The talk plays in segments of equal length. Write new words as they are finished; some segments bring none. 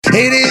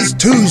It is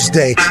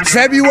Tuesday,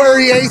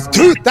 February 8th,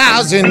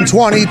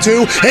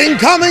 2022, and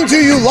coming to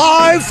you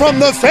live from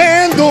the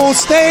FanDuel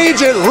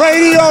stage at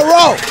Radio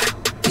Row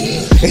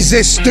is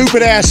this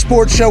stupid-ass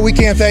sports show. We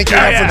can't thank you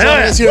enough for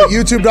joining us here at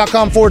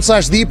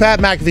youtube.com/The Pat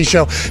McAfee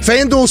Show.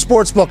 FanDuel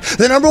Sportsbook,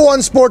 the #1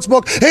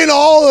 sportsbook in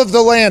all of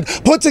the land,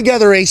 put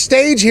together a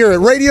stage here at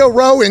Radio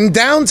Row in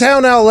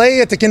downtown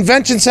LA at the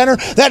convention center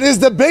that is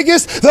the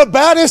biggest, the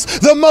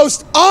baddest, the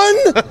most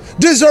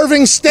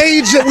undeserving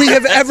stage that we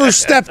have ever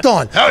stepped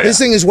on. Yeah. This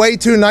thing is way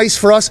too nice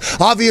for us.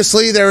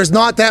 Obviously, there is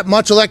not that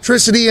much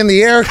electricity in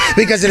the air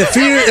because it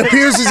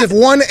appears as if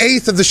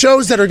 1/8 of the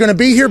shows that are going to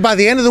be here by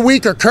the end of the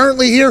week are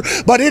currently here,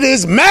 but it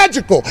is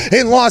magical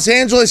in Los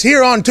Angeles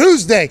here on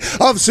Tuesday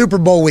of Super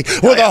Bowl week,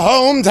 where the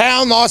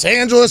hometown Los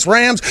Angeles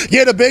Rams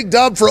get a big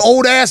dub for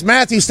old-ass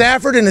Matthew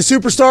Stafford and the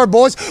Superstar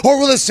Boys, or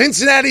will the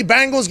Cincinnati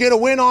Bengals get a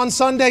win on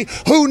Sunday?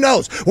 Who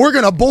knows? We're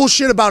going to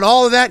bullshit about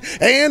all of that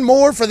and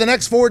more for the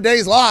next 4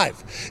 days live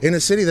in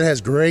a city that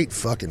has great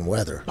fucking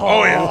weather.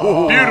 Oh, yeah.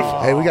 Beautiful.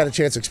 Hey, we got a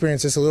chance to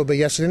experience this a little bit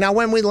yesterday. Now,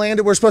 when we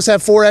landed, we're supposed to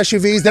have 4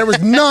 SUVs. There was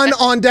none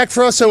on deck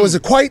for us, so it was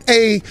quite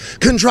a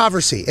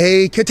controversy,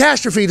 a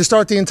catastrophe to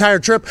start the entire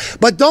trip.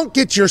 But don't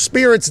get your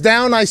spirits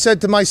down, I said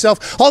to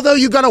myself. Although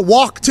you got to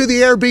walk to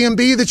the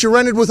Airbnb that you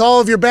rented with all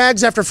of your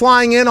bags after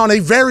flying in on a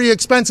very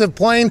expensive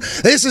plane,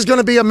 this is going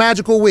to be a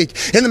magical week.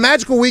 And the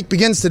magical week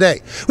begins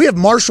today. We have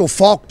Marshall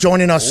Faulk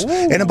joining us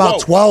in about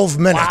 12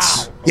 minutes.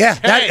 Wow. Yeah,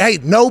 hey,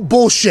 no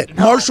bullshit.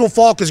 No. Marshall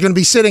Faulk is going to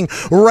be sitting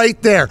right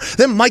there.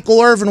 Then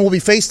Michael Irvin will be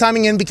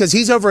FaceTiming in because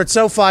he's over at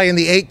SoFi in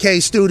the 8K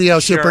studio.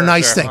 Super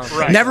nice thing.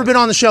 Right. Never been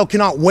on the show.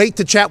 Cannot wait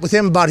to chat with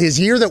him about his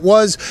year that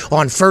was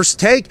on First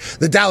Take.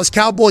 The Dallas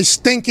Cowboys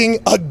stinking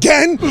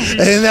again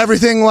and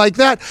everything like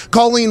that.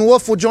 Colleen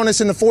Wolfe will join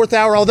us in the 4th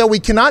hour. Although we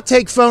cannot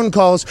take phone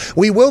calls,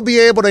 we will be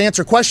able to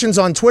answer questions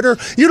on Twitter.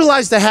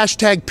 Utilize the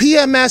hashtag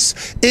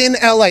PMS in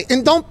LA.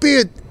 And don't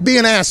be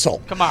an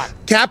asshole. Come on.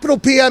 Capital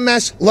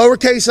PMS,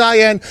 lowercase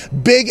IN,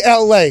 big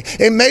LA.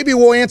 And maybe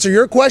we'll answer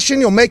your question.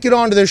 You'll make it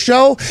onto the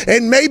show.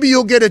 And maybe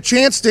you'll get a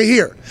chance to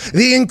hear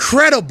the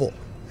incredible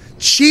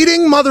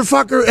cheating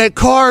motherfucker at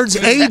cards,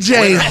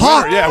 AJ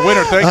Hawk. Yeah,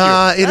 winner, thank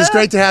you. It is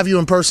great to have you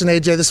in person,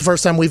 AJ. This is the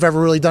first time we've ever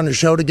really done a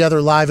show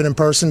together live and in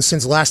person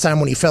since last time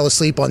when you fell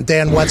asleep on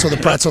Dan Wetzel, the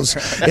Pretzels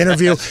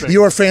interview.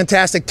 You are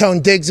fantastic.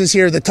 Tone Diggs is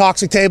here. The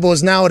Toxic Table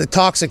is now at a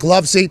toxic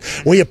love seat.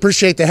 We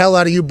appreciate the hell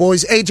out of you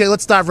boys. AJ,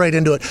 let's dive right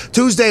into it.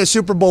 Tuesday is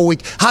Super Bowl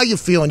week. How you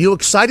feeling? You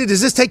excited?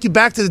 Does this take you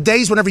back to the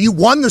days whenever you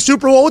won the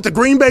Super Bowl with the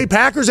Green Bay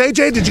Packers,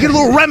 AJ? Did you get a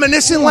little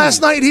reminiscent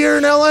last night here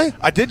in LA?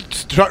 I did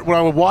start when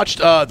I watched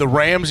the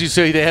Rams. You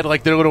see, they had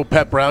like their little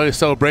pep rally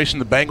celebration.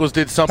 The Bengals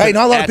did something. Hey,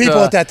 not a lot of people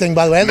at that thing,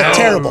 by the way. They looked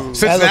terrible.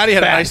 Cincinnati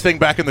had a nice thing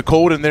back in the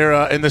cold in their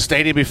in the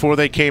stadium before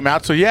they came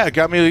out. So yeah, it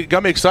got me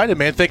excited,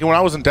 man. Thinking when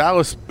I was in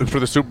Dallas for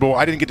the Super Bowl,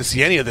 I didn't get to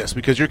see any of this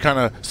because you're kind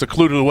of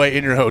secluded away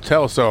in your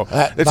hotel. So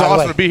it's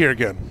awesome to be here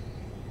again.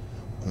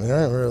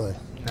 Yeah, really.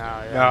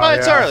 No,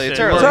 it's early. It's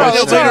early.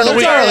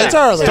 It's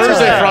early.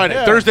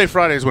 Thursday,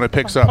 Friday is when it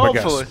picks up.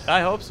 Hopefully. I guess.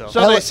 I hope so.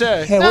 So they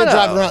say. Hey, we're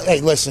driving around.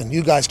 Hey, listen,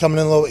 you guys coming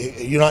in a little.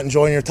 You're not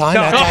enjoying your time.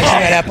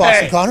 At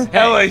Boston Connor.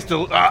 LA's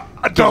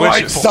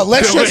delightful.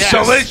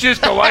 Delicious,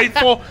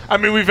 delightful. I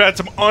mean, we've had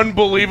some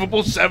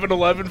unbelievable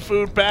 7-Eleven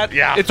food, Pat.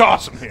 Yeah, it's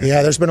awesome here.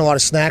 Yeah, there's been a lot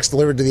of snacks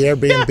delivered to the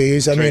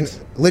Airbnbs. I mean,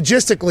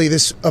 logistically,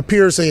 this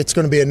appears that it's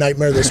going to be a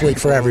nightmare this week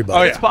for everybody.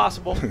 Oh, yeah. It's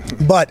possible.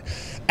 But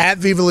at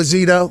Viva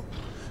Lazito,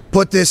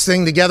 put this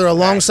thing together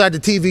alongside the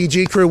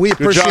TVG crew. We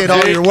appreciate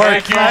all your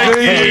work.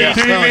 Thank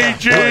you,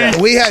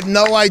 TVG. We had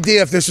no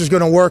idea if this was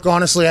going to work,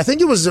 honestly. I think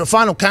it was the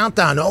final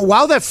countdown.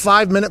 While that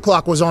 5-minute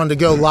clock was on to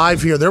go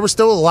live here, there was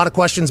still a lot of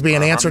questions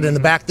being answered in the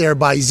back there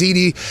by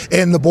ZD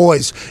and the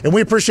boys. And we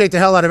appreciate the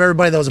hell out of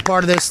everybody that was a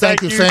part of this.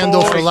 Thank you,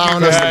 FanDuel, for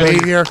allowing us to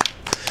be here.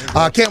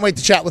 Can't wait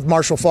to chat with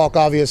Marshall Faulk,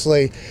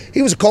 obviously.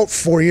 He was a Colt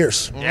for 4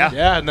 years.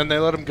 Yeah, and then they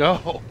let him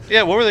go.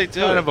 Yeah, what were they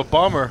doing? Kind of a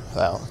bummer.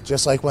 Well,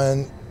 just like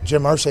when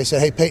Jim Irsay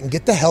said, hey, Peyton,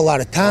 get the hell out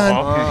of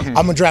town. I'm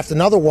going to draft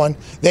another one.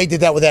 They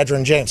did that with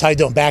Edgerrin James. How you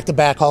doing?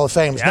 Back-to-back Hall of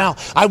Fames. Yeah. Now,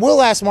 I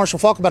will ask Marshall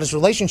Faulk about his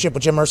relationship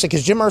with Jim Irsay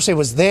because Jim Irsay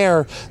was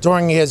there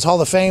during his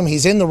Hall of Fame.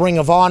 He's in the Ring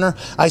of Honor.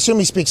 I assume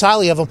he speaks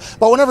highly of him.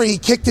 But whenever he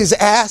kicked his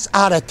ass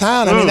out of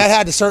town, I mean, that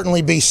had to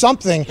certainly be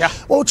something. Yeah.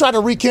 We'll try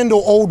to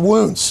rekindle old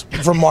wounds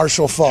from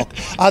Marshall Faulk.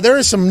 There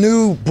is some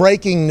new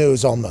breaking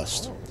news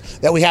almost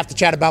that we have to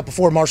chat about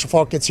before Marshall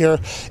Faulk gets here.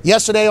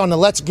 Yesterday on the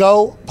Let's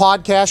Go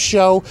podcast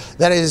show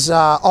that is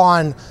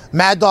on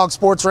Mad Dog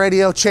Sports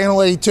Radio,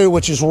 Channel 82,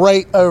 which is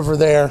right over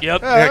there.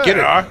 Yep. Yeah,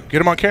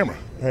 get him on camera.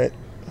 Right.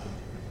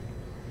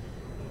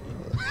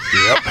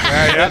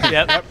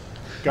 Yep.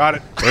 Got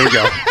it.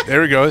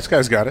 There we go. This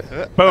guy's got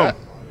it. Boom.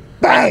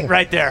 Bang.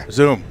 Right there.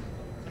 Zoom.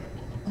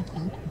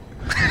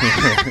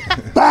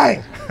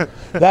 Bang.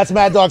 That's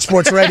Mad Dog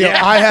Sports Radio.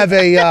 I have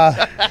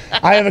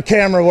a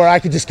camera where I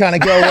could just kind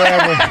of go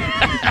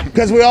wherever.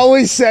 Because we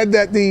always said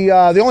that the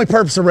only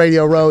purpose of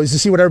Radio Row is to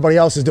see what everybody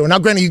else is doing. Now,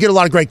 granted, you get a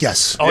lot of great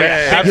guests. Oh,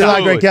 yeah. You get a lot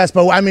of great guests,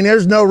 but, I mean,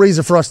 there's no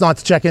reason for us not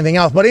to check anything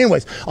else. But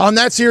anyways, on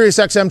that Sirius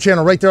XM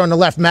channel right there on the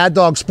left, Mad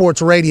Dog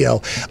Sports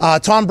Radio,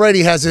 Tom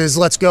Brady has his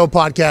Let's Go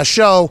podcast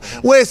show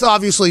with,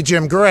 obviously,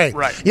 Jim Gray.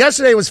 Right.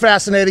 Yesterday was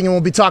fascinating and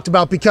will be talked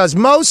about because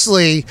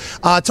mostly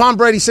Tom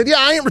Brady said, yeah,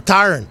 I ain't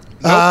retiring.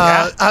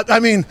 I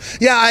mean,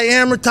 yeah, I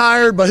am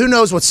retired, but who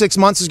knows what 6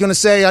 months is going to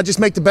say. I just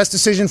make the best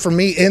decision for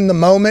me in the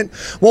moment.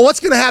 Well, what's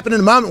going to happen in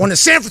the moment when the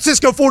San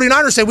Francisco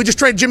 49ers say, we just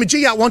traded Jimmy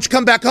G out, why don't you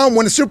come back home,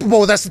 win the Super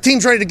Bowl with us, the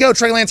team's ready to go,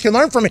 Trey Lance can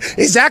learn from me.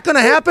 Is that going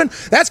to happen?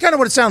 That's kind of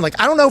what it sounded like.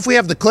 I don't know if we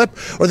have the clip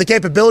or the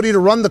capability to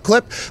run the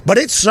clip, but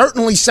it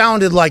certainly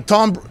sounded like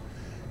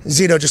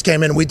Zito just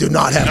came in, and we do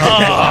not have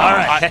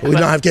capability. We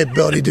don't have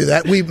capability to do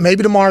that.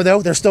 Maybe tomorrow,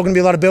 though. There's still going to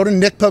be a lot of building.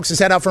 Nick pokes his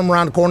head out from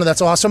around the corner.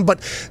 That's awesome. But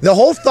the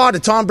whole thought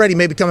of Tom Brady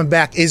maybe coming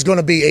back is going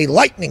to be a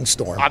lightning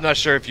storm. I'm not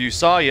sure if you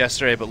saw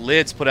yesterday, but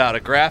Lids put out a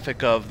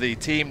graphic of the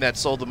team that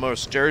sold the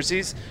most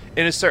jerseys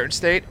in a certain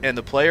state and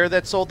the player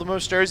that sold the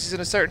most jerseys in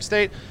a certain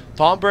state.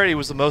 Tom Brady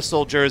was the most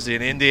sold jersey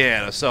in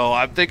Indiana, so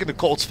I'm thinking the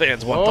Colts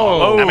fans want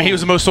Tom. I mean, he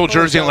was the most sold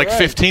jersey in like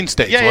 15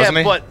 states, wasn't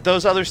he? But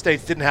those other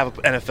states didn't have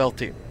an NFL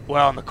team.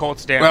 Well, and the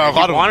Colts, Dan, a lot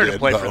he of wanted them to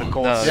play did, for the though.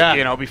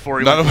 Colts, before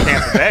he None went of to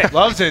Tampa Bay.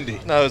 Loves Indy.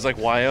 No, it was like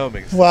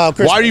Wyoming. Well,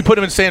 why do you put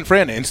him in San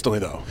Fran instantly,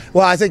 though?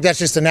 Well, I think that's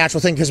just a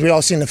natural thing because we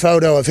all seen the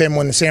photo of him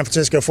when the San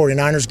Francisco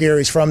 49ers gear.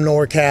 He's from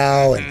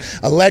NorCal, and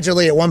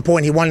allegedly at one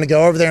point he wanted to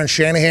go over there, and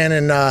Shanahan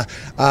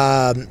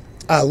and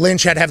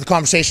Lynch had to have the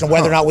conversation of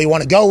whether or not we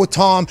want to go with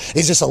Tom.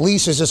 Is this a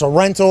lease? Is this a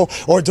rental?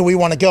 Or do we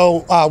want to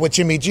go with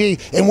Jimmy G?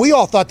 And we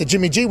all thought that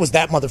Jimmy G was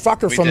that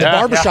motherfucker from the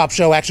barbershop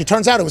show. Actually,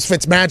 turns out it was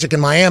Fitzmagic in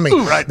Miami.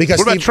 Right. Because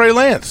what about Trey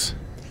Lance?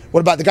 What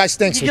about the guy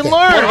stinks? You can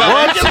learn. You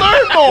can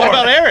learn more. What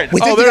about Aaron?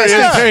 There he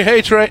is.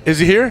 Hey, Trey. Is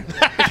he here?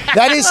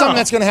 That is something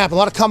that's going to happen. A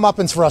lot of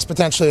comeuppance for us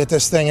potentially at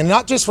this thing. And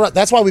not just for us.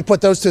 That's why we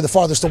put those two the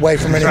farthest away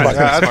from anybody.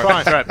 That's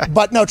fine. Right.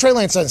 But no, Trey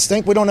Lance doesn't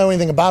stink. We don't know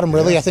anything about him,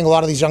 really. I think a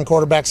lot of these young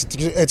quarterbacks,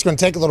 it's going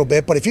to take a little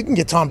bit. But if you can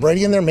get Tom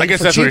Brady in there, maybe I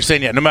guess that's what you're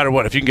saying. Yeah, no matter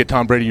what, if you can get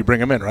Tom Brady, you bring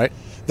him in, right?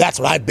 That's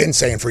what I've been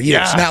saying for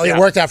years. Now, it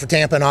worked out for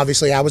Tampa, and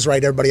obviously I was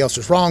right, everybody else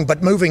was wrong.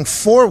 But moving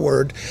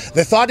forward,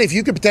 the thought if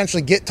you could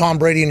potentially get Tom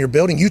Brady in your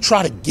building, you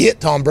try to get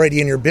Tom Brady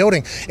in your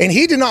building. And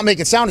he did not make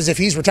it sound as if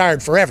he's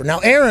retired forever. Now,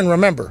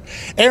 remember,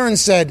 Aaron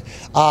said,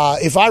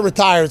 if I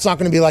retire, it's not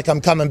going to be like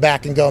I'm coming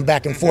back and going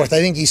back and forth. I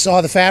think he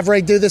saw the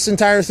Favre do this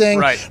entire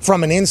thing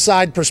from an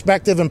inside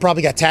perspective and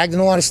probably got tagged in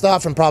a lot of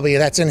stuff, and probably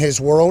that's in his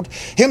world.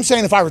 Him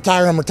saying, if I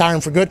retire, I'm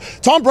retiring for good.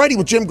 Tom Brady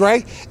with Jim Gray,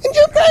 and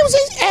Jim Gray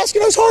was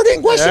asking those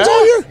hard-hitting questions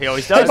all year. He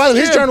always does. Hey, by the way,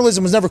 his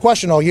journalism was never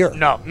questioned all year.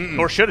 No,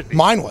 nor should it be.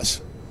 Mine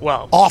was.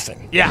 Well,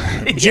 often.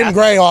 Yeah. Jim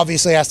Gray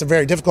obviously asked the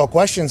very difficult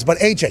questions, but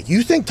AJ,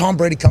 you think Tom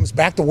Brady comes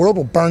back, the world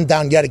will burn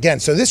down yet again.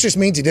 So this just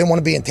means he didn't want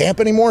to be in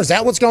Tampa anymore? Is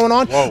that what's going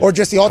on? Whoa. Or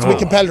just the ultimate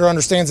competitor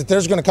understands that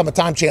there's going to come a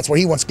time chance where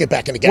he wants to get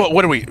back in the game? Well,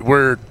 what are we?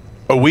 We're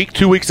a week,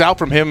 2 weeks out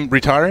from him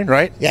retiring,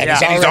 right? Yeah.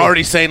 He's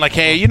already saying, like,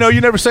 hey, you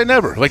never say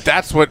never. Like,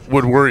 that's what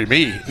would worry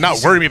me.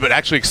 Not worry me, but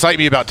actually excite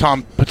me about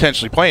Tom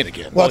potentially playing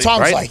again. Well,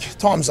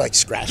 Tom's like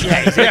scratching.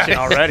 Yeah, he's itching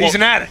already. He's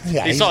an addict.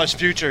 Yeah, he saw his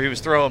future. He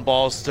was throwing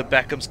balls to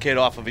Beckham's kid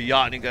off of a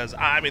yacht, and he goes,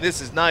 I mean,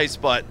 this is nice,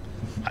 but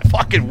I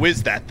fucking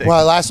whizzed that thing.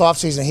 Well, last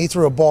offseason, he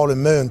threw a ball to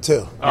the moon,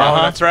 too.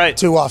 That's right.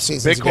 2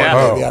 offseasons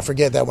ago, maybe. I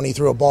forget that when he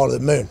threw a ball to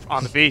the moon.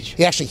 On the beach.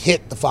 He actually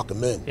hit the fucking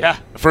moon. Yeah.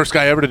 First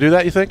guy ever to do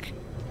that, you think?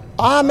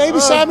 Maybe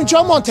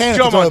Joe Montana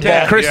can throw the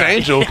ball. Chris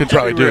Angel can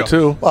probably do it,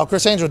 too. Well,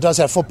 Chris Angel does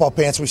have football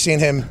pants. We've seen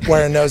him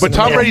wearing those. But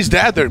Tom Brady's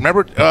dad there,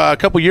 remember a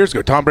couple years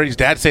ago, Tom Brady's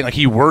dad saying, like,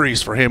 he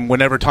worries for him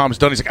whenever Tom's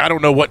done. He's like, I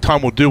don't know what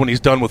Tom will do when he's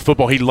done with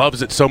football. He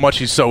loves it so much.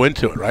 He's so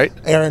into it, right?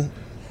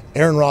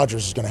 Aaron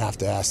Rodgers is going to have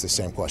to ask the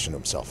same question to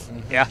himself.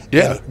 Yeah.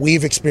 And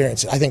we've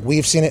experienced it. I think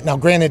we've seen it. Now,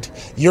 granted,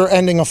 your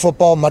ending of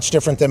football much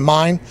different than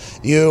mine.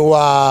 You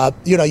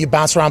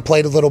bounce around,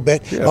 played a little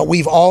bit, but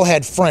we've all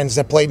had friends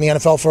that played in the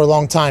NFL for a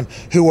long time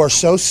who are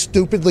so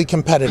stupidly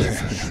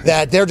competitive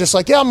that they're just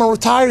like, I'm going to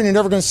retire and you're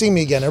never going to see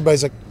me again.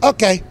 Everybody's like,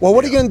 okay, well,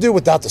 what are you going to do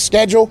without the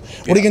schedule?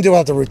 What are you going to do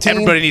without the routine?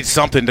 Everybody needs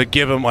something to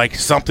give them, like,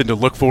 something to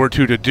look forward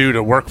to do,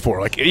 to work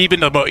for. Like, even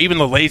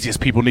the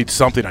laziest people need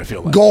something, I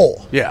feel like.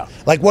 Goal. Yeah.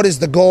 Like, what is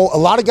the goal? A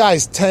lot of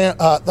guys,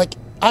 I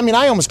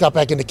almost got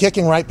back into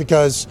kicking, right,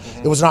 because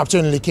it was an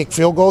opportunity to kick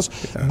field goals.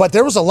 Yeah. But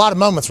there was a lot of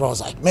moments where I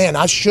was like, man,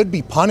 I should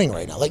be punting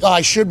right now. Like,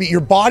 I should be. Your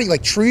body,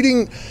 like,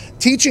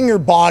 teaching your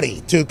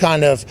body to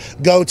kind of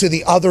go to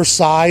the other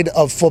side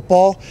of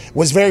football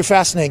was very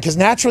fascinating because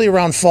naturally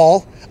around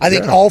fall, I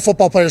think all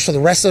football players for the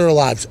rest of their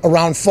lives,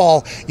 around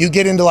fall, you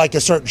get into like a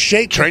certain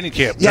shape. Training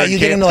camp. Yeah, you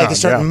get into like a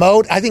certain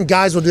mode. I think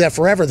guys will do that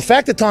forever. The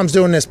fact that Tom's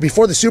doing this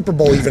before the Super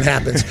Bowl even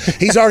happens,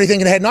 he's already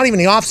thinking ahead, not even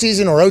the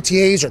offseason or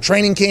OTAs or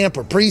training camp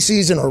or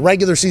preseason or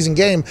regular season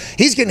game.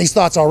 He's getting these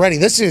thoughts already.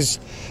 This is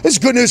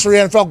good news for the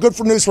NFL, good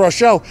for news for our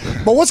show.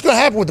 But what's going to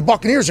happen with the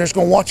Buccaneers? They're just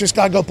going to watch this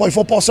guy go play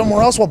football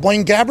somewhere else while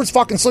Blaine Gabbard's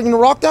fucking slinging the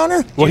rock down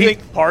there? Do you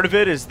think part of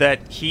it is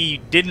that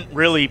he didn't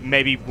really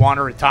maybe want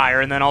to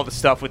retire, and then all the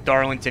stuff with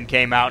Darlington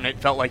came out? out, and it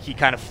felt like he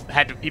kind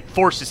of he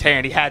forced his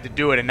hand. He had to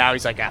do it, and now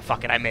he's like,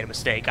 fuck it, I made a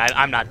mistake.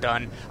 I'm not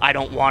done. I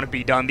don't want to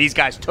be done. These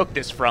guys took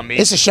this from me.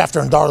 This is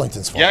Schefter and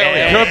Darlington's fault.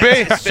 Yeah.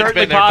 Could be.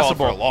 Certainly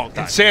possible. For a long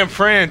time. And San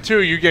Fran,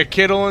 too. You get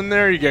Kittle in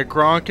there. You get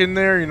Gronk in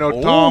there. You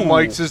know, Tom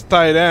likes his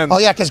tight end. Oh,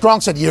 yeah, because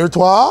Gronk said year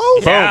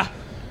 12? Yeah.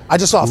 I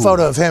just saw a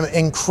photo of him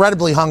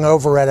incredibly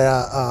hungover at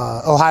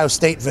a Ohio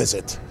State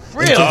visit.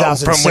 Really? In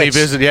 2006. From when he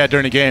visited,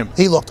 during the game.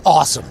 He looked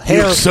awesome. He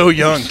was so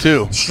young,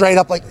 too. Straight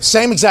up, like,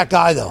 same exact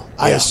guy, though,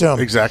 I assume.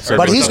 Exactly.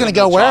 But he's going to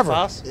go wherever.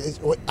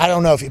 I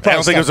don't know if he I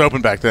don't think it was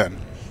open back then.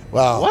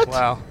 Well, What?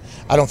 Wow.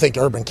 I don't think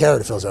Irvin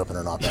cared if it was open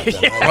or not back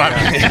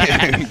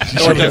then.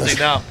 Or does he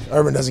now?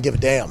 Irvin doesn't give a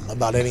damn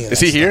about any of that.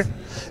 Is he here?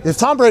 If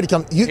Tom Brady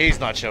comes... He's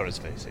not showing his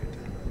face either.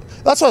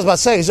 That's what I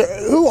was about to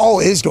say. Who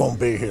all is going to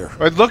be here?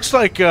 It looks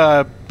like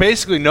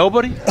basically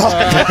nobody.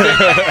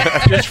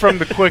 Just from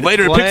the quick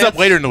Later, glance. it picks up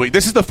later in the week.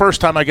 This is the first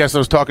time, I guess, I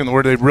was talking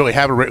where they really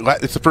have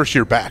it's the first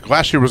year back.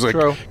 Last year was like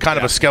kind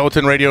of a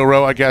skeleton radio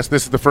row, I guess.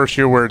 This is the first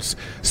year where it's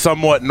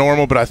somewhat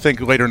normal, but I think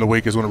later in the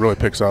week is when it really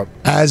picks up.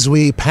 As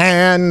we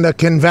pan the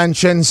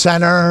convention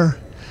center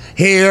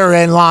here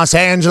in Los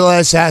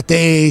Angeles at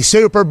the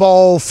Super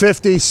Bowl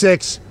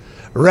 56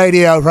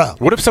 Radio Row.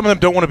 What if some of them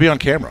don't want to be on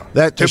camera?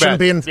 That they shouldn't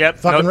be in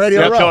fucking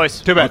Radio Row.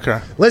 Choice. Too bad. Okay.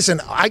 Listen,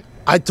 I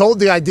told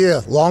the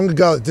idea long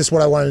ago that this is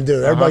what I wanted to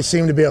do. Everybody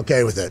seemed to be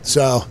okay with it.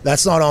 So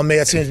that's not on me.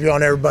 That seems to be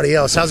on everybody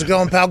else. How's it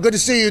going, pal? Good to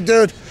see you,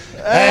 dude.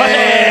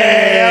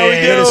 Hey, how we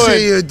doing? Good to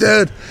see you,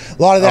 dude.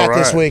 A lot of that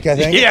this week, I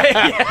think. Yeah.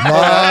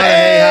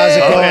 Hey, how's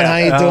it going? How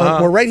you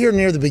doing? We're right here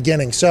near the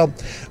beginning. So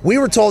we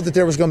were told that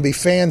there was going to be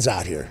fans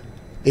out here,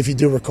 if you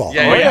do recall.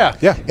 Yeah.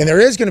 And there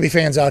is going to be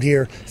fans out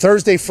here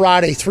Thursday,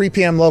 Friday, 3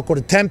 p.m. local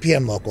to 10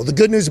 p.m. local. The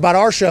good news about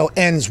our show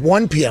ends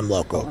 1 p.m.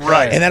 local.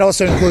 Right. And that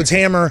also includes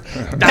Hammer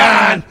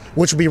Don,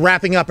 which will be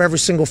wrapping up every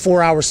single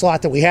 4-hour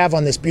slot that we have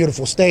on this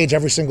beautiful stage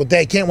every single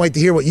day. Can't wait to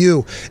hear what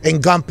you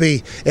and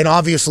Gumpy and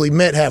obviously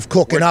Mitt have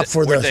cooking up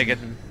for the...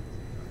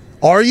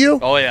 Are you?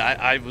 Oh, yeah.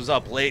 I was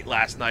up late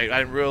last night. I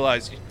didn't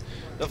realize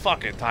the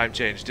fucking time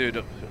change,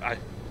 dude. I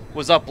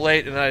was up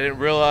late and I didn't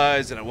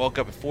realize, and I woke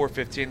up at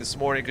 4:15 this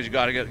morning because you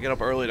got to get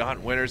up early to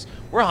hunt winners.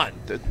 We're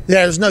hunting, dude.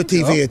 Yeah, there's no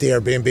TV at the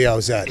Airbnb I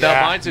was at. No,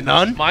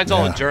 mine's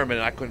all in German,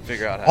 and I couldn't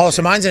figure out how to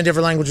so mine's in a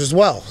different language as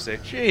well.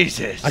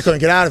 Jesus. I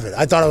couldn't get out of it.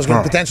 I thought I was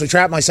going to potentially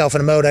trap myself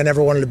in a mode I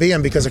never wanted to be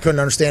in because I couldn't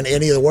understand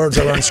any of the words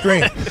that were on the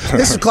screen.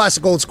 This is a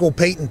classic old school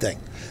Peyton thing.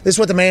 This is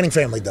what the Manning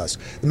family does.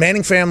 The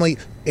Manning family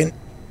in...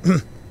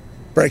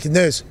 Breaking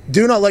news.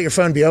 Do not let your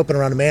phone be open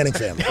around the Manning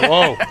family.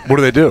 Whoa. What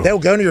do they do? They will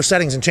go into your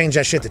settings and change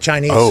that shit to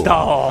Chinese.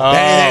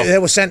 Oh. They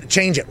will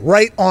change it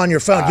right on your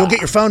phone. You'll get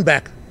your phone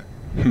back.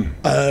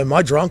 Am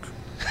I drunk?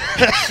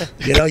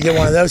 You get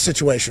one of those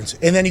situations.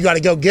 And then you got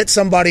to go get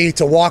somebody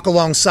to walk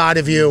alongside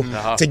of you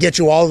to get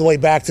you all the way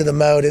back to the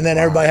mode. And then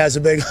everybody has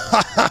a big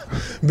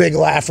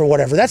laugh or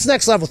whatever. That's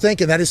next level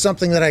thinking. That is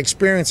something that I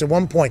experienced at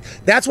one point.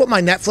 That's what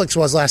my Netflix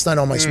was last night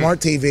on my smart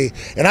TV.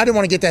 And I didn't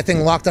want to get that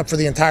thing locked up for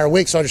the entire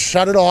week. So I just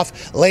shut it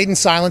off, laid in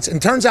silence.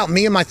 And turns out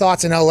me and my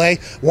thoughts in LA,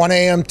 1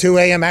 a.m., 2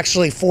 a.m.,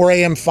 actually 4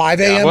 a.m., 5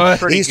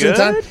 a.m. Eastern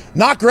time.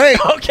 Not great.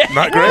 Okay.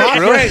 Not great. Not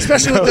Really? great,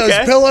 especially with those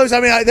pillows.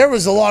 I mean, there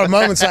was a lot of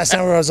moments last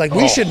night where I was like,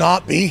 we should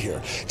not be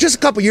here. Just a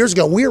couple years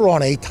ago, we were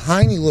on a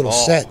tiny little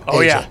set.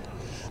 AJ. Yeah.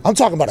 I'm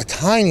talking about a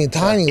tiny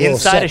little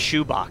set. Inside a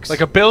shoebox.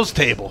 Like a Bills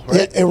table,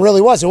 right? It really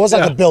was. It was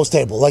like a Bills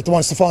table, like the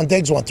one Stephon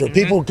Diggs went through.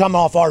 People would come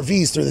off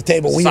RVs through the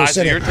table we were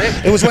sitting.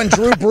 It was when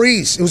Drew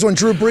Brees. It was when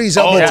Drew Brees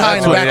elbowed Ty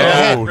in the back of the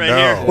head. Right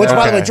here. Which,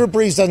 by the way, Drew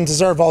Brees doesn't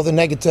deserve all the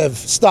negative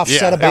stuff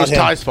said about him. It was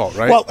Ty's fault,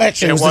 right? Well,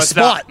 actually, it was the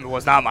spot. It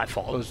was not my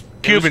fault. It was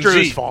Cuban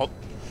Drew's Zeke. fault.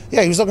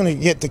 Yeah, he was looking to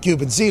get the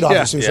Cuban seat,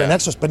 obviously, who's right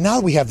next to us. But now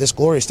we have this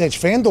glorious stage.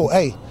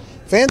 FanDuel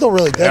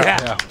really did it.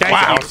 Yeah.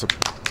 Wow. Awesome.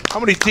 How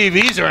many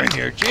TVs are in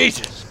here?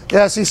 Jesus.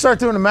 Yeah, so you start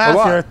doing the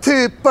math here.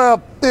 13,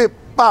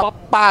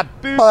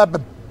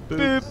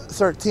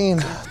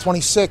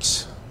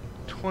 26,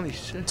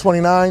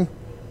 29,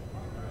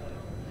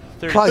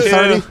 probably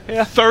 30.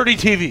 Yeah, 30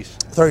 TVs.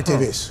 30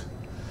 TVs.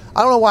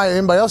 I don't know why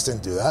anybody else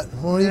didn't do that.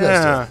 What do you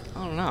guys do?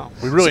 I don't know.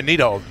 We really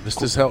need all of this.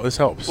 This helps.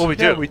 Well, we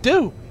do. We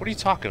do. What are you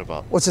talking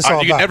about? What's this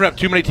all You can about? never have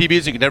too many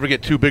TVs. You can never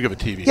get too big of a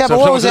TV. Yeah, so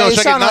but what was that? It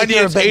check sounded like 90 you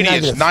were inch, a bit 80 inch,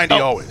 negative. 90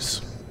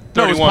 always.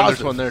 No, it was 31,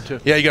 positive one there,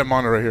 too. Yeah, you got a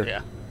monitor right here. Yeah.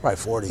 Right,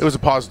 40. It was a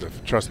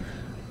positive. Trust me.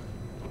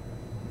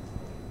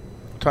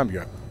 What time you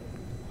got?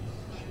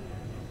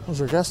 What was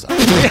your guess? I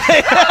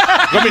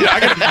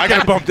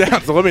got to bump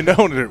down, so let me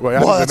know.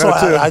 Well, that's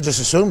why I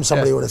just assumed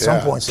somebody would at some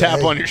point say,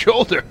 Tap on your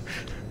shoulder.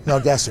 No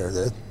guess here,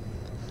 dude.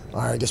 All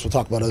right, I guess we'll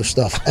talk about other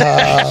stuff.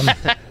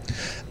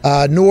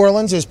 New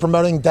Orleans is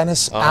promoting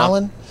Dennis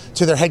Allen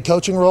to their head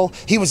coaching role.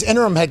 He was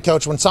interim head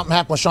coach when something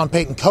happened with Sean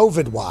Payton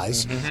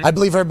COVID-wise. I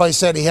believe everybody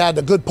said he had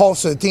a good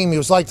pulse of the team. He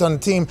was liked on the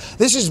team.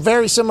 This is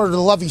very similar to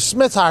the Lovie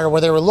Smith hire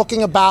where they were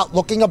looking about,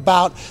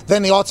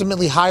 then they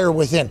ultimately hire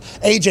within.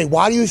 AJ,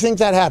 why do you think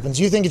that happens?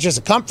 Do you think it's just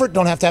a comfort?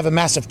 Don't have to have a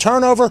massive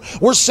turnover?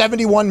 We're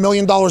 $71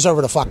 million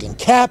over the fucking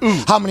cap.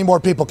 How many more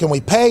people can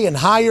we pay and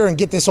hire and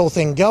get this whole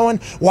thing going?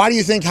 Why do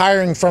you think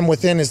hiring from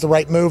within is the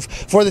right move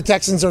for the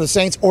Texans or the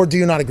Saints, or do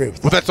you not agree with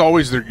that? Well, that's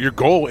always your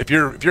goal. If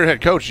you're a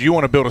head coach, you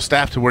want to build a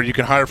staff to where you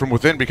can hire from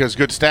within, because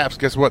good staffs,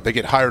 guess what? They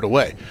get hired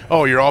away.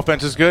 Oh, your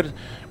offense is good?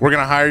 We're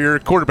going to hire your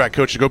quarterback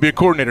coach to go be a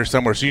coordinator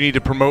somewhere. So you need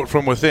to promote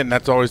from within.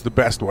 That's always the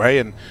best way,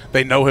 and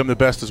they know him the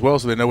best as well,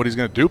 so they know what he's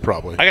going to do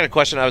probably. I got a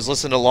question. I was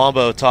listening to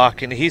Lombo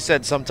talk, and he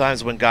said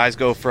sometimes when guys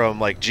go from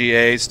like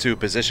GAs to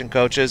position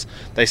coaches,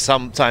 they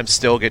sometimes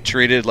still get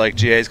treated like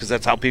GAs because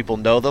that's how people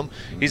know them.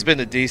 He's been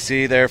to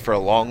DC there for a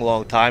long,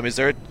 long time. Is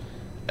there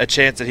a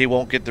chance that he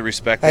won't get the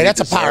respect? Hey, that's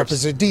a power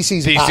position.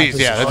 DC's a power position.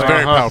 Yeah, that's a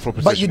very powerful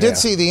position. But you did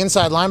see the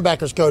inside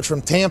linebackers coach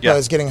from Tampa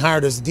is getting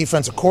hired as the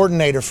defensive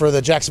coordinator for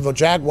the Jacksonville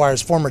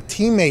Jaguars, former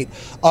teammate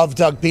of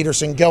Doug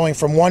Peterson, going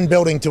from one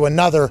building to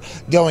another,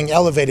 going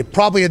elevated.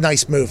 Probably a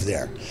nice move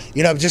there,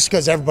 just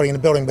because everybody in the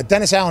building. But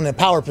Dennis Allen in a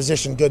power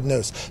position, good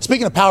news.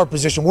 Speaking of power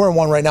position, we're in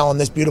one right now on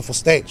this beautiful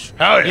stage.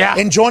 Oh, yeah.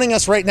 And joining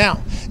us right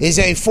now is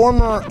a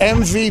former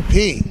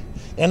MVP,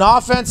 an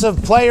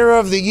Offensive Player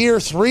of the Year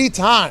 3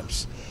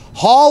 times,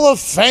 Hall of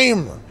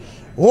Famer,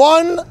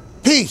 one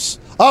piece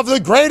of the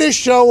greatest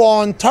show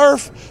on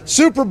turf,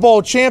 Super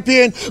Bowl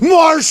champion,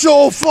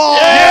 Marshall Faulk.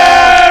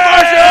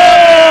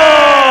 Yeah,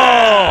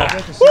 Marshall!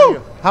 Great to see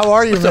you. How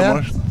are you,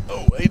 man?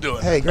 Oh, how you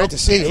doing? Hey, great to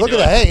see you. Look at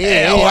that.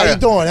 Hey, how you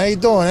doing? How you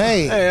doing?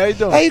 Hey, how you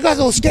doing? Hey, you got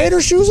little skater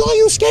shoes on?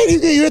 You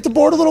skating? You hit the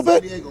board a little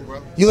bit? San Diego,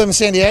 bro. You live in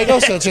San Diego,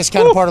 so it's just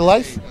kind of part of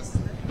life?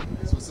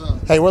 That's what's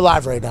up. Hey, we're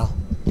live right now.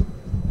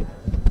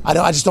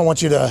 I just don't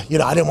want you to,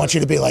 I didn't want you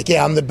to be like,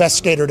 yeah, I'm the best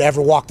skater to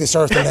ever walk this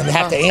earth and then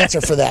have to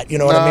answer for that. You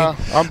know what I mean?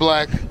 I'm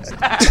black.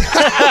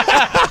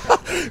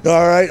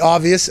 All right,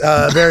 obvious,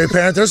 very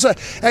apparent. There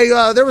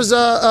was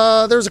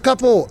a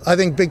couple, I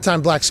think, big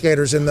time black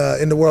skaters in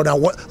the world now.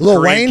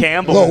 Lil Wayne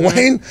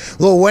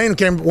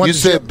came. You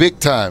said big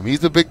time.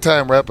 He's a big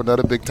time rapper, not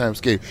a big time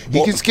skater.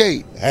 He can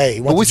skate. Hey,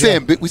 but we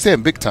saying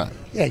big time.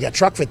 Yeah, he got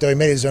Truck Fit, though. He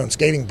made his own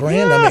skating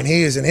brand. Yeah. I mean,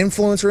 he is an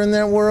influencer in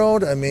that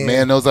world. I mean,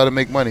 man knows how to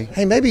make money.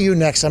 Hey, maybe you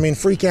next. I mean,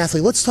 freak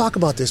athlete. Let's talk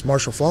about this,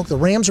 Marshall Faulk. The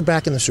Rams are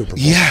back in the Super Bowl.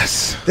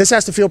 Yes. This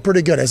has to feel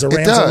pretty good as a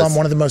Rams alum,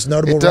 one of the most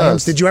notable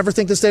Rams. Did you ever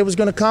think this day was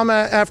going to come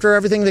after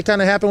everything that kind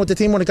of happened with the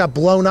team when it got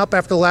blown up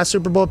after the last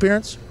Super Bowl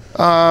appearance?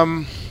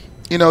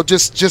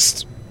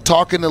 Just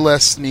talking to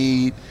Les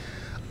Snead,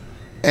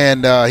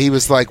 and he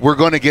was like, we're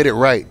going to get it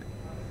right.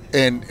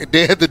 And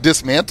they had to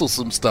dismantle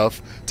some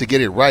stuff to get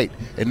it right.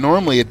 And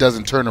normally it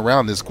doesn't turn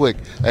around this quick.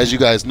 As you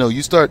guys know,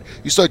 you start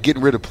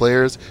getting rid of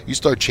players, you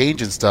start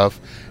changing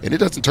stuff, and it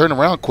doesn't turn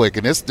around quick.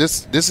 And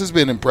this has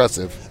been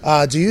impressive.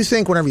 Do you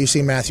think whenever you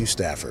see Matthew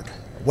Stafford,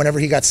 whenever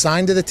he got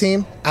signed to the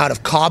team out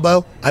of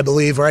Cabo, I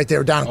believe, right? They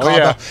were down in Cabo.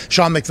 Yeah.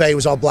 Sean McVay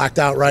was all blacked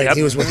out, right? Yep.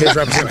 He was with his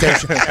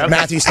representation.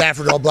 Matthew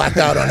Stafford all blacked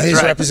out on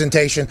his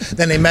representation.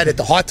 Then they met at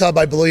the hot tub,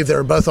 I believe. They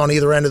were both on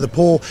either end of the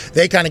pool.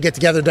 They kind of get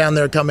together down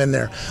there, come in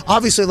there.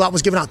 Obviously, a lot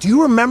was given out. Do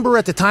you remember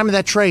at the time of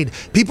that trade,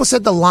 people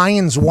said the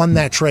Lions won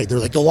that trade. They're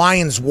like, the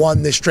Lions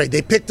won this trade.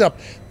 They picked up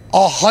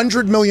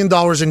 $100 million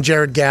in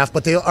Jared Goff,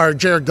 but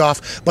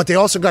they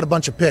also got a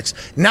bunch of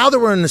picks. Now that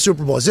we're in the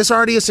Super Bowl, is this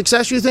already a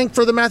success, you think,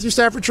 for the Matthew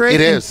Stafford trade? It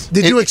is.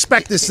 Did you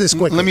expect this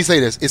quickly? Let me say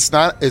this. It's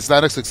not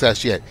a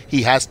success yet.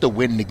 He has to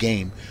win the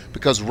game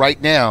because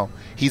right now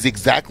he's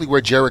exactly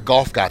where Jared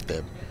Goff got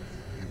them.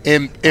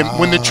 And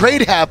when the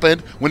trade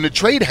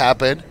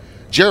happened,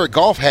 Jared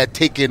Goff had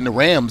taken the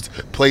Rams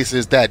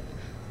places that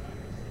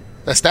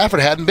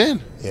Stafford hadn't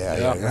been.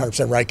 Yeah, you're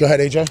 100% right. Go ahead,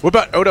 AJ. What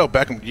about Odell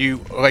Beckham?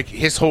 You like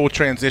his whole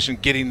transition,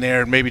 getting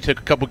there, maybe took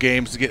a couple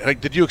games to get.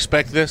 Like, did you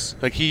expect this?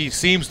 Like, he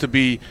seems to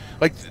be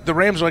like the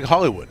Rams are like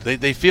Hollywood.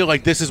 They feel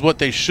like this is what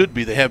they should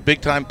be. They have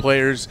big time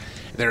players.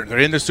 They're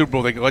in the Super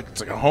Bowl. It's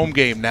like a home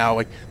game now.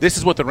 Like, this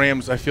is what the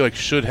Rams, I feel like,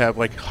 should have,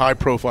 like, high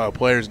profile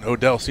players. And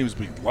Odell seems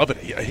to be loving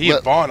it. He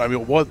and Vaughn. I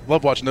mean,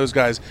 love watching those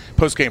guys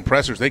post game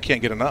pressers. They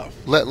can't get enough.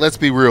 Let's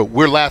be real.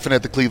 We're laughing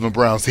at the Cleveland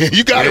Browns.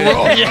 You got it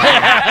wrong.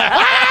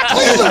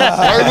 Cleveland,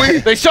 aren't we?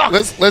 They suck.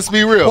 Let's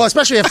be real. Well,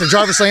 especially after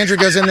Jarvis Landry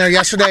goes in there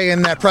yesterday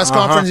in that press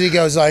conference, he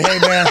goes like, "Hey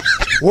man,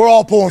 we're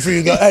all pulling for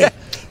you." Hey,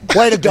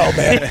 way to go,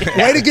 man!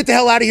 Way to get the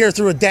hell out of here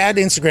through a dad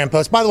Instagram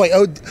post. By the way,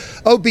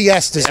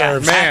 OBS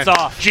deserves. Hats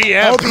off.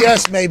 GM.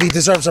 OBS maybe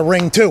deserves a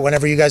ring too.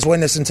 Whenever you guys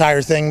win this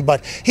entire thing,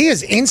 but he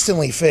has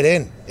instantly fit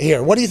in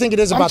here. What do you think it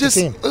is about the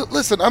team?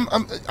 Listen,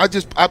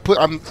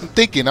 I'm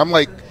thinking. I'm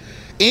like,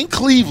 in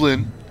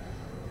Cleveland,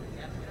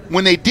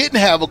 when they didn't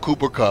have a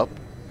Cooper Kupp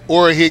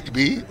or a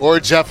Higbee or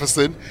a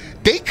Jefferson,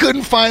 they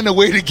couldn't find a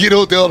way to get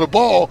Odell the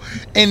ball,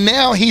 and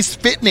now he's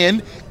fitting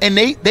in, and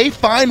they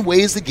find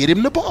ways to get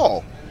him the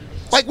ball,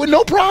 like with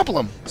no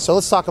problem. So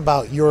let's talk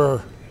about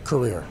your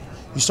career.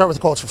 You start with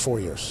the Colts for 4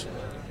 years,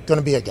 going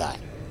to be a guy.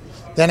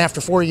 Then after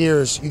 4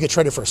 years, you get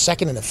traded for a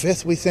second and a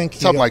fifth, we think.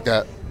 Something like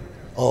that.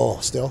 Oh,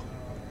 still?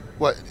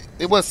 What?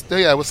 It was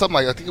something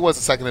like, I think it was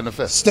the second and the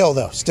fifth. Still,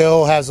 though.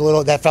 Still has a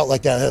little, that felt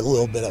like that had a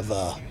little bit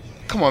of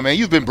Come on, man.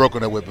 You've been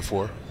broken up with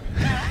before.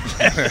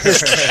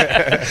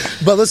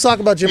 But let's talk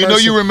about Jim Irsay. You know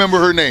you remember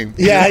her name.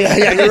 Yeah,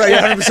 you're right. You're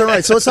 100%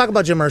 right. So let's talk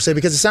about Jim Irsay,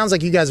 because it sounds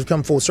like you guys have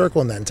come full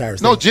circle in that entire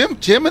thing. No,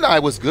 Jim and I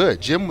was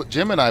good. Jim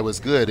and I was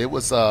good. It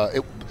was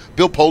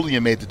Bill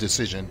Polian made the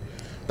decision.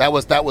 That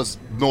was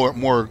more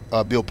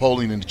Bill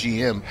Polian and the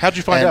GM. How'd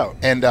you find out?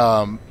 And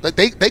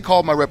they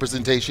called my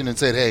representation and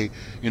said, hey,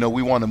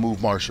 we want to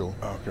move Marshall.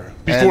 Okay.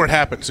 Before it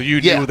happened, so you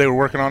knew they were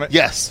working on it?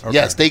 Yes. Okay.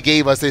 Yes.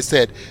 They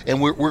said,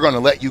 and we're going to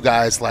let you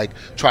guys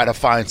try to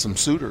find some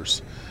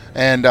suitors.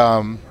 And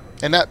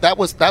that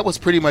was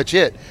pretty much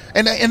it.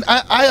 And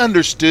I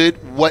understood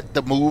what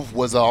the move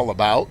was all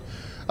about.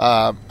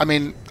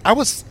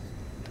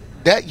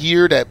 That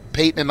year that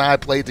Peyton and I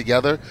played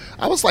together,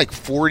 I was like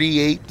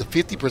 48 to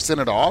 50%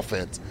 of the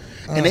offense,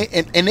 and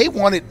they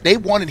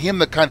wanted him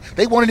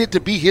they wanted it to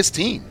be his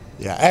team.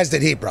 Yeah, as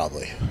did he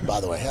probably.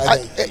 By the way,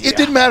 it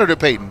didn't matter to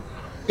Peyton.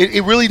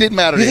 It really didn't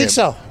matter to him. You think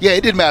so? Yeah,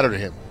 it didn't matter to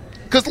him.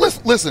 Because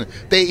listen,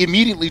 they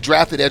immediately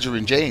drafted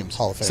Edgerrin James.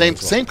 Hall of Fame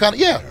same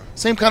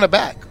kind of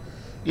back.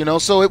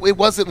 So it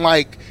wasn't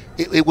like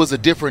it was a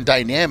different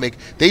dynamic.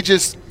 They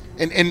just.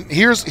 And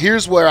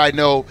here's where I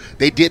know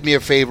they did me a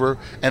favor,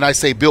 and I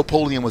say Bill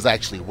Polian was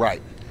actually right.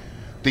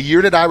 The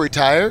year that I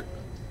retired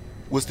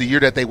was the year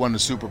that they won the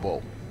Super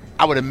Bowl.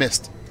 I would have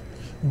missed.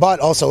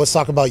 But also, let's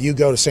talk about you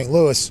go to St.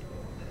 Louis.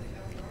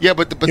 Yeah,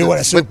 but you won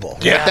a Super Bowl.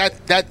 Yeah,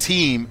 that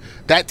team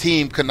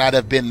could not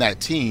have been that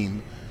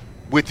team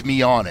with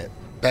me on it.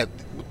 That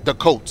the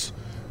Colts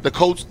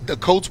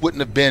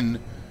wouldn't have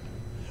been.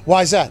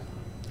 Why is that?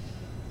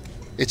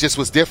 It just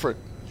was different.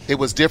 It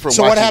was different.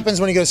 So what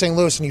happens when you go to St.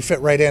 Louis and you fit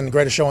right in, the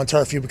greatest show on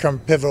turf, you become a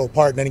pivotal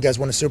part, and then you guys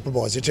win a Super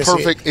Bowl? Is it just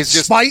perfect? It's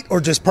just spite or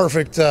just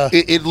perfect?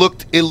 It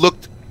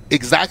looked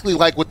exactly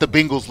like what the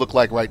Bengals look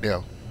like right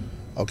now.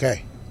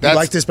 Okay, you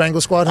like this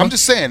Bengals squad? Huh? I'm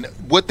just saying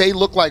what they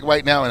look like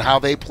right now and how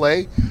they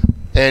play,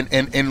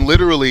 and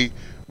literally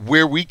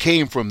where we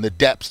came from, the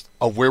depths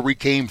of where we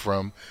came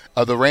from,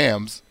 of the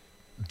Rams.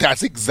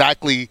 That's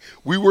exactly,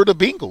 we were the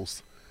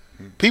Bengals.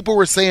 People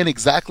were saying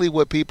exactly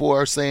what people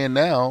are saying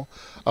now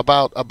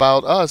about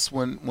us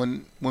when how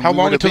we long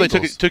were the until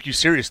Bengals. they took you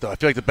serious though? I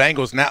feel like the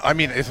Bengals now. I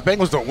mean, if the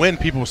Bengals don't win,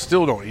 people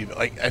still don't even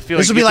like. I feel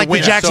this like would be like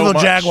the Jacksonville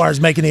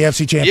Jaguars making the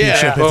AFC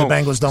Championship if the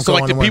Bengals don't go on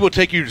do and win. people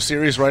take you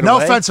serious right no away?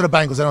 No offense to the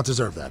Bengals, they don't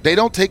deserve that. They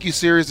don't take you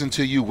serious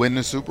until you win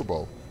the Super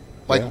Bowl.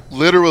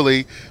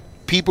 Literally,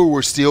 people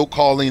were still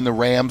calling the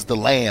Rams the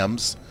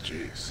Lambs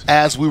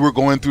as we were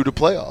going through the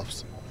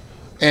playoffs,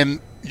 and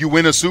you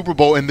win a Super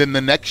Bowl, and then the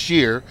next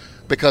year,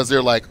 because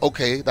they're like,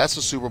 okay, that's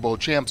the Super Bowl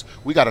champs,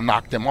 we got to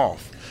knock them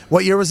off.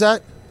 What year was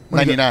that?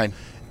 99.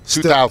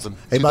 2000.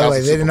 Hey, by the way,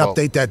 they didn't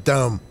update that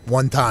dome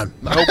one time.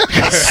 Nope.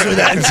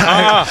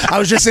 I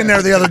was just in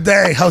there the other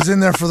day. I was in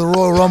there for the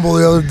Royal Rumble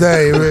the other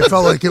day. It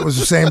felt like it was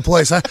the same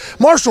place.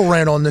 Marshall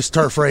ran on this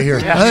turf right here.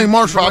 Yeah. I think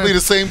Marshall probably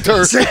the same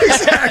turf. Same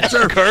exact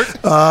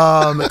turf.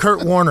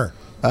 Kurt Warner.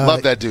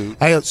 Love that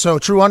dude. So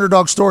True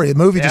Underdog Story, the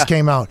movie just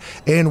came out,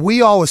 and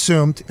we all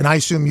assumed, and I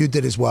assume you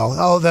did as well,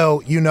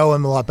 although you know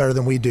him a lot better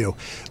than we do.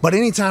 But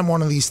anytime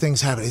one of these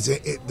things happens,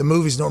 the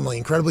movie's normally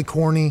incredibly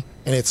corny,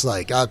 and it's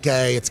like,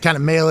 okay, it's kind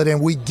of mail it in,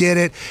 we get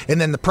it,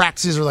 and then the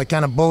practices are like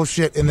kind of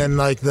bullshit, and then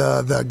like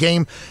the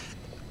game,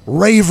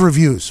 rave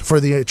reviews for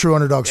the True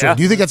Underdog Story.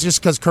 Do you think that's just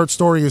because Kurt's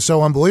story is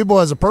so unbelievable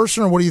as a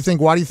person, or what do you think?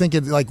 Why do you think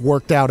it like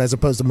worked out as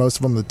opposed to most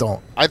of them that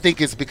don't? I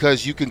think it's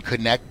because you can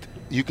connect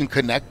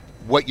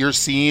what you're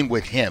seeing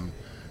with him.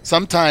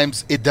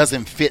 Sometimes it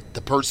doesn't fit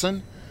the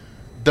person.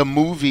 The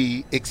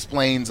movie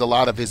explains a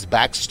lot of his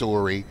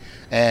backstory,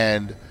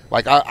 and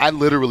like I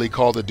literally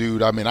call the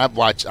dude. I mean, I'm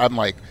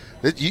like,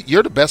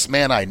 you're the best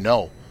man I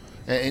know.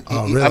 And,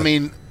 really? I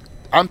mean,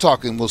 I'm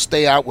talking. We'll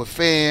stay out with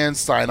fans,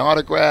 sign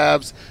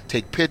autographs,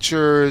 take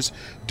pictures,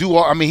 do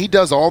all. I mean, he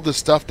does all the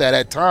stuff that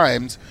at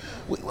times,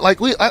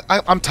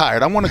 I'm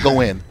tired. I want to go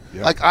in.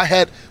 Like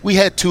we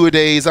had 2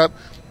 days.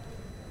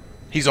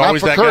 He's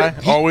always that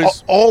Kurt.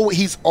 guy.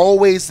 He's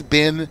always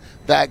been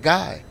that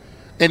guy,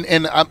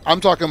 and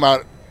I'm talking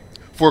about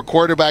for a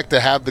quarterback to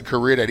have the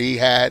career that he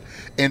had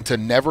and to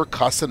never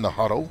cuss in the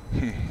huddle.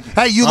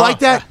 Hey, you like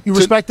that? You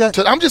respect that?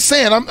 I'm just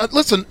saying.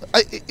 Listen.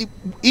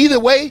 Either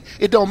way,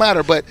 it don't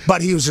matter. But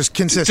he was just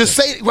consistent. Just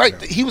say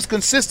right. He was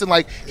consistent.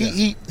 Like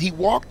he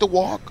walked the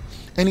walk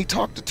and he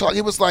talked the talk.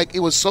 It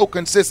was so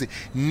consistent.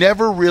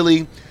 Never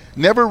really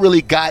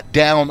got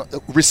down.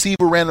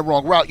 Receiver ran the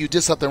wrong route. You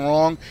did something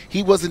wrong.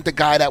 He wasn't the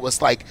guy that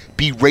was like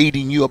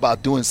berating you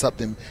about doing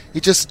something.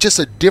 He's just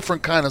a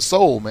different kind of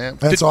soul, man.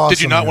 That's awesome.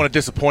 Did you not want to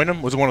disappoint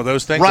him? Was it one of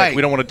those things? Right. Like,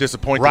 we don't want to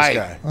disappoint this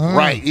guy.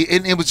 Right.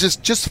 And it was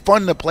just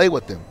fun to play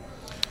with him.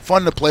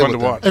 Fun to play with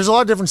him. Watch. There's a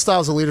lot of different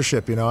styles of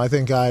leadership. I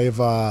think I've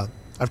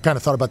I've kind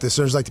of thought about this.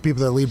 There's like the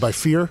people that lead by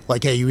fear,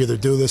 like, hey, you either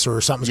do this or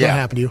something's going to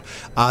happen to you.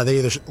 They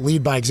either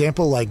lead by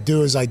example, like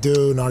do as I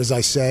do, not as I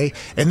say.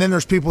 And then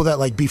there's people that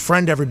like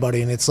befriend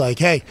everybody, and it's like,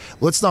 hey,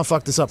 let's not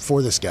fuck this up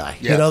for this guy.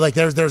 You know, like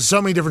there's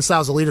so many different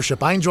styles of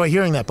leadership. I enjoy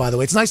hearing that, by the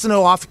way. It's nice to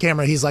know off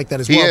camera he's like that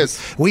as well. He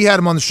is. We had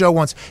him on the show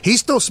once. He's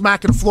still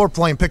smacking the floor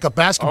playing pickup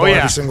basketball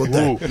every single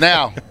day.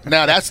 Now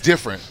that's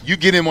different. You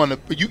get him on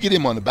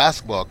the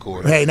basketball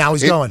court. Hey, now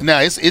he's going.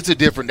 Now it's a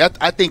different.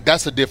 I think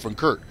that's a different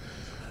Kurt.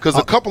 Because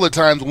a couple of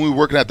times when we were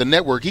working at the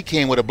network, he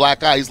came with a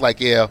black eye. He's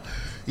like,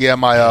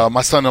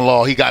 my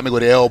son-in-law, he got me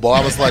with an elbow.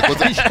 I was like,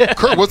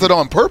 Kurt, was it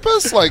on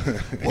purpose? Like,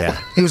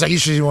 he was like, you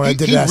should when I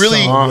did that.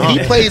 He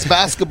plays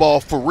basketball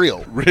for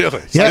real.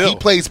 Really? Yeah, he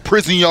plays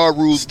prison yard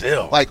rules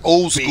like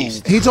old school.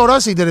 He told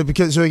us he did it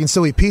because so he can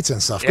still eat pizza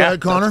and stuff. Go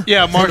ahead, Connor.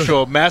 Yeah,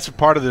 Marshall, a massive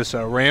part of this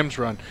Rams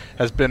run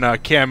has been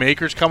Cam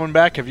Akers coming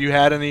back. Have you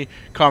had any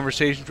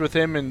conversations with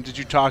him, and did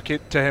you talk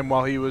to him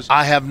while he was?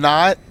 I have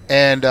not,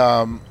 and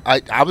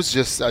I was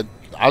just.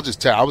 I'll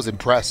just tell you, I was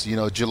impressed. You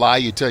know, July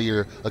you tear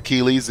your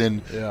Achilles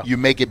and you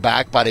make it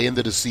back by the end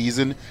of the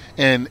season.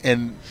 And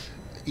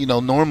you know,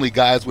 normally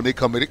guys when they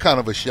come in, they're kind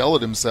of a shell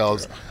of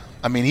themselves.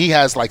 I mean, he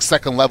has like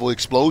second level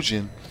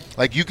explosion.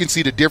 Like you can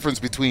see the difference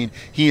between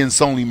he and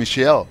Sony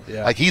Michel.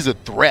 Like he's a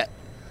threat.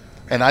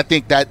 And I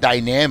think that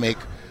dynamic,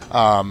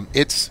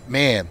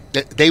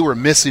 they were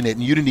missing it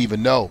and you didn't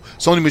even know.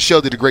 Sony Michel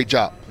did a great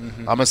job.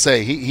 I'm gonna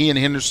say he and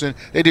Henderson,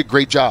 they did a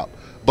great job.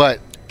 But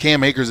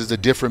Cam Akers is a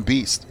different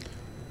beast.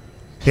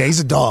 Yeah,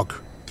 he's a dog.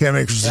 Cam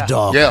Akers is a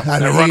dog. Yeah,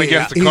 I mean, run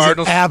against the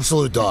Cardinals. He's an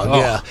absolute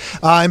dog,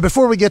 and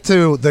before we get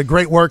to the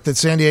great work that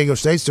San Diego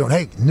State's doing,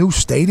 hey, new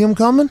stadium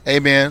coming? Hey,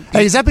 man.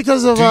 Hey, is that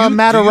because of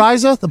Matt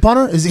Ariza, the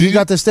punter? He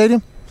got the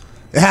stadium?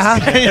 Yeah.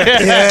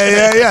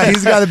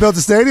 He's the guy that built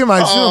the stadium,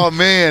 I assume. Oh,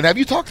 man. Have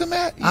you talked to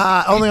Matt?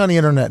 Only on the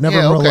internet. Never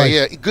in real life.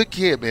 Yeah. Good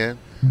kid, man.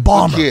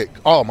 Bomber. Good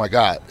kid. Oh, my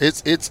God.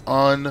 It's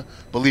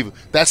unbelievable.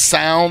 That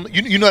sound,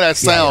 you know that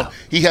sound. Yeah.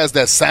 He has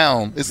that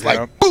sound. It's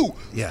like, boo.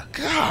 Yeah.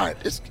 God,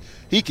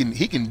 He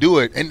can do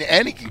it, and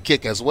he can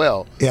kick as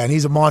well. Yeah, and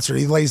he's a monster.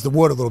 He lays the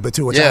wood a little bit,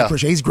 too, which I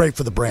appreciate. He's great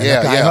for the brand.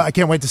 Yeah, that guy. I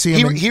can't wait to see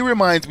him. He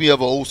reminds me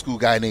of an old school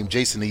guy named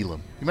Jason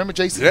Elam. You remember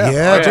Jason?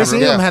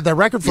 Jason Elam had that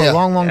record for a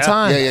long, long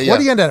time. Yeah. What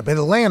did he end up? In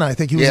Atlanta, I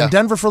think. He was in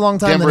Denver for a long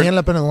time, then he ended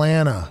up in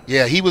Atlanta.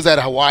 Yeah, he was at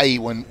Hawaii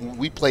when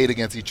we played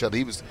against each other.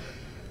 He was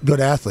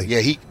good athlete. Yeah,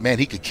 he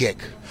could kick.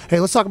 Hey,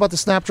 let's talk about the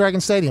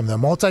Snapdragon Stadium, the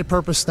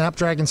multi-purpose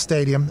Snapdragon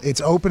Stadium.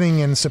 It's opening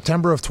in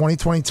September of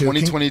 2022.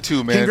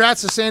 2022, man.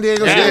 Congrats to San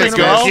Diego State. Let's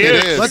go.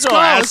 Let's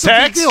go. It's a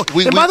big deal.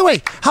 And by the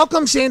way, how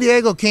come San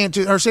Diego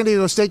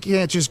State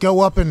can't just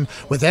go up and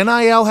with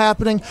NIL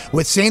happening,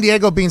 with San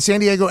Diego being San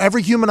Diego,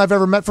 every human I've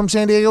ever met from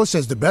San Diego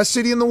says the best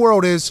city in the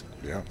world is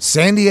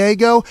San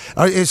Diego.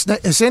 Is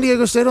San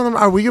Diego State on them?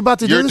 Are we about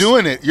to do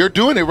this? You're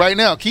doing it right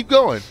now. Keep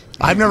going.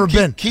 I've never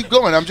been. Keep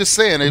going. I'm just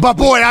saying. But,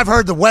 boy, I've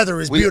heard the weather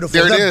is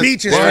beautiful. The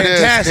beach is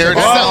fantastic.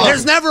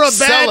 There's never a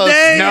bad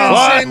day in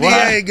San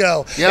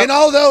Diego. Yep. And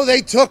although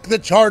they took the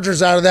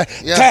Chargers out of that,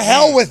 to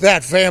hell with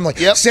that family.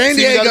 Yep. San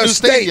Diego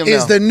State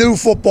is the new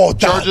football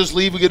town. Chargers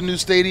leave, we get a new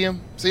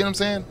stadium. See what I'm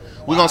saying?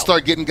 We're going to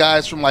start getting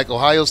guys from, like,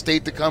 Ohio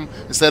State to come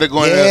instead of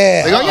going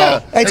there. They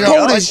go, it's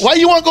cold. Like, why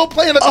you want to go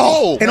play in the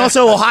cold? And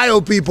also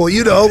Ohio people,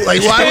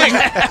 like,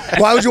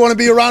 why would you want to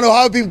be around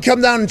Ohio people?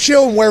 Come down and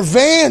chill and wear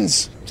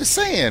Vans. Just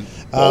saying.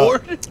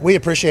 We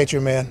appreciate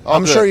you, man.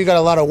 I'm sure you got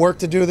a lot of work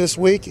to do this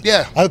week.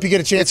 Yeah. I hope you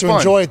get a chance to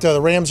enjoy it, though.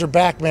 The Rams are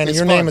back, man. And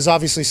your name is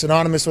obviously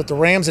synonymous with the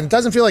Rams, and it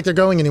doesn't feel like they're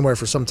going anywhere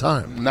for some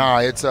time. Nah,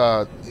 it's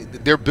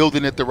they're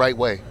building it the right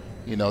way.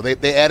 You know,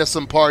 they added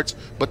some parts,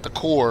 but the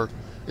core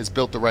is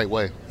built the right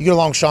way. You get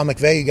along with Sean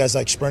McVay. You guys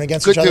like sprint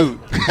against each other?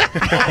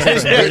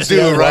 Good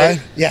dude,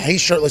 right? Yeah,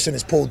 he's shirtless in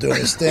his pool doing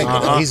his thing.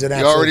 He's an absolute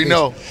You already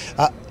know.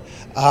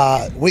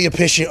 We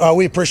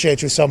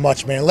appreciate you so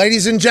much, man.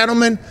 Ladies and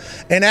gentlemen,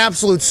 an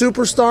absolute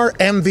superstar,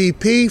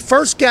 MVP,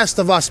 first guest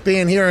of us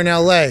being here in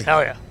L.A.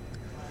 Hell yeah.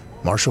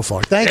 Marshall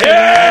Faulk. Thank you.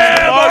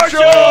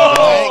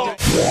 Marshall!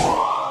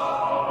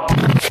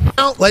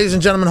 Ladies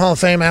and gentlemen, Hall of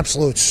Fame,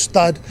 absolute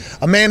stud.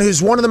 A man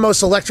who's one of the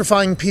most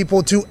electrifying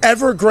people to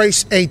ever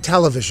grace a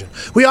television.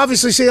 We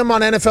obviously see him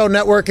on NFL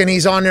Network, and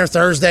he's on there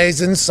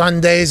Thursdays and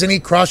Sundays, and he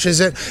crushes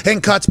it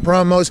and cuts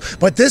promos.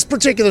 But this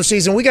particular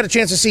season, we got a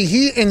chance to see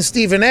he and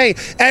Stephen A.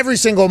 every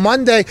single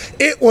Monday.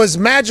 It was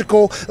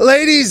magical.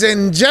 Ladies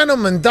and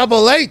gentlemen,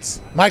 double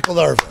eights, Michael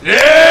Irvin.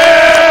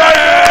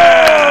 Yeah!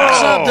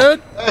 What's up,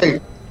 dude? Hey,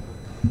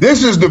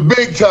 this is the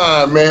big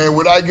time, man,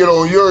 when I get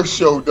on your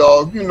show,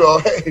 dog. You know,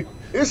 hey,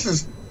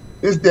 it's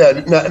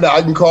that. Now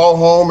I can call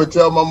home and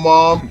tell my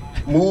mom,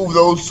 move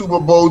those Super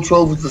Bowl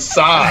trophies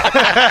aside.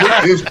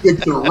 Put this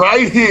picture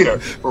right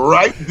here,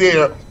 right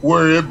there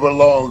where it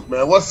belongs,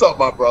 man. What's up,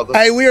 my brother?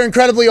 Hey, we are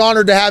incredibly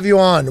honored to have you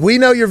on. We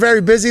know you're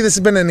very busy. This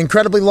has been an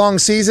incredibly long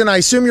season. I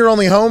assume you're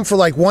only home for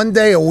like one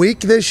day a week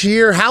this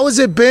year. How has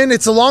it been?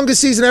 It's the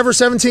longest season ever,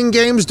 17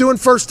 games, doing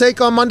First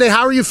Take on Monday.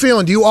 How are you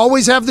feeling? Do you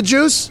always have the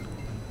juice?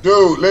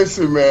 Dude,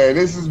 listen, man,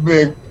 this has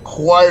been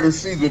quite a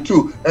season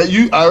too.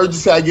 And I heard you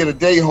say I get a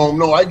day home.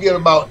 No, I get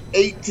about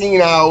 18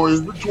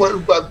 hours,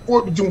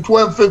 between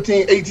 12,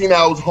 15, 18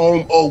 hours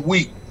home a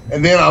week,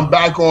 and then I'm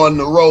back on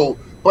the road.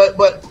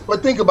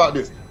 But think about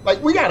this.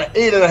 Like, we got an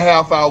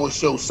 8.5-hour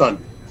show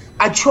Sunday.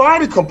 I try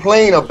to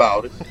complain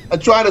about it. I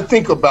try to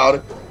think about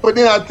it, but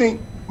then I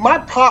think my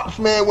pops,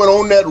 man, went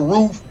on that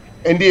roof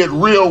and did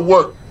real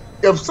work.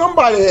 If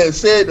somebody had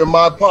said to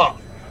my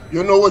pops,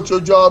 you know what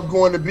your job's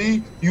going to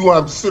be? You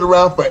want to sit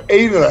around for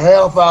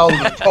 8.5 hours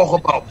and talk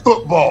about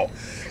football.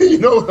 You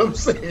know what I'm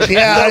saying?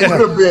 Yeah, that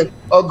would have been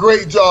a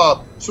great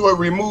job. So it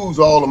removes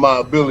all of my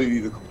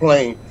ability to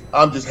complain.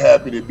 I'm just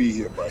happy to be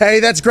here, buddy. Hey,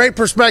 that's great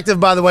perspective,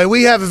 by the way.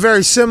 We have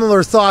very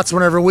similar thoughts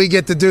whenever we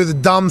get to do the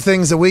dumb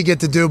things that we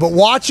get to do, but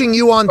watching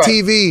you on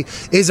TV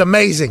is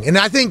amazing. And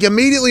I think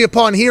immediately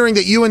upon hearing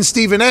that you and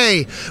Stephen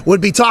A.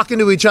 would be talking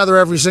to each other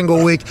every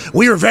single week,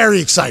 we were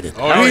very excited.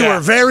 We were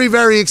very,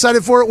 very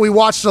excited for it. We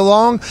watched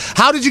along.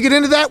 How did you get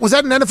into that? Was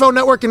that an NFL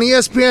Network and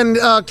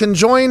ESPN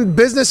conjoined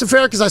business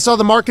affair? Because I saw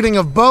the marketing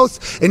of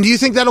both. And do you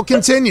think that'll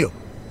continue?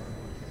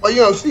 Well,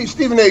 you know,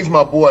 Stephen A's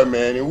my boy,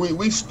 man, and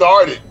we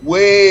started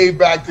way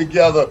back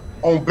together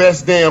on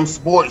Best Damn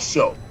Sports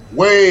Show,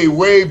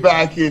 way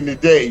back in the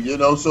day, you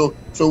know. So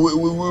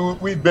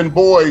we've been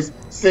boys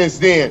since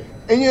then.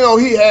 And you know,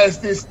 he has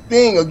this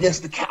thing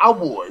against the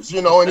Cowboys,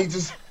 you know, and he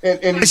just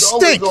and he's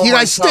stink. You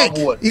guys stink.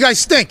 You guys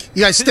stink.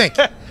 You guys stink.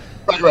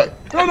 Right.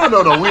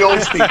 No. We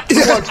don't stink.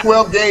 We won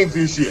 12 games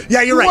this year.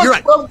 Yeah, you're right. You're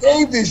right. 12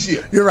 games this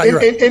year. You're right.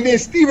 And then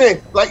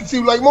Stephen,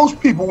 like most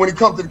people, when it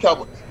comes to the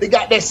Cowboys, they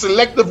got that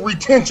selective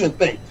retention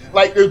thing.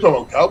 Like they're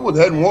talking about Cowboys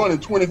hadn't won in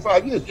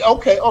 25 years.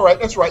 Okay, all right,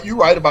 that's right. You're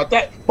right about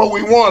that. But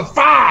we won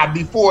 5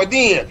 before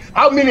then.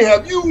 How many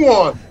have you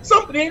won?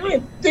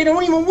 They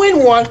don't even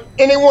win one,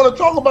 and they want to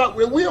talk about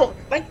we don't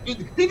like.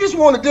 They just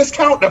want to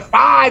discount the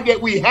 5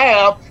 that we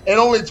have and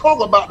only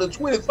talk about the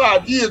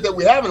 25 years that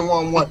we haven't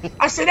won one.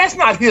 I said that's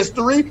not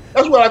history.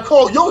 That's what I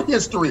call your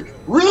history.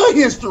 Real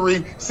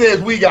history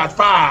says we got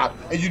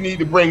 5, and you need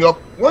to bring up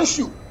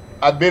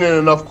I've been in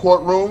enough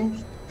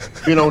courtrooms,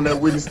 been on that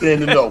witness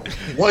stand to know.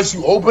 Once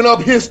you open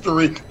up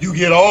history, you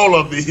get all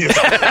of the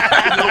history.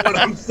 You know what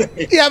I'm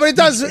saying? Yeah, but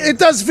it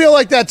does feel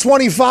like that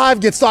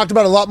 25 gets talked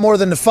about a lot more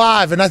than the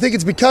 5, and I think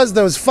it's because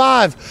those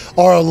 5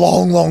 are a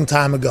long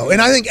time ago.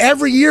 And I think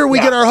every year we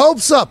get our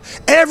hopes up.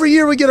 Every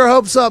year we get our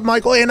hopes up,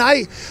 Michael. And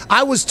I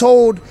was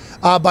told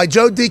by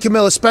Joe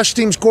DiCamillo, special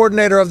teams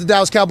coordinator of the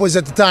Dallas Cowboys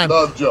at the time.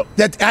 Love Joe.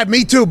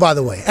 Me too, by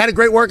the way. Had a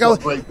great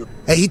workout.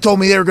 Hey, he told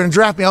me they were going to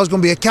draft me. I was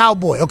going to be a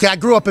Cowboy. Okay, I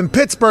grew up in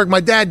Pittsburgh.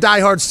 My dad,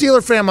 diehard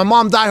Steeler fan. My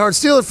mom, diehard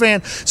Steeler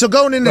fan. So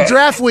going into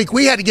draft week,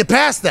 we had to get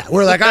past that.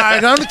 We're like, all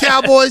right, I'm the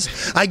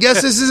Cowboys. I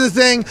guess this is a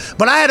thing.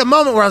 But I had a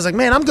moment where I was like,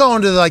 man, I'm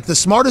going to like the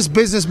smartest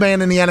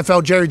businessman in the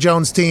NFL, Jerry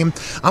Jones' team.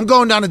 I'm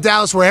going down to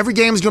Dallas where every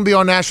game is going to be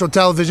on national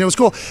television. It was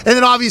cool. And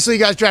then obviously you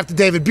guys drafted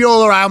David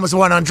Buehler. I almost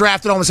went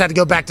undrafted. Almost had to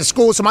go back to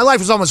school. So my life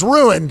was almost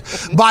ruined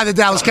by the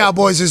Dallas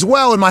Cowboys as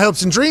well, and my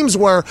hopes and dreams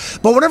were.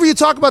 But whenever you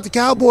talk about the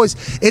Cowboys,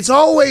 it's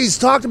always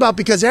talked about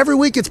because every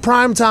week it's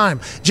prime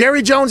time.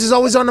 Jerry Jones is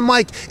always on the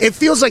mic. It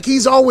feels like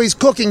he's always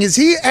cooking. Is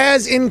he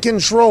as in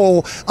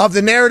control of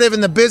the narrative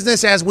and the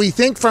business as we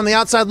think from the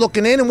outside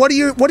looking in? And what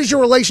is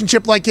your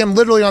relationship like him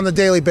literally on the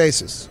daily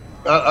basis?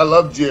 I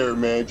love Jerry,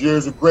 man.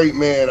 Jerry's a great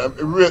man.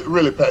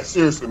 Really, Pat,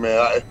 seriously,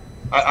 man.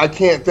 I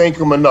can't thank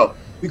him enough.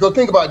 Because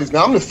think about this.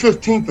 Now, I'm the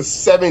 15th of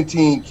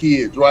 17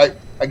 kids, right?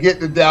 I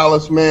get to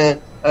Dallas,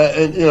 man,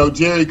 and, you know,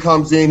 Jerry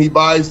comes in. He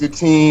buys the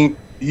team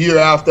the year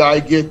after I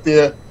get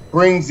there,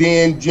 brings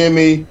in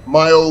Jimmy,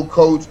 my old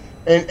coach.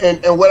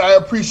 And what I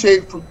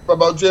appreciate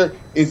about Jerry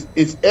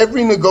is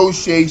every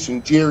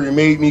negotiation Jerry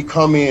made me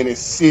come in and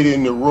sit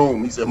in the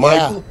room. He said,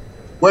 Michael,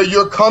 where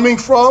you're coming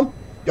from,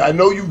 I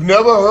know you've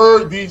never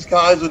heard these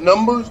kinds of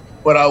numbers,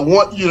 but I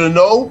want you to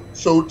know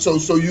so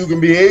you can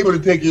be able to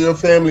take care of your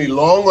family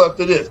long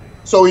after this.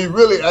 So he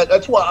really,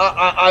 that's why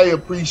I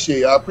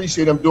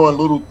appreciate him doing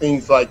little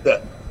things like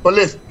that. But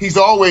listen, he's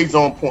always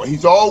on point.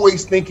 He's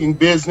always thinking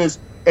business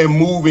and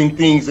moving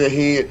things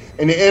ahead.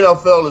 And the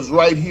NFL is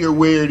right here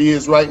where it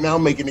is right now,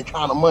 making the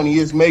kind of money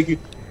it's making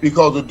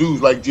because of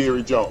dudes like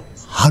Jerry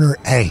Jones.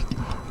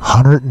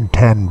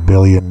 $110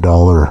 billion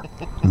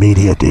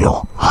media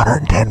deal.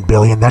 $110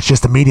 billion. That's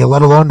just the media,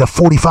 let alone the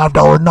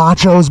 $45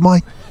 nachos,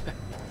 Mike.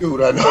 Dude,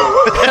 I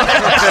know.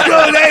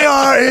 Dude, they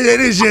are.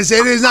 It is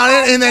not.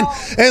 And then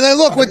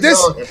look, with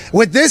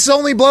this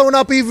only blowing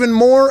up even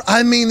more,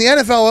 I mean, the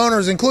NFL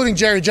owners, including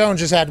Jerry Jones,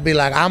 just had to be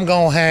like, I'm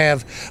going to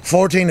have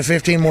 14 to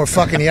 15 more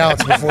fucking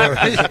yachts before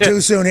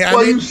too soon here.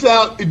 You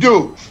sound,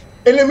 dude.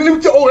 And let me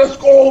tell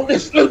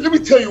let me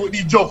tell you what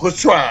these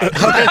jokers tried.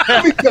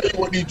 Let me tell you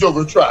what these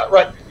jokers tried,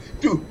 right?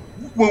 Dude,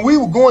 when we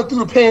were going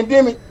through the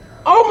pandemic,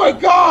 oh my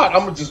God,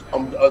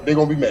 they're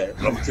going to be mad.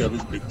 I'm going to tell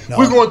this big. No.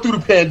 We're going through the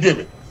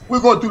pandemic. The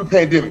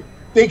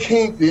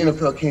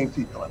NFL came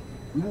to you like,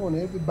 we want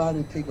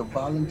everybody to take a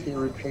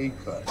voluntary pay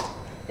cut.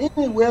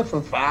 Anywhere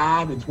from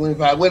 5 to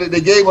 25.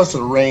 They gave us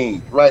a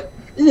range, right?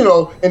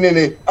 And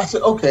then I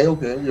said, okay, I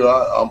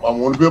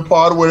want to be a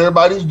part of what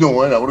everybody's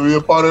doing. I want to be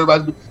a part of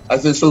everybody. I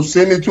said, so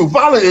send it to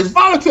it's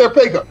voluntary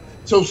paper.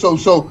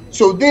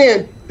 So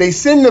then they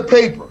send the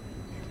paper,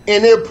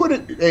 and they'll put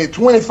it at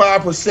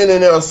 25%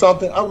 in there or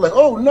something. I was like,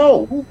 oh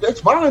no,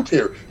 that's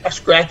voluntary. I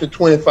scratched the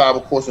 25,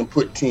 of course, and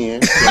put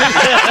 10.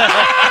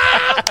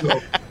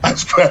 I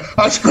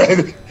scratched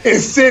it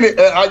and sent it.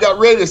 I got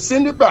ready to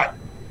send it back.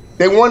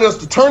 They wanted us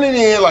to turn it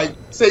in, like,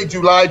 say,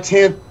 July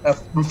 10th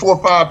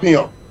before 5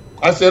 p.m.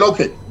 I said,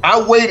 okay.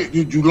 I waited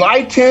to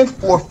July 10th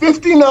for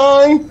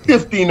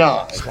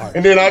 59.59.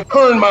 And then I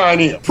turned mine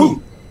in.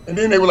 Boom. And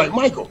then they were like,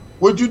 Michael,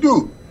 what'd you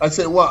do? I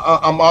said, well,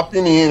 I'm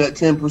opting in at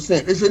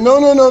 10%. They said,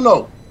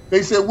 no.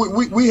 They said,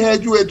 we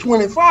had you at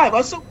 25.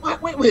 I said,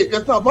 wait,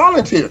 that's not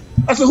voluntary.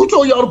 I said, who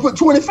told y'all to put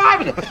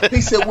 25 in it? They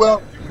said,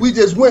 well, we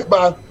just went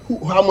by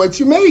how much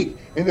you made.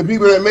 And the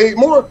people that made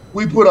more,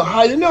 we put a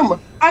higher number.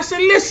 I said,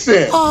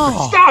 listen,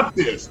 stop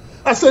this.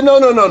 I said, no.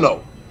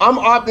 I'm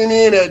opting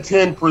in at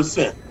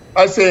 10%.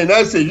 I said,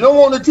 that's it. You don't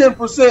want the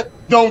 10%,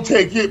 don't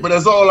take it, but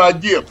that's all I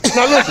give.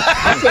 Now listen,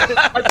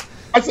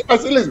 I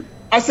said, listen.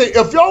 I say,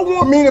 if y'all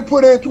want me to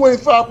put in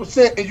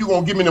 25% and you're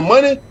going to give me the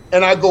money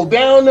and I go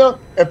down there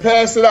and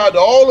pass it out to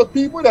all the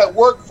people that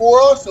work for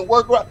us and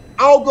work right,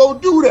 I'll go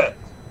do that.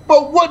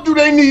 But what do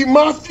they need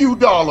my few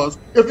dollars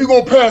if you're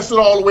going to pass it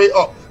all the way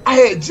up? I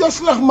had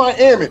just left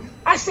Miami.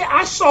 I said,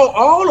 I saw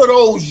all of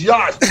those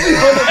yachts,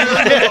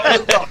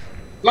 $300 million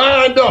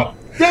lined up.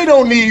 They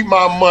don't need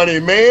my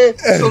money, man.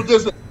 So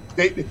just,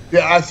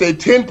 I said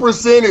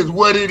 10% is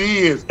what it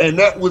is, and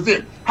that was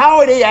it. How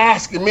are they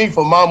asking me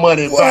for my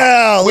money back?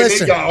 Well, when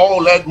listen. They got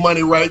all that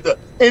money right there.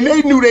 And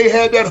they knew they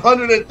had that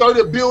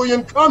 $130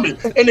 billion coming,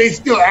 and they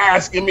still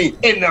asking me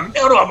in the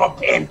middle of a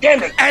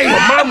pandemic for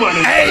my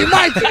money. Hey,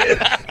 Mike.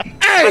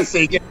 I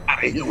say, get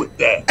out of here with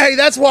that. Hey,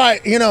 that's why,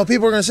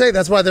 people are going to say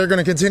that's why they're going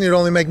to continue to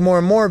only make more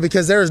and more,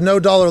 because there is no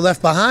dollar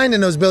left behind in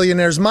those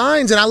billionaires'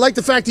 minds. And I like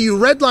the fact that you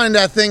redlined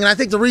that thing. And I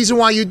think the reason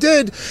why you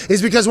did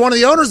is because one of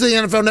the owners of the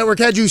NFL Network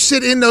had you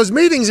sit in those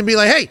meetings and be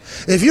like, hey,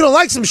 if you don't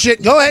like some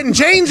shit, go ahead and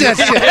change that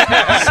shit.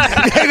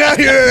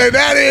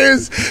 That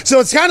is.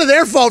 So it's kind of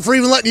their fault for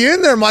even letting you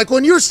in there, Michael.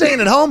 And you were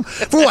staying at home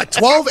for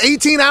 12,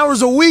 18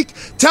 hours a week?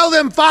 Tell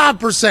them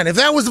 5%. If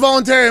that was the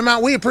voluntary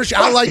amount, we appreciate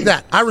it. I like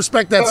that. I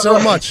respect that so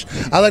much.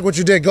 I like what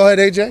you did. Go ahead,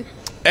 AJ.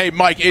 Hey,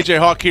 Mike, AJ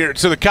Hawk here.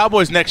 So the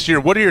Cowboys next year,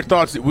 what are your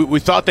thoughts? We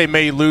thought they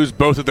may lose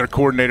both of their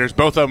coordinators.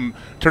 Both of them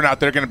turn out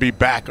they're going to be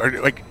back.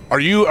 Are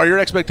your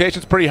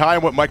expectations pretty high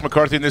on what Mike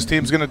McCarthy and this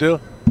team's going to do?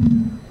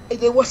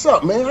 Hey, what's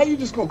up, man? How you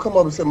just gonna come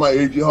up and say my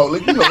AJ Hawk?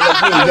 Like, hey,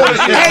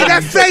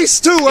 that face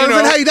too,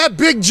 Irvin. Hey, that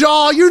big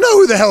jaw. You know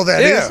who the hell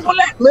that is. Well,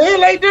 man,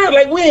 like that.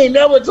 Like we ain't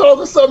never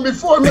talking something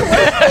before. Man.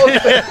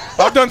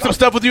 I've done some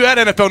stuff with you at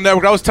NFL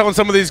Network. I was telling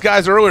some of these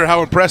guys earlier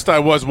how impressed I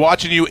was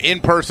watching you in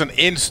person,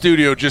 in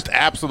studio, just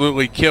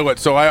absolutely kill it.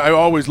 So I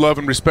always love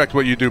and respect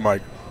what you do,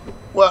 Mike.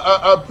 Well,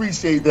 I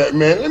appreciate that,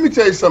 man. Let me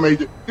tell you something,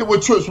 AJ. It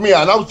would trips me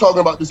out. And I was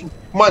talking about this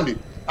Monday.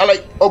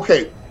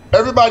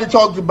 Everybody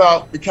talked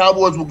about the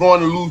Cowboys were going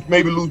to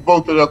maybe lose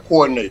both of their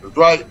coordinators,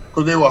 right?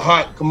 Because they were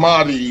hot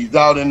commodities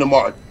out in the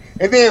market.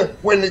 And then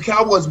when the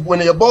Cowboys, when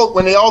they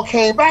all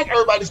came back,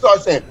 everybody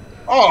started saying,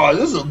 "Oh,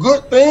 this is a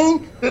good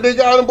thing that they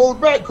got them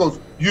both back." Because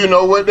you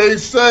know what they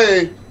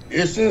say,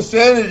 it's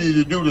insanity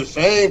to do the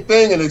same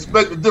thing and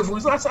expect a different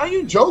result. Are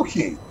you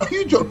joking?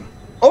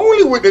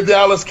 Only with the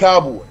Dallas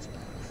Cowboys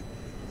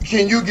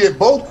can you get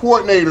both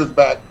coordinators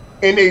back.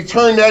 And they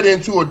turned that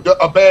into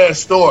a bad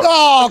story.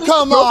 Oh,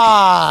 come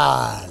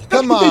on.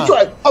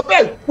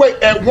 Wait,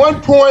 at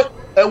one point,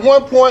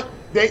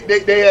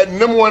 they had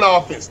number one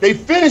offense. They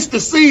finished the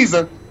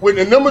season with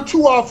the number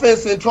 2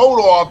 offense in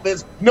total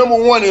offense, number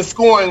 1 in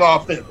scoring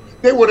offense.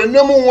 They were the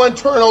number 1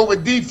 turnover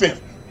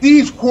defense.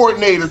 These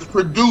coordinators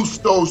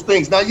produced those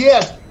things. Now,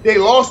 yes, they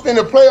lost in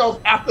the playoffs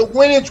after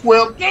winning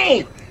 12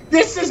 games.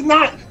 This is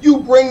not,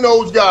 you bring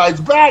those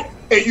guys back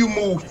and you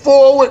move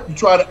forward, you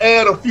try to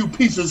add a few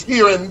pieces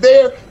here and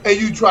there, and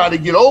you try to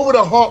get over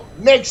the hump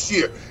next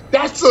year.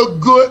 That's a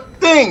good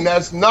thing.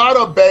 That's not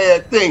a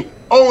bad thing.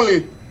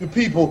 Only the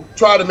people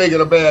try to make it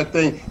a bad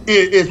thing.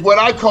 It is what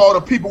I call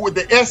the people with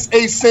the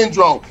SA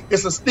syndrome.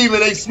 It's a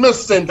Stephen A. Smith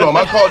syndrome.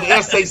 I call it the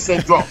SA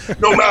syndrome.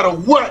 No matter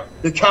what,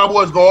 the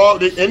Cowboys go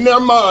in their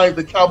mind,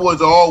 the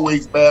Cowboys are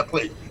always bad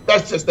players.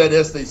 That's just that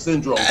SA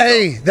syndrome.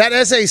 Hey, that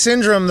SA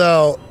syndrome,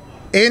 though,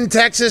 in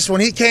Texas, when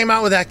he came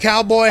out with that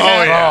cowboy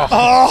hat.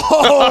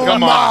 Oh,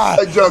 come my.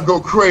 That junk go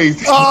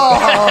crazy.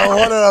 Oh,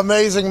 what an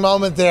amazing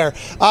moment there.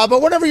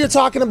 But whenever you're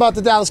talking about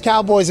the Dallas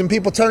Cowboys and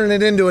people turning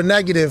it into a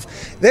negative,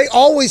 they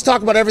always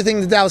talk about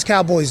everything the Dallas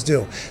Cowboys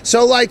do.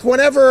 So, like,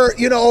 whenever,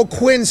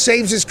 Quinn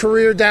saves his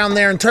career down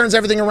there and turns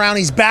everything around,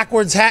 he's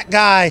backwards hat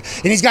guy,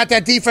 and he's got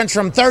that defense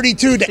from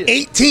 32 to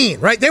 18,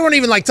 right? They weren't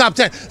even, like, top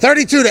 10.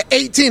 32 to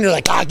 18, they're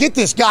like, get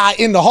this guy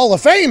in the Hall of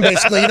Fame,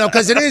 basically,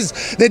 because it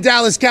is the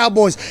Dallas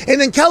Cowboys.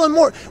 And then Kellen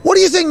Moore, what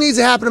do you think needs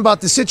to happen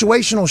about the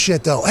situational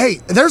shit, though?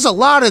 Hey, there's a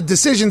lot of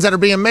decisions that are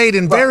being made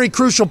in very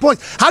crucial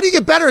points. How do you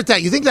get better at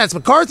that? You think that's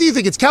McCarthy? You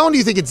think it's Kellen? Do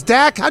you think it's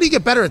Dak? How do you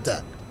get better at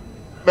that?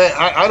 man,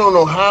 I don't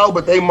know how,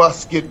 but they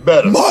must get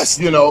better.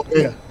 You know,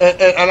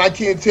 and I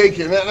can't take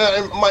it.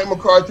 And Mike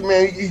McCarthy,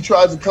 man, he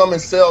tries to come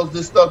and sells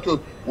this stuff to us.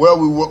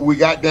 Well, we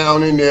got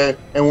down in there,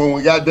 and when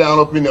we got down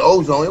up in the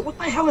ozone, what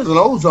the hell is an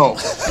ozone?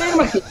 Man,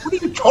 what are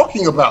you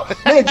talking about?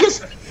 Man,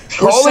 just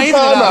call the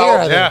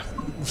timeout.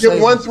 Get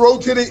one throw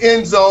to the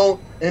end zone,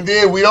 and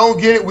then we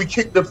don't get it, we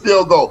kick the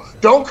field goal.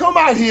 Don't come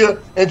out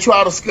here and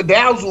try to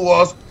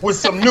skedazzle us with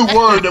some new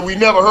word that we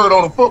never heard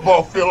on a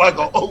football field like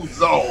an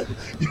ozone.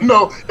 You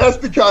know, that's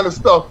the kind of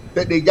stuff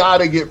that they got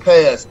to get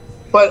past.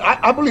 But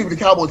I believe the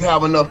Cowboys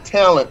have enough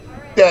talent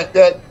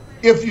that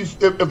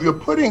if you're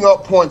putting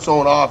up points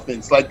on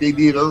offense like they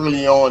did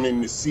early on in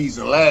the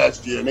season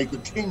last year, and they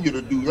continue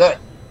to do that,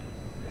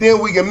 then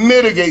we can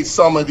mitigate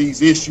some of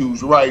these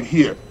issues right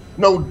here.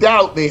 No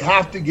doubt they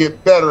have to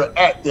get better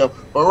at them.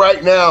 But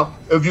right now,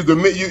 if you can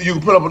you can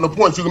put up enough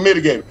points, you can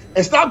mitigate them.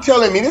 And stop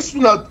telling me, this is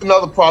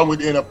another problem with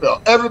the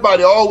NFL.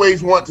 Everybody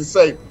always wants to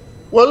say,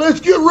 well,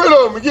 let's get rid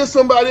of them and get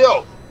somebody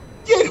else.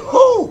 Get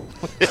who?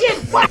 Get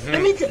what? I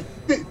mean,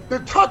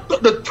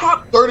 the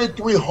top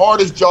 33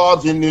 hardest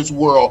jobs in this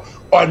world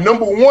are,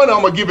 number one,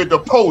 I'm going to give it to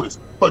POTUS.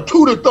 But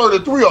 2 to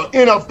 33 are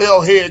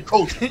NFL head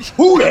coaches.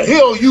 Who the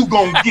hell you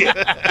going to get?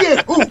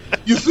 Get who?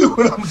 You see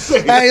what I'm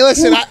saying? Hey,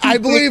 listen, I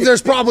believe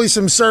there's probably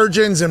some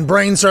surgeons and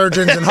brain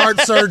surgeons and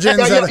heart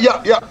surgeons.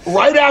 Yeah.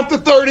 Right after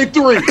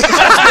 33.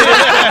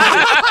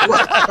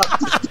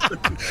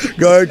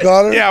 Go ahead,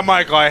 Connor. Yeah,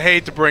 Michael, I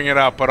hate to bring it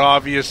up, but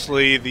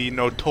obviously the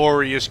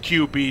notorious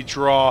QB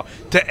draw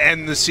to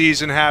end the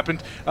season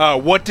happened.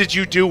 What did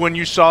you do when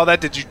you saw that?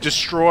 Did you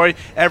destroy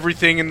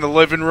everything in the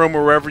living room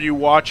or wherever you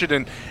watch it?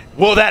 And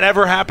will that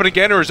ever happen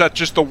again, or is that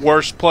just the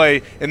worst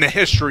play in the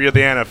history of the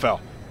NFL?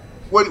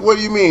 What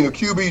do you mean, a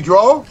QB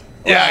draw?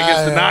 Yeah,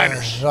 against the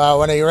Niners.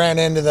 When he ran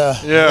into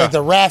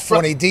the ref,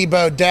 when he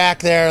deboed Dak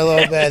there a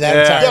little bit.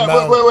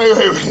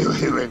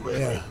 Wait.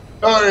 Yeah.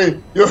 All right,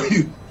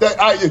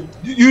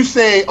 you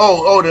saying,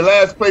 the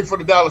last play for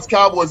the Dallas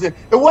Cowboys, it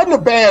wasn't a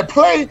bad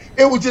play.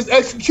 It was just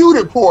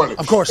executed poorly.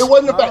 Of course. It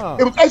wasn't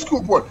it was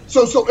executed poorly.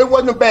 So it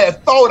wasn't a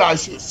bad thought, I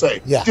should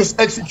say. Yeah. Just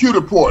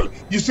executed poorly.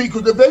 You see,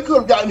 because if they could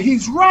have gotten,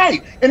 he's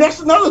right. And that's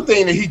another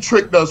thing that he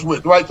tricked us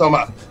with, right? Talking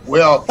about,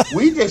 well,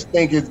 we just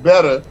think it's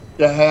better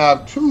to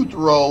have 2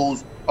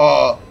 throws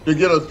to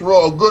get a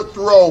good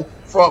throw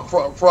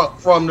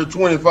from the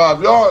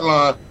 25-yard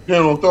line,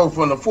 then throw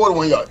from the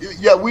 41-yard.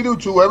 Yeah, we do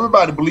too.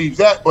 Everybody believes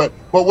that. But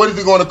what is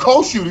it going to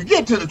cost you to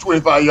get to the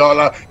 25-yard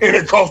line? And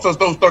it cost us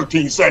those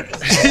 13 seconds.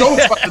 Don't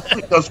try to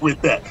trick us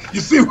with that. You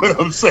see what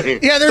I'm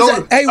saying? Yeah,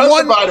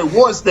 everybody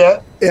wants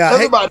that. Yeah,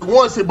 everybody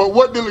wants it. But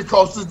what did it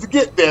cost us to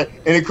get there?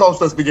 And it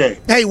cost us the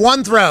game. Hey,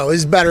 1 throw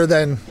is better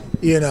than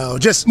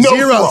just no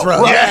 0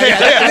 throw. Right.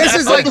 Yeah. This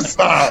is like,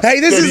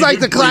 this is like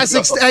the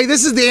classics. Hey,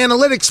 this is the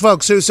analytics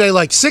folks who say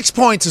like 6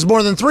 points is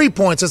more than 3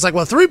 points. It's like,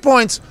 well, 3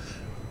 points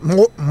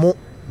more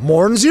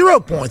than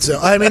 0 points.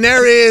 I mean,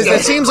 there is.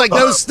 It seems like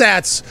those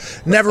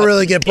stats never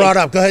really get brought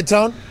up. Go ahead,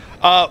 Tone.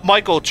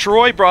 Michael,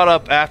 Troy brought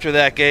up after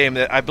that game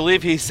that I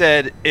believe he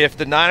said if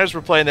the Niners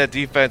were playing that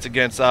defense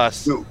against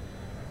us,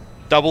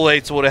 Double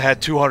Eights would have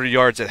had 200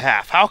 yards at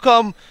half. How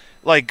come?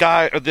 Like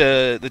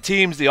the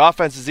teams, the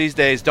offenses these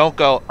days don't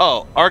go,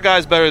 our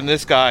guy's better than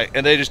this guy,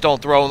 and they just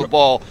don't throw in the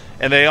ball,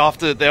 and they all have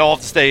to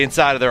stay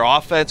inside of their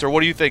offense, or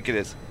what do you think it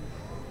is?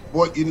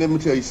 Boy, let me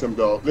tell you something,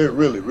 dog.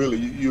 Really,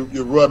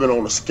 you're rubbing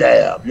on a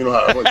scab. You know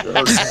how much it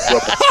hurts.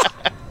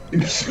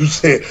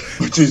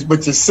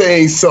 But you're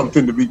saying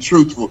something to be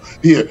truthful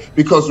here,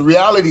 because the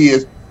reality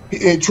is,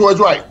 and Troy's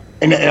right.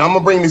 And I'm going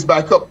to bring this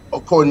back up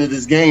according to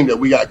this game that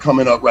we got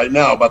coming up right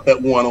now about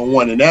that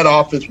one-on-one. And that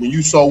offense, when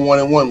you saw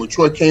one-on-one, when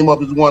Troy came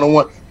up as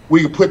one-on-one,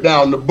 we could put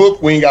down the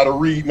book. We ain't got to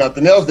read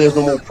nothing else. There's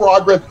no more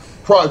progress.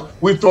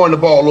 We're throwing the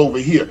ball over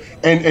here.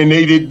 And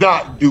they did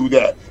not do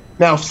that.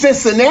 Now,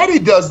 Cincinnati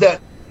does that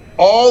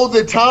all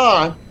the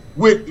time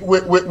with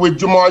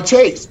Jamar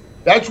Chase.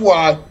 That's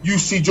why you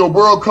see Joe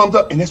Burrow comes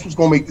up, and that's what's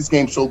going to make this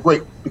game so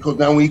great. Because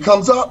now when he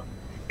comes up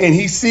and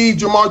he sees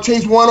Jamar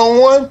Chase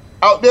one-on-one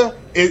out there,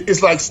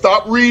 it's like,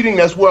 stop reading.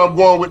 That's where I'm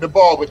going with the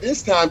ball. But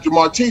this time,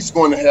 Jamar Chase is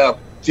going to have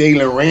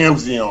Jalen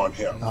Ramsey on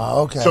him.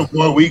 Oh, okay. So,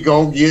 boy, we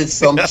going to get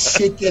some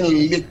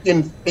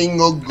chicken-licking,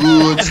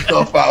 finger-good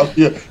stuff out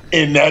here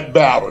in that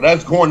battle.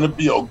 That's going to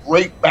be a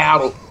great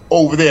battle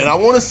over there. And I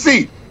want to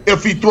see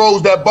if he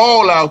throws that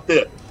ball out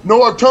there.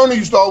 Noah Turner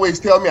used to always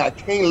tell me, I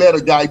can't let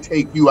a guy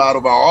take you out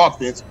of our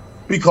offense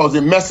because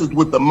it messes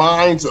with the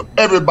minds of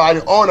everybody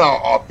on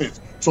our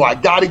offense. So I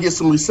got to get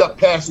some recept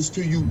passes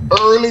to you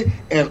early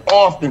and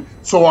often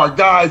so our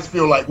guys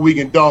feel like we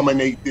can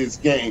dominate this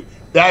game.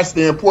 That's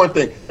the important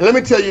thing. And let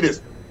me tell you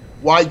this,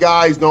 why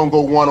guys don't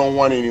go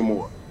one-on-one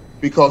anymore.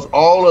 Because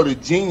all of the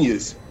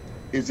genius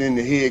is in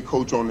the head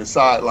coach on the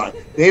sideline.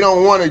 They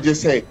don't want to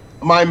just say,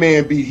 my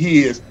man be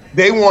his.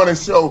 They want to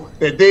show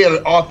that they are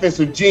the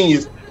offensive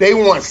genius. They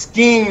want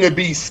scheme to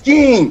be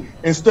scheme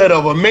instead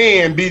of a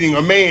man beating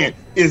a man.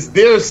 It's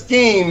their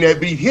scheme that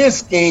beat his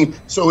scheme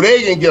so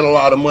they can get a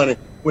lot of money.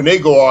 when they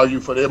go argue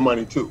for their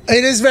money too.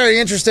 It is very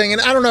interesting,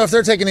 and I don't know if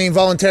they're taking any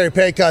voluntary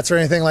pay cuts or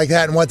anything like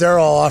that and what they're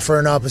all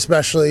offering up,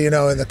 especially, in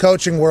the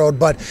coaching world,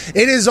 but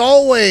it is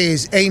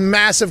always a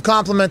massive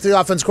compliment to the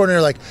offense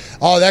coordinator, like,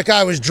 oh, that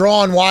guy was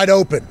drawn wide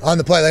open on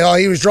the play. Like, oh,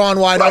 he was drawn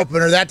wide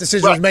open, or that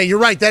decision was made. You're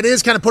right, that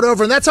is kind of put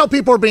over, and that's how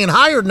people are being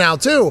hired now,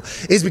 too,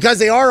 is because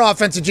they are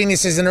offensive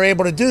geniuses and they're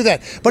able to do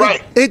that.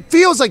 But it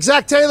feels like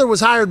Zach Taylor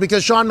was hired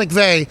because Sean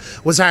McVay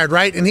was hired,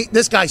 right? And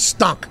this guy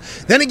stunk.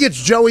 Then he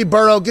gets Joey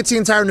Burrow, gets the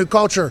entire new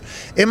culture.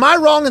 Am I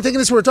wrong in thinking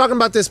this? We were talking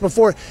about this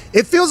before.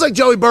 It feels like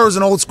Joey Burrow's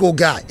an old school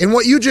guy. And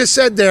what you just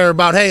said there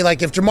about, hey,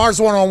 like if Jamar's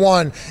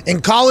one-on-one,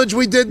 in college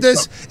we did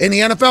this, in the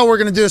NFL we're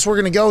going to do this, we're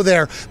going to go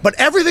there. But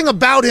everything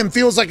about him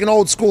feels like an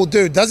old school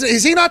dude.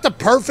 Is he not the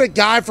perfect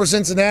guy for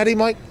Cincinnati,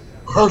 Mike?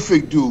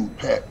 Perfect dude,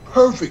 Pat.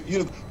 Perfect.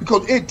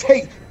 Because it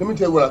takes, let me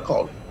tell you what I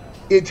call it.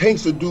 It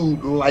takes a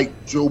dude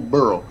like Joe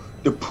Burrow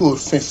to pull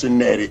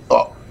Cincinnati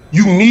up.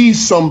 You need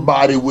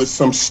somebody with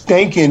some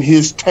stank in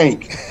his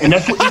tank. And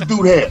that's what this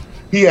dude had.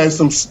 He has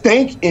some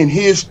stank in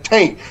his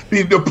tank.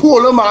 To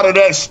pull them out of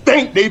that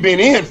stank they've been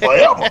in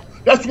forever.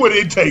 That's what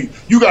it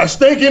takes. You got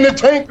stank in the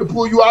tank to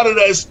pull you out of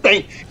that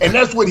stank. And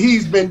that's what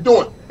he's been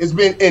doing. It's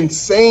been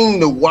insane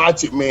to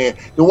watch it, man.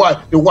 To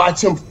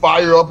watch him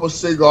fire up a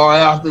cigar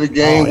after the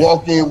game,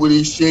 walk in with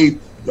his shade.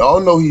 Y'all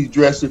know he's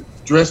dressing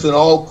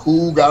all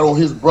cool, got on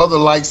his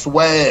brother-like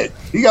swag.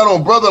 He got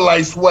on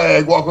brother-like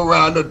swag, walking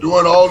around there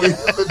doing all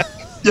these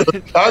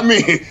I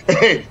mean,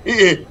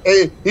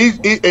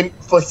 and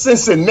for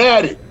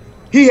Cincinnati,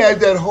 he had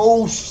that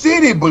whole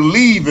city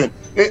believing.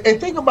 And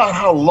think about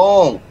how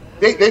long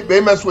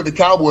they messed with the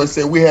Cowboys,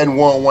 said we hadn't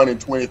won one in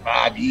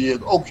 25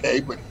 years. Okay,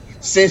 but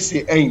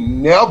Cincy ain't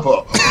never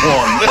won.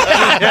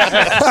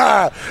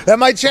 That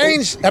might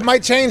change.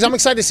 I'm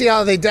excited to see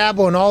how they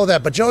dabble and all of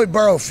that. But Joey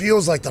Burrow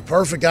feels like the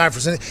perfect guy for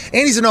Cincinnati.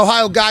 And he's an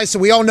Ohio guy, so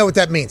we all know what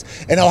that means.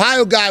 An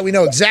Ohio guy, we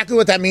know exactly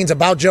what that means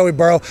about Joey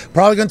Burrow.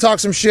 Probably going to talk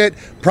some shit.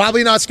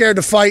 Probably not scared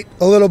to fight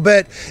a little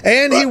bit.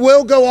 And he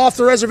will go off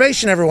the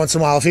reservation every once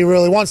in a while if he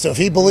really wants to. If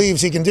he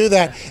believes he can do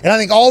that. And I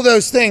think all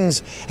those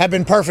things have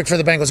been perfect for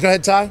the Bengals. Go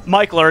ahead, Ty.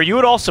 Michael, are you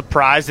at all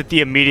surprised at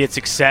the immediate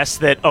success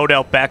that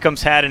Odell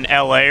Beckham's had in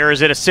L.A., or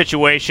is it a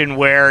situation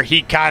where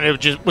he kind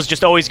of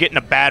was always getting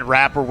a bad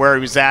rap or where he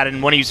was at,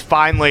 and when he's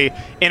finally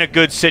in a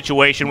good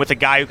situation with a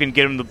guy who can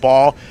get him the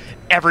ball,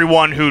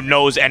 everyone who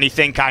knows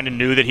anything kind of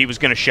knew that he was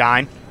going to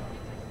shine?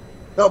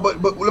 No,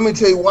 but let me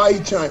tell you why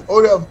he shined.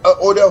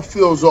 Odell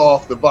feels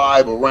off the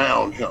vibe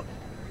around him.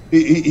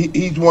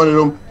 He's one of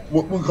them,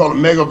 what we call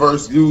them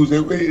megaverse dudes.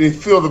 They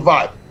feel the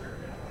vibe.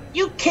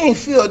 You can't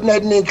feel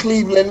nothing in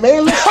Cleveland,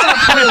 man. Let's stop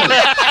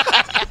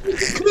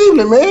playing.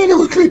 Cleveland, man. It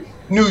was Cleveland.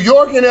 New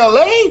York and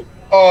L.A.,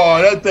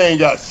 oh, that thing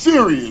got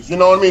serious. You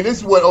know what I mean? This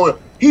is what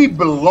he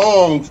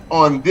belongs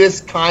on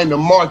this kind of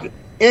market,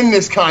 in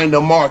this kind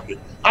of market.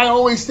 I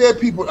always tell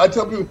people,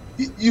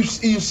 you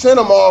send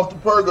him off to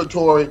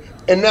purgatory,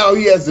 and now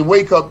he has to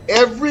wake up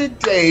every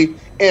day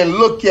and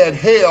look at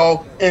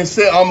hell and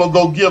say, I'm going to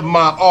go give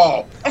my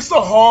all. That's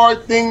a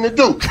hard thing to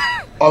do.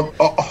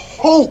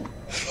 Hope.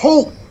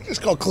 It's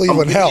called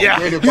Cleveland hell. Yeah.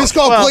 It's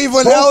called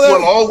Cleveland hell. Hope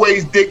will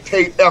always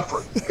dictate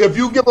effort. If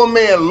you give a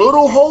man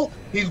little hope,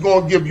 he's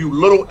going to give you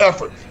little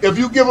effort. If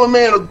you give a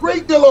man a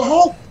great deal of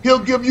hope, he'll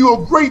give you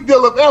a great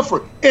deal of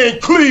effort. In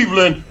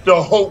Cleveland,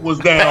 the hope was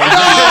down.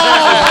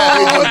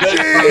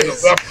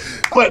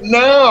 But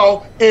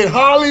now, in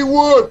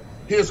Hollywood,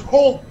 his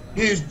hope,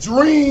 his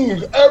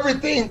dreams,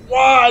 everything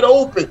wide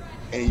open.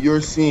 And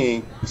you're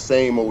seeing the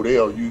same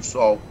Odell you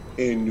saw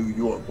in New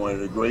York, one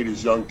of the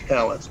greatest young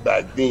talents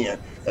back then,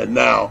 and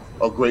now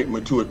a great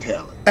mature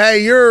talent.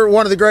 Hey, you're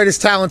one of the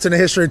greatest talents in the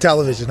history of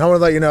television. I want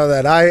to let you know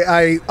that.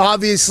 I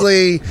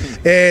obviously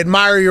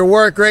admire your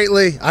work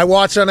greatly. I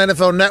watch on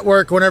NFL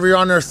Network whenever you're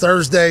on there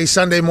Thursday,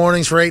 Sunday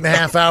mornings for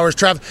 8.5 hours.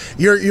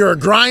 You're a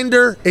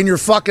grinder and you're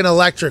fucking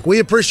electric. We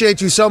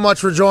appreciate you so much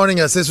for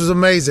joining us. This was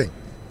amazing.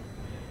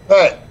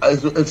 Hey,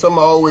 it's something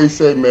I always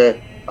say,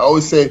 man. I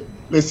always say,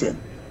 listen,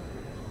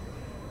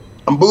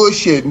 I'm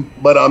bullshitting,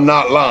 but I'm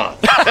not lying.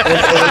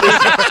 and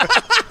listen,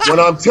 when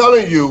I'm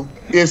telling you,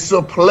 it's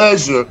a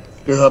pleasure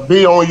to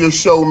be on your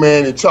show,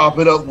 man, and chop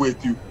it up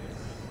with you.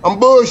 I'm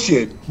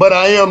bullshit, but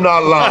I am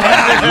not lying.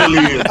 It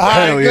really is. All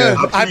right, good.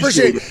 I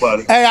appreciate it,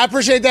 buddy. Hey, I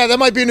appreciate that. That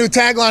might be a new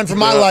tagline for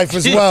my life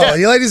as well.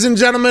 You ladies and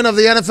gentlemen of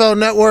the NFL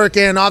Network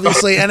and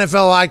obviously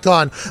NFL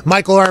icon,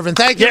 Michael Irvin.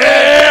 Thank you.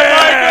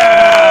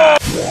 Yeah,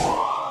 Michael!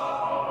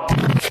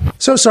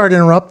 So sorry to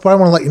interrupt, but I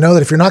want to let you know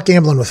that if you're not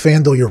gambling with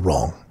FanDuel, you're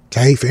wrong.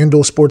 Okay,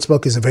 FanDuel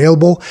Sportsbook is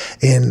available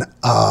in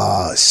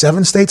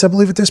 7 states, I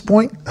believe, at this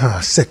point.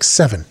 6,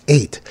 7,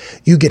 8.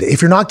 You get it.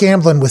 If you're not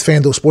gambling with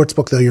FanDuel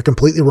Sportsbook, though, you're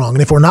completely wrong.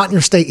 And if we're not in your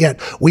state yet,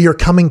 we are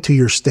coming to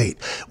your state.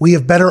 We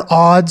have better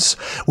odds.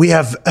 We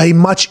have a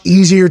much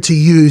easier to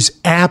use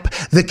app.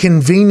 The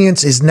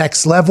convenience is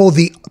next level.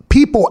 The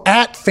people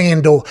at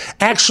FanDuel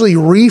actually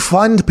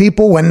refund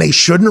people when they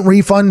shouldn't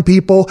refund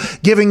people,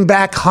 giving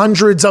back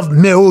hundreds of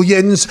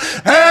millions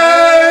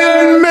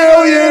and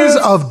millions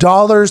of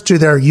dollars to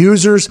their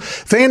users.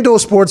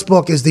 FanDuel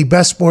Sportsbook is the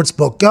best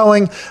sportsbook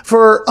going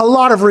for a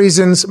lot of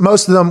reasons,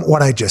 most of them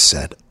what I just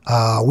said.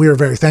 We are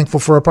very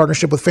thankful for our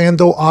partnership with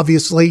FanDuel.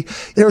 Obviously,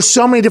 there's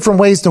so many different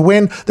ways to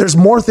win. There's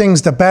more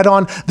things to bet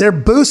on. Their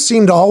boosts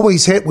seem to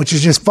always hit, which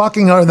is just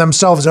fucking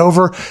themselves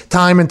over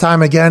time and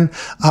time again.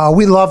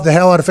 We love the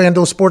hell out of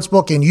FanDuel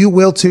Sportsbook, and you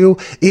will too.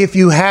 If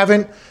you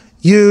haven't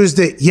used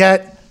it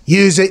yet,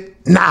 use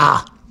it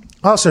now.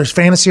 Also, there's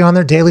fantasy on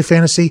there, daily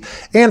fantasy,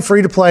 and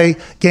free-to-play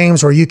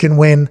games where you can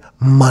win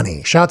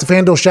money. Shout out to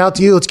FanDuel. Shout out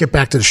to you. Let's get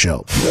back to the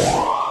show.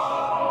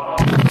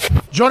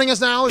 Joining us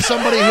now is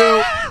somebody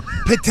who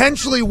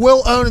potentially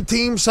will own a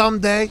team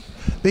someday,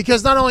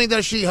 because not only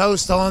does she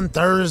host on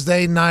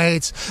Thursday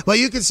nights, but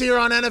you can see her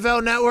on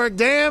NFL Network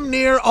damn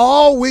near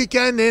all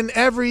weekend and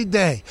every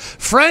day.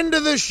 Friend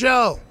of the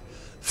show,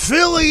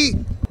 Philly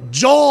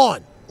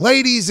John.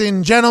 Ladies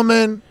and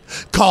gentlemen,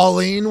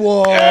 Colleen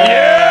Wolfe.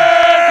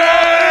 Yeah!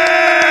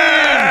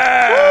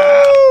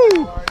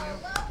 Woo! How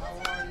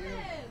are you?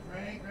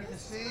 Great to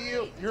see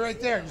you. You're right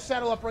there. You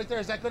saddle up right there.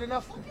 Is that good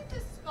enough?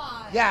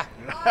 Yeah.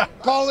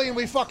 Colleen,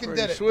 we fucking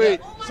did it.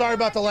 Sweet. Yeah. Sorry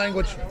about the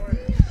language.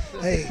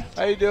 Hey.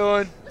 How you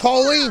doing?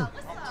 Colleen.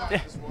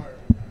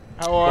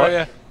 How are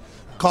you?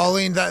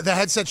 Colleen, the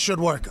headset should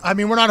work. I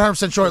mean, we're not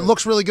 100% sure. It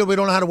looks really good. We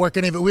don't know how to work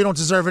any of it. We don't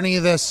deserve any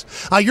of this.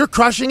 You're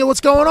crushing it.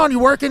 What's going on? You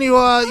working? You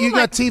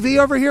got TV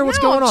over here? What's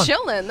going on? I'm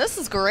chilling. This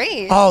is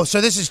great. Oh,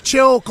 so this is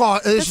chill.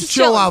 This is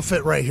chill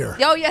outfit right here.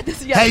 Oh yeah,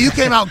 Hey, you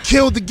came out and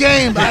killed the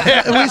game.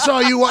 We saw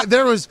you.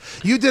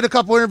 You did a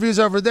couple interviews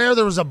over there.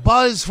 There was a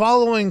buzz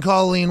following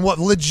Colleen. What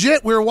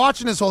legit? We were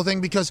watching this whole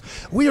thing because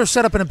we are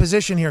set up in a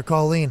position here,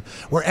 Colleen,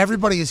 where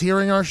everybody is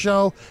hearing our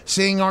show,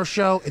 seeing our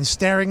show, and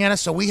staring at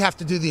us. So we have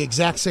to do the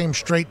exact same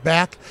straight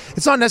back.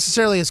 It's not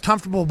necessarily as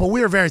comfortable, but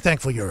we are very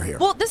thankful you're here.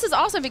 Well, this is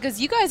awesome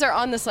because you guys are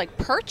on this like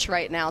perch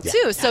right now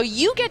too. So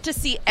you get to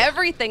see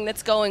everything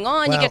that's going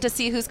on. You get to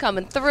see who's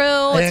coming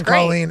through. It's great.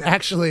 Colleen,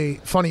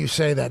 actually, funny you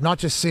say that. Not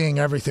just seeing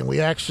everything.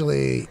 We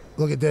actually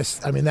look at this.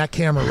 I mean, that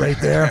camera right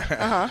there,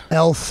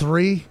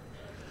 L3.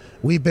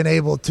 We've been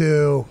able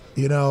to,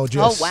 just...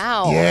 Oh,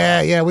 wow.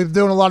 Yeah, we've been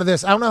doing a lot of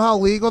this. I don't know how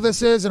legal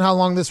this is and how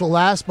long this will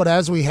last, but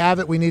as we have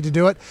it, we need to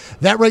do it.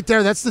 That right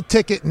there, that's the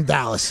ticket in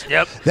Dallas.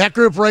 Yep. That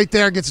group right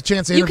there gets a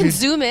chance to interview. You can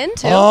zoom in,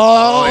 too.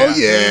 Oh,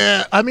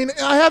 yeah. I mean,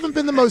 I haven't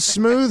been the most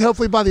smooth.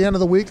 Hopefully by the end of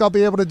the week, I'll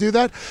be able to do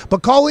that.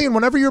 But Colleen,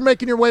 whenever you're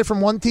making your way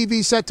from one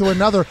TV set to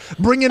another,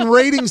 bringing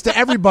ratings to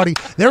everybody,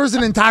 there was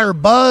an entire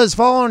buzz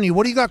following you.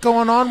 What do you got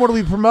going on? What are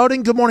we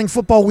promoting? Good Morning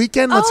Football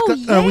Weekend. Are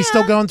we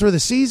still going through the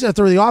season,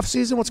 through the off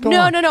season? What's going on? No.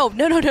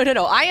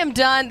 I am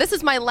done. This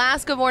is my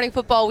last Good Morning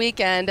Football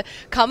Weekend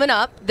coming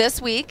up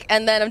this week,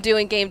 and then I'm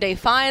doing Game Day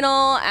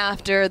Final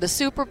after the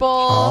Super Bowl.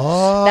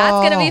 Oh. That's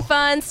going to be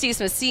fun. Steve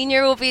Smith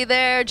Sr. will be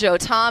there. Joe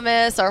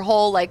Thomas, our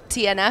whole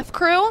TNF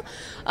crew.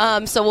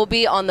 So we'll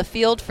be on the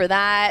field for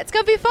that. It's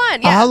going to be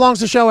fun. Yeah. How long's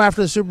the show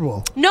after the Super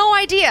Bowl? No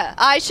idea.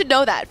 I should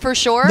know that for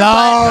sure.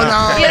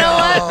 No. You know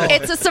what?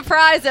 It's a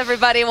surprise,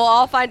 everybody. We'll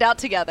all find out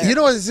together. You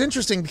know what? It's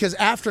interesting because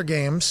after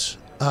games,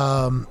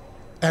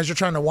 as you're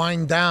trying to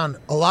wind down,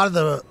 a lot of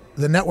the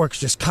networks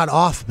just cut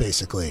off,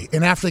 basically.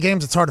 And after the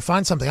games, it's hard to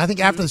find something. I think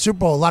after the Super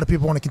Bowl, a lot of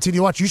people want to continue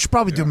to watch. You should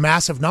probably do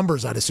massive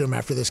numbers, I'd assume,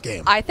 after this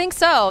game. I think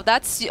so.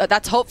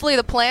 That's hopefully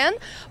the plan.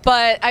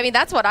 But, I mean,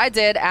 that's what I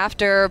did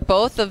after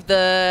both of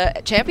the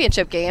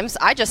championship games.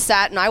 I just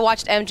sat and I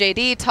watched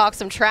MJD talk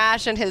some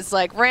trash in his,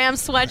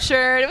 Rams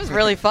sweatshirt. It was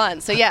really fun.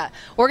 So, yeah,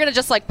 we're going to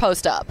just,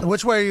 post up.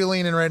 Which way are you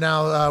leaning right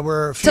now?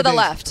 We're to the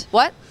left.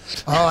 What?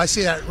 Oh, I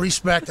see that.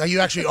 Respect. You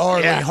actually are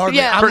leaning hard.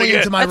 Yeah, I'm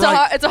leaning to my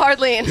right. It's a hard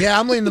lean. Yeah,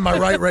 I'm leaning to my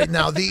right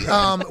now.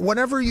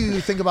 Whenever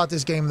you think about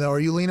this game, though, are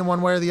you leaning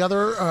one way or the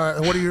other?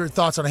 What are your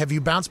thoughts on it? Have you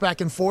bounced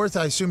back and forth?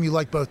 I assume you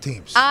like both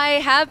teams.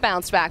 I have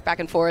bounced back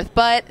and forth.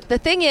 But the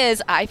thing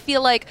is, I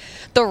feel like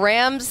the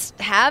Rams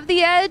have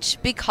the edge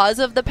because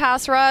of the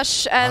pass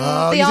rush and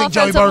the you think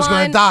offensive Joey Burrow's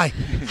line. going to die?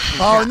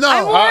 Oh, no.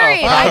 I'm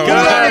worried. I'm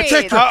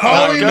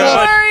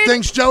worried.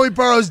 Thinks Joey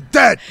Burrow's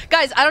dead.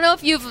 Guys, I don't know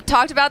if you've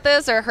talked about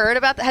this or heard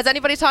about this. Has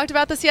anybody talked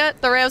about this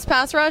yet? The Rams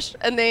pass rush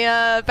and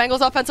the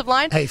Bengals offensive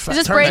line? Hey, is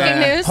this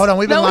breaking news? Hold on.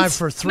 We've been live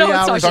for 3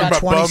 hours and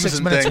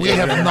 26 minutes. We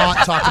have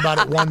not talked about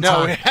it one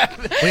time.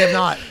 We have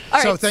not.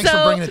 So thanks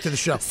for bringing it to the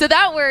show. So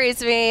that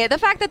worries me. The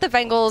fact that the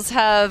Bengals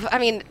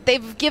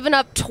they've given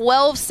up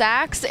 12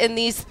 sacks in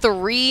these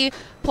 3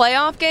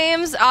 playoff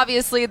games.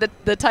 Obviously,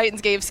 the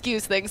Titans gave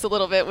skews things a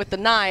little bit with the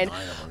 9.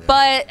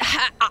 But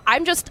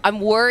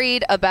I'm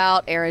worried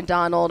about Aaron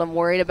Donald. I'm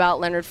worried about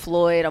Leonard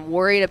Floyd. I'm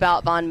worried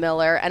about Von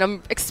Miller. And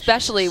I'm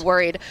especially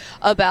worried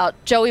about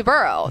Joey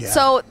Burrow. Yeah.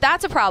 So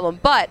that's a problem.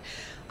 But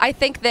I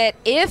think that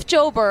if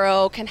Joe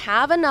Burrow can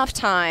have enough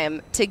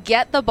time to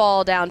get the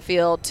ball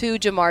downfield to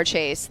Jamar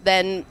Chase,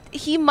 then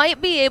he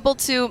might be able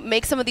to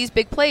make some of these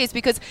big plays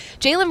because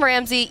Jalen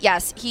Ramsey,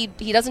 yes, he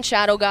doesn't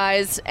shadow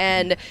guys,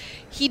 and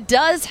he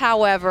does,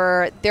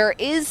 however, there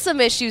is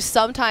some issues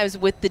sometimes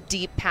with the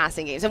deep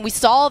passing games. And we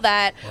saw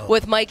that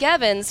with Mike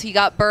Evans. He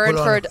got burned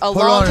for a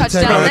long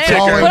touchdown there.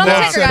 Put on the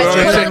ticker, guys.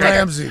 Jalen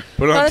Ramsey.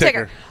 Put on the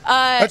ticker.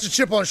 That's a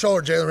chip on the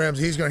shoulder, Jalen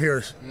Ramsey. He's going to hear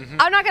us.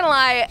 I'm not going to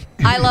lie.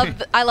 I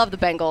love the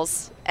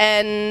Bengals.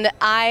 And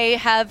I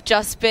have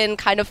just been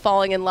kind of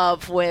falling in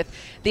love with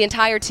the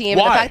entire team.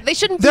 Why? The fact that they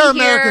shouldn't They're be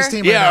here. America's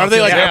team. Yeah, right are they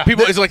now. like Yeah.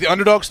 people? Is it like the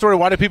underdog story?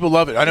 Why do people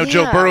love it? I know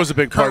Joe Yeah. Burrow's a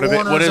big part Kurt of it.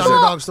 Warner's What is it?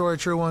 underdog story,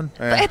 true one.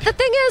 But the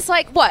thing is,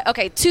 like, what?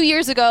 Okay, 2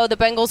 years ago, the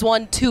Bengals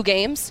won 2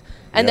 games.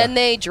 And Yeah. then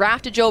they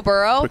drafted Joe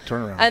Burrow. Quick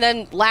turnaround. And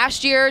then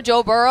last year,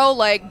 Joe Burrow,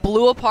 like,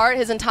 blew apart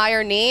his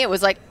entire knee. It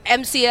was like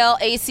MCL,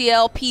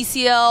 ACL,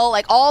 PCL,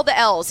 like, all the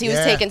L's. He was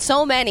taking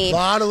so many. A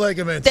lot of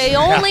ligaments. They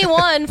only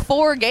won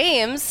 4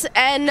 games,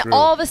 and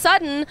all of a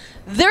sudden,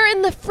 they're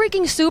in the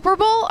freaking Super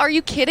Bowl? Are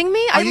you kidding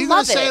me? Are you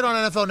love to say it on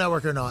NFL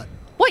Network or not?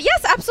 Well,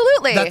 yes,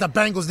 absolutely. That the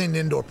Bengals need an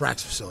indoor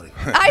practice facility.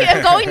 I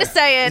am going to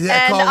say it, Yeah,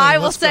 and Colleen, I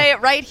will let's say go.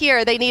 it right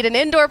here. They need an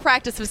indoor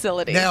practice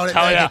facility. Nailed it.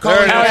 Hell Thank yeah. you.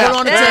 Colleen, There it put is. it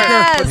on the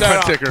Yes. ticker. Put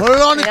that ticker. Put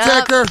it on the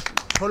Yep. ticker.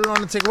 Put it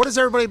on the ticker. What has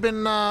everybody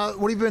been? What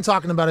have you been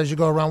talking about as you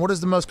go around? What is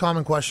the most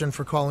common question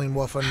for Colleen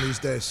Wolfe on these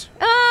days?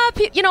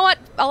 You know what?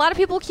 A lot of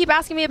people keep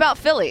asking me about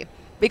Philly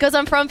because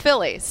I'm from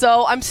Philly.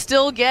 So I'm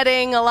still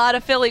getting a lot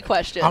of Philly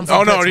questions. I'm from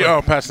Oh no!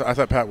 Pittsburgh. Pat. I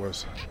thought Pat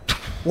was.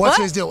 What's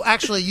What? his deal?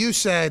 Actually, you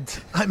said,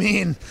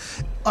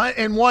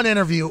 in one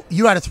interview,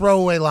 you had a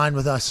throwaway line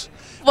with us.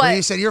 What? Where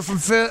you said,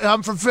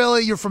 I'm from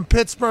Philly, you're from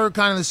Pittsburgh,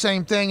 kind of the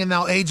same thing, and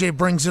now AJ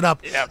brings it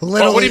up literally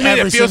Well, what do you mean?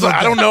 every It feels single like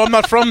I day. don't know. I'm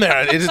not from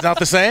there. Is it not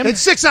the same?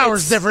 It's 6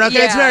 hours different.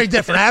 Okay, it's yeah. very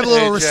different. I have a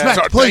little respect,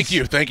 Sorry, please.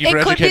 Thank you for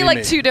it could educating be like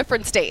me. 2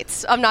 different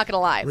states. I'm not going to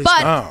lie.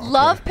 Respect. But Oh, okay.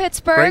 love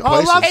Pittsburgh. Great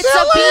places. love It's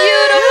Philly! a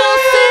beautiful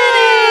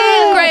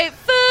city. Great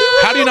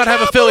food. How do you not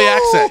have a Philly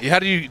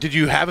accent? Did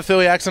you have a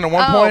Philly accent at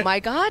one Oh point? my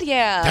God,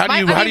 yeah. How do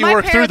you- how do you my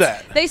work through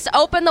parents, that? They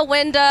open the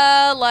window,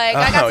 like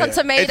I got Oh, some yeah.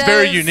 tomatoes. It's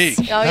very unique.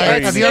 Oh yeah,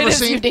 Very Have you it ever is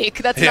seen- unique.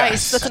 That's Yes.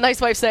 nice. That's a nice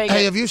way of saying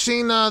Hey, it. have you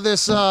seen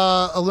this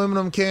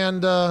aluminum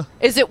canned?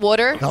 Is it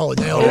water? Oh,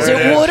 nailed Is it.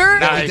 it water?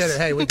 Yeah, we Nice. did it.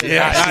 Hey, we did it.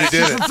 Yeah, we did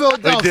She's it. from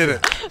Philadelphia. We did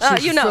it.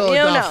 She's You from know.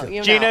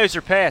 Philadelphia. Geno's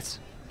or Pats?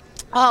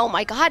 Oh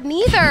my God,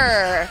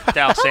 neither. Come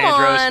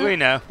Sandros, on. we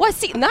know. What?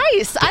 See,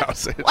 nice.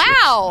 Sandros.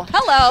 Wow.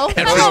 Hello.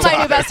 Hello,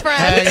 my new best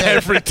friend. Hey, hey,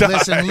 Every time.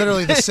 Listen,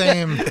 literally the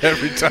same.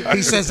 Every time.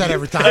 He says that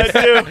every time. I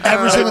do.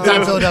 Every single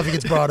time Philadelphia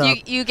gets brought up.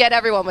 You get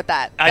everyone with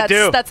that. I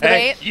do. That's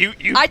Hey, great.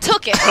 you I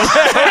took it.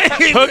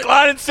 hook,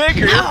 line, and sinker.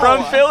 You're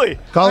from Philly.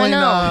 Colleen,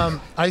 I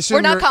know. I assume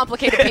We're not you're-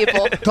 complicated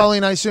people.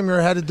 Colleen, I assume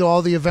you're headed to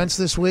all the events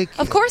this week.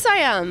 Of course I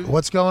am.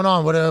 What's going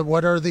on? What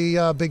are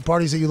the big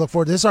parties that you look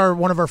forward to? This is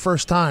one of our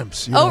first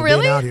times. Oh, being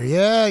really? Out here.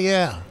 Yeah.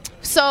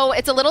 So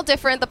it's a little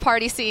different, the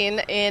party scene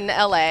in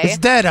LA. It's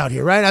dead out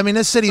here, right? I mean,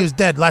 this city is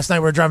dead. Last night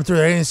we were driving through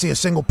there. I didn't see a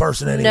single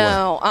person anywhere.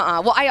 No,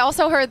 Well, I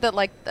also heard that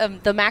like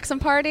the Maxim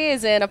party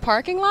is in a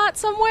parking lot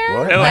somewhere.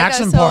 What? Like,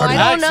 Maxim so party?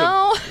 I don't Maxim.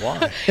 know.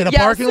 Why? In a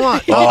Yes. parking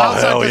lot? Yeah. Oh,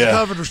 outside hell because yeah. of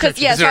COVID Because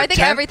restrictions. so there I a think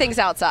tent? everything's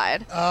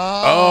outside.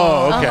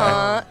 Oh, okay.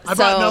 I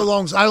brought no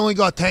longs. I only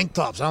got tank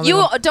tops. I only You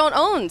got don't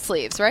own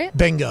sleeves, right?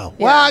 bingo.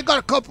 Well, I got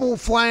a couple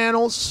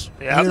flannels.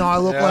 Yep. You know, I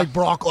look Yeah. like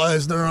Brock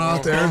Lesnar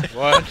out there.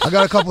 What? I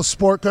got a couple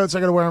sport coats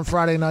I got to wear on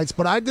Friday nights,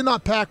 but I did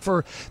not pack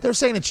for. They're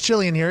saying it's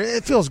chilly in here.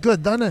 It feels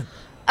good, doesn't it?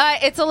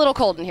 It's a little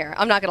cold in here.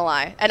 I'm not gonna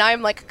lie, and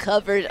I'm like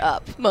covered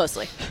up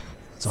mostly.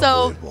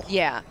 So unbelievable.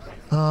 yeah.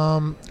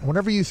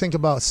 Whenever you think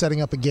about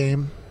setting up a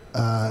game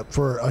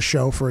for a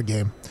show for a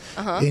game,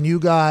 Uh-huh. and you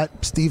got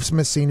Steve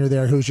Smith Sr.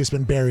 there who's just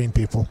been burying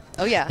people,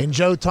 Oh yeah. and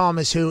Joe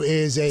Thomas who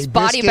is a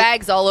Body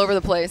bags all over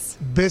the place.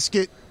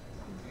 biscuit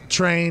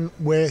train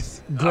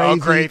with gravy. Oh,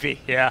 gravy.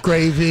 Yeah.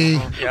 Gravy.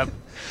 Yep.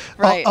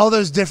 Right. All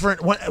those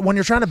different when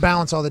you're trying to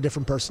balance all the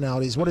different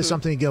personalities. What is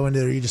something you go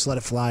into, or you just let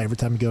it fly every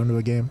time you go into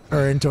a game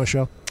or into a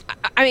show?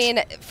 I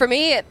mean, for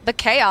me, the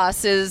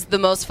chaos is the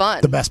most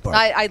fun. The best part.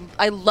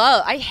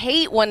 I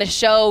hate when a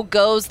show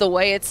goes the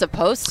way it's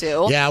supposed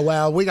to. Yeah,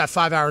 well, we got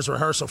 5 hours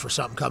rehearsal for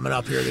something coming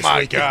up here this My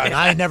weekend. God. And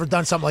I had never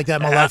done something like that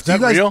in my life. Is that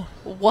Do you guys, real?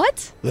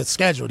 What? It's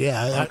scheduled,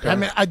 yeah. I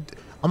mean,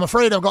 I'm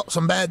afraid I've got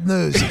some bad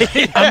news.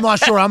 I'm not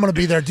sure I'm going to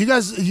be there. Do you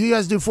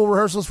guys do full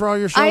rehearsals for all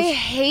your shows? I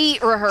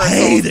hate rehearsals.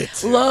 Hate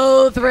it.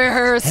 Loathe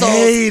rehearsals.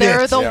 Hate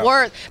They're it. the Yeah.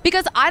 worst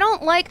because I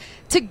don't like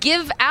to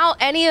give out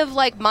any of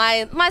like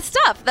my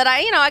stuff that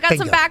I got some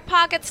Bingo. back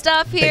pocket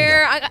stuff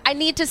here. I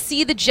need to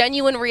see the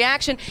genuine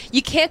reaction.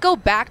 You can't go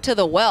back to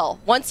the well.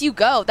 Once you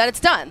go, that it's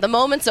done. The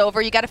moment's over.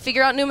 You got to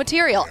figure out new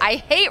material. I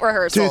hate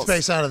rehearsals.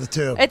 Toothpaste out of the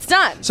tube. It's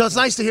done. So it's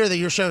nice to hear that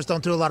your shows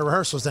don't do a lot of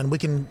rehearsals. Then we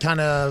can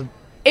kind of.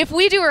 If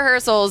we do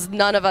rehearsals,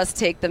 none of us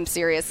take them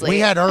seriously. We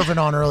had Irvin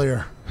on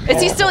earlier.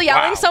 Is he still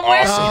yelling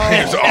somewhere? Awesome.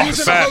 He's He was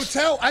in a fast.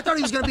 hotel. I thought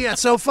he was going to be at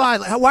SoFi.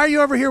 Why are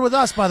you over here with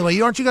us, by the way?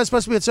 Aren't you guys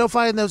supposed to be at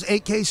SoFi in those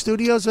 8K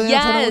studios?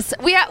 Yes,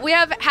 we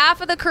have half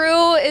of the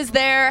crew is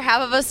there,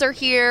 half of us are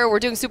here. We're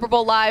doing Super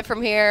Bowl live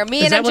from here.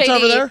 Me Is and that MJD. what's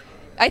over there?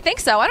 I think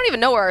so. I don't even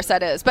know where our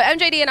set is, but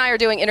MJD and I are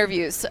doing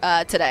interviews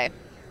today.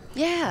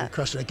 Yeah.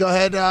 Crushing it. Go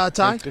ahead,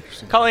 Ty.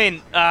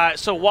 Colleen,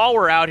 so while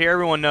we're out here,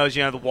 everyone knows,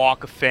 the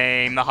Walk of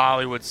Fame, the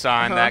Hollywood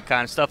sign, that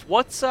kind of stuff.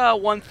 What's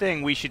one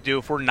thing we should do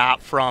if we're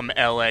not from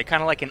L.A.,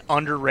 kind of like an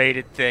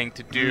underrated thing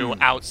to do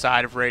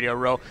outside of Radio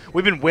Row?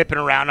 We've been whipping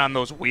around on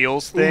those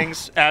wheels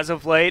things as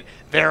of late.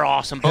 They're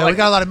awesome. But we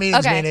got a lot of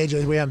meetings, Okay. me and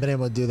AJ. We haven't been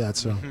able to do that,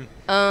 so.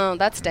 Oh,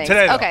 that stinks.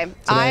 Today, though. Okay.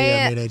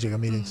 Today, me and AJ got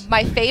meetings.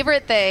 My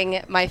favorite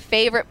thing, my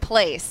favorite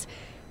place,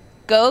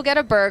 go get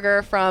a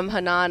burger from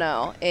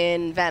Hanano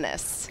in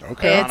Venice.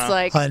 Okay. It's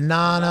like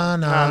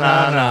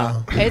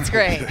No. it's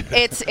great.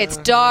 It's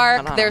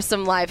dark. There's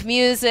some live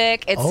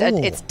music. It's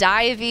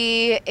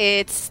divey.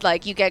 It's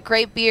like you get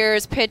great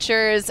beers,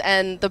 pitchers,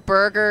 and the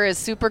burger is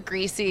super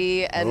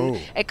greasy,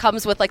 and it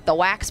comes with like the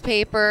wax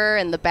paper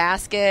and the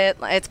basket.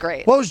 It's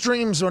great. What was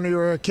dreams when you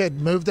were a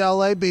kid? Move to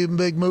LA, be a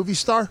big movie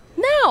star?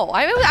 No,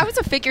 I was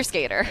a figure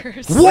skater.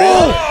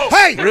 Whoa!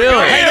 Hey!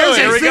 Really? Hey, there's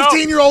Here a we go.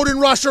 15-year-old in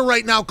Russia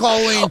right now,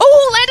 Colleen.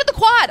 Oh, landed the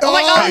quad. Oh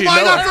my god. Oh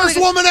my God, first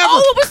woman ever.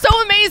 Oh, it was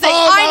so amazing.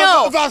 Oh, I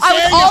know. I was I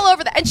was saying all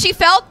over that. And she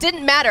fell,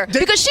 didn't matter.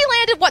 Because she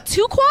landed,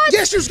 2 quads?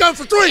 Yes, she was going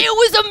for 3. It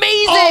was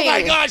amazing. Oh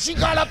my God, she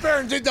got up there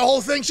and did the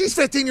whole thing. She's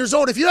 15 years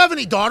old. If you have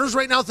any daughters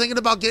right now thinking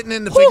about getting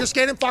into figure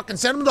skating, fucking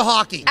send them to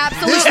hockey.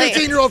 Absolutely. This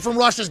 15-year-old from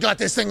Russia's got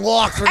this thing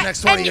locked for the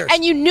next 20 years.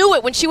 And you knew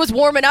it when she was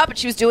warming up and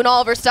she was doing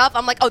all of her stuff.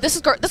 I'm like, oh, this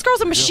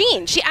girl's a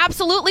machine. She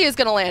absolutely is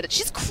going to land it.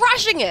 She's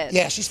crushing it.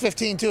 Yeah, she's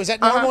 15 too. Is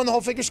that normal in the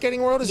whole figure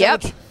skating world? Is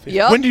Yep. That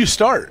Yep. When do you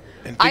start?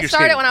 in I figure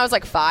started skating? when I was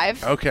like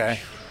 5. Okay.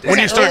 When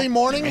do you start? Early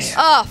mornings?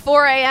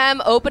 4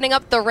 a.m., opening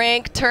up the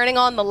rink, turning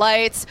on the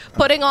lights,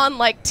 putting on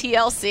like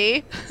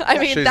TLC. I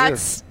mean,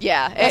 that's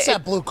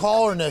that blue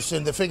collarness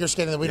in the figure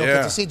skating that we don't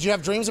get to see. Did you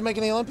have dreams of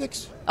making the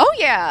Olympics? Oh,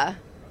 yeah.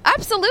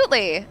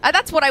 Absolutely.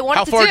 That's what I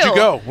wanted to do. How far did you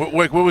go?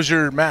 What was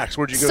your max?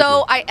 Where'd you go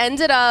So I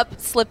ended up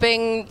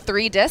slipping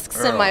 3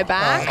 discs in my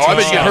back. I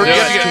bet you get hurt. You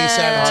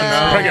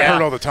T17. get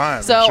hurt all the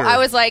time. So I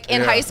was like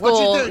in high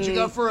school. What'd you do? Did you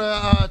go for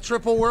a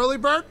triple whirly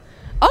bird?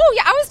 Oh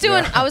yeah,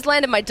 I was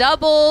landing my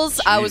doubles.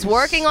 Jeez. I was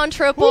working on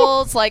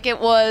triples. Like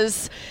it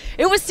was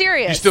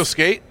serious. You still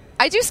skate?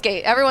 I do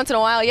skate every once in a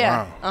while,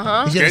 yeah.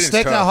 Wow. You get a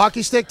stick, a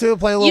hockey stick too?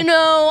 Play a little. You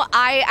know,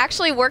 I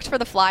actually worked for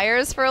the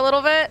Flyers for a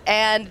little bit,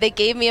 and they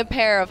gave me a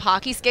pair of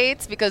hockey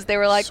skates because they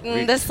were like,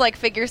 this like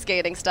figure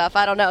skating stuff.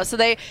 I don't know. So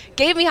they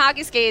gave me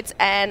hockey skates,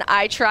 and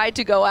I tried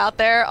to go out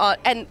there.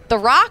 And the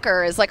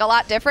rocker is like a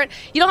lot different.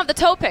 You don't have the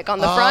toe pick on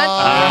the front.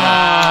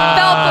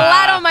 Fell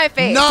flat on my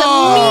face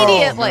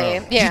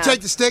immediately. Did you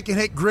take the stick and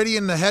hit Gritty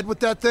in the head with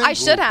that thing? I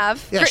should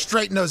have. Yeah,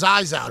 straighten those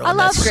eyes out on I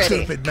love that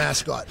Gritty. stupid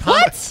mascot.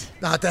 What?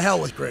 Not to hell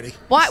with Gritty.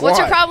 What's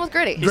your problem with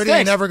Gritty? Gritty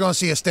ain't never going to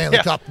see a Stanley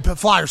Cup.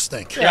 Flyers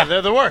stink. Yeah,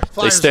 they're the worst.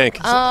 They stink.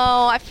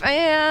 Oh,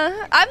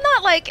 I'm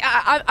not like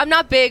I'm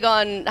not big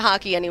on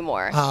hockey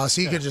anymore.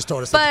 So you could have just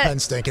told us that the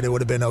Pens stink and it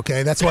would have been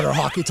okay. That's what our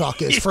hockey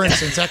talk is. For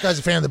instance, that guy's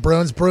a fan of the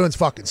Bruins. Bruins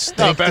fucking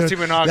stink. Best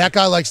team in hockey. That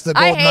guy likes the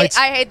Golden Knights.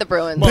 I hate the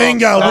Bruins.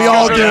 Bingo, we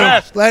all do.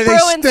 They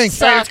stink.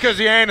 Hey, it's because of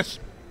the anus.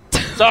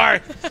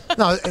 Sorry.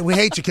 No, we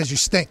hate you because you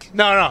stink.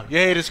 No, you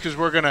hate us because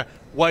we're gonna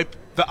wipe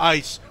the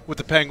ice with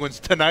the Penguins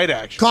tonight.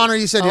 Actually, Connor,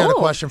 you said you had a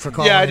question for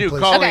Colleen. Yeah, I do.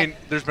 Please. Colleen,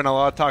 there's been a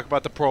lot of talk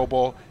about the Pro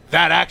Bowl.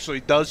 That actually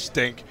does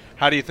stink.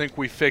 How do you think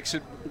we fix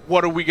it?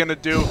 What are we going to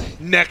do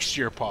next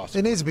year,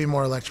 possibly? It needs to be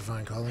more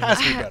electrifying, Colleen. Has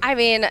to be better. I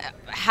mean,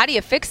 how do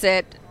you fix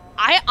it?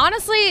 I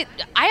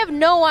have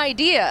no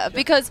idea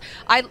because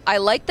I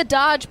like the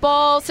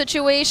dodgeball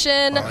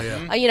situation. Oh,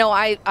 yeah. You know,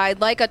 I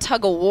like a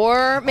tug of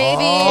war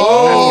maybe.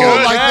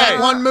 Oh, like that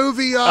one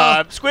movie.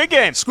 Squid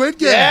Game. Squid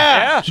Game.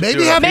 Yeah.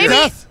 Maybe have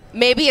death.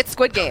 Maybe it's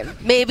Squid Game.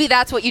 Maybe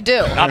that's what you do.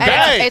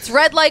 Okay. It's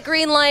red light,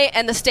 green light,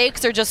 and the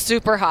stakes are just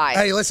super high.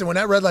 Hey, listen, when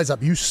that red light's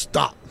up, you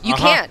stop. You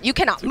can't. You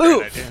cannot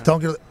move. Don't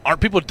get.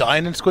 Aren't people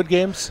dying in Squid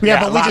Games?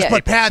 Yeah, but we just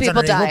put pads People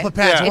underneath. die. We'll put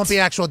pads. Yeah. It won't be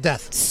actual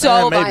death.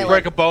 So maybe violent.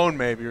 break a bone,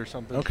 maybe or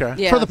something. Okay.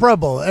 Yeah. For the Pro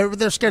Bowl,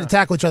 they're scared to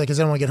tackle each other because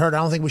they don't want to get hurt. I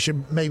don't think we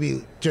should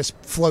maybe just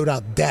float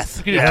out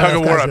death. You can do a tug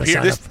of war up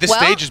here. This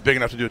stage is big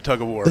enough to do a tug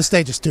of war. This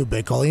stage is too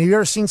big, Colleen. Have you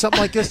ever seen something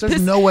like this?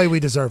 There's no way we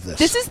deserve this.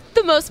 This is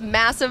the most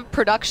massive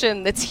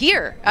production that's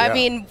here. Yeah. I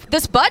mean,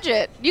 this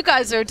budget, you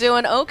guys are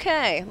doing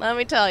okay. Let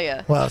me tell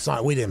you. Well, it's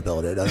not. We didn't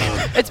build it.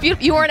 It's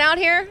beautiful. You weren't out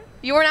here.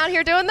 You weren't out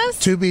here doing this.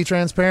 To be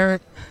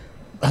transparent,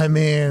 I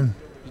mean,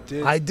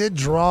 I did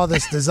draw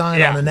this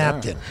design on a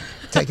napkin.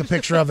 Take a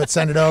picture of it,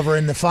 send it over,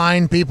 and the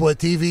fine people at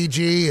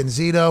TVG and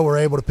Zito were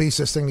able to piece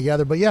this thing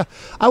together. But yeah,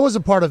 I was a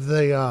part of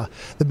the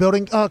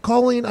building.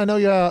 Colleen, I know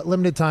you have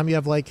limited time. You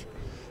have like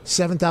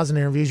 7,000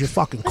 interviews. You're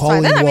fucking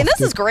Colleen I mean, Wolfe, this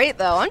dude. is great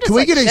though. I'm just. Can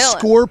we like, get a chilling.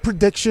 score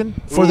prediction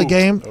for the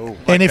game?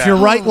 And if that. you're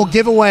right, we'll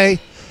give away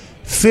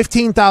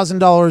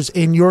 $15,000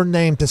 in your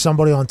name to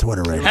somebody on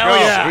Twitter right now.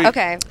 Hell yeah.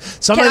 Okay.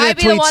 Somebody Can I that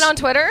be the tweets- one on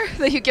Twitter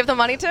that you give the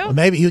money to?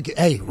 Maybe you.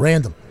 Hey,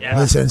 random. Yeah.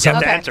 Listen, You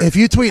have to Okay. enter. if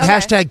you tweet Okay.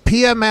 hashtag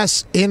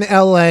PMS in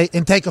LA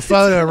and take a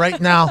photo right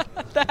now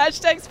The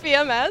hashtag's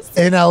PMS.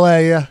 in LA,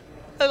 yeah.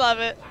 I love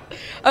it.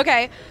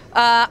 Okay.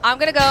 I'm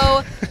going to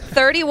go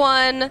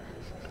 31-27.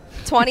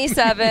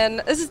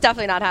 31-27. This is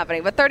definitely not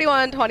happening, but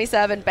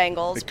 31-27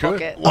 Bengals.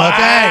 Book it. Okay.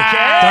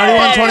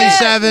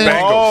 31-27.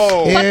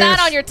 Bengals. Put that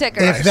on your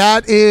ticker. If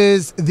that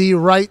is the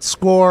right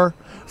score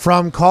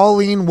from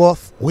Colleen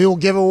Wolfe, we will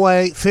give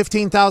away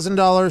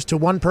 $15,000 to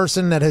one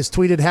person that has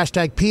tweeted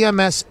hashtag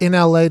PMS in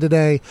LA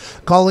today.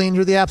 Colleen,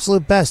 you're the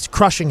absolute best.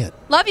 Crushing it.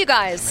 Love you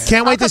guys.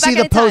 Can't wait I'll to see come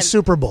the back anytime.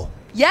 post-Super Bowl.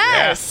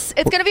 Yes.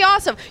 It's going to be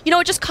awesome.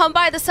 Just come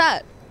by the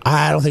set.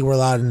 I don't think we're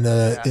allowed in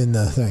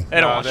the thing.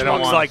 They don't want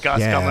schmucks like us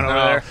Yeah. coming over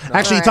there.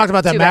 Actually, you All talked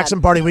about that Too Maxim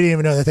bad. party. We didn't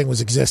even know that thing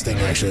was existing,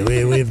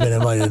 actually. We've been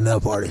invited to no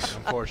parties.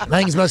 Unfortunately. I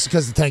think it's mostly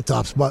because of the tank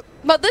tops, but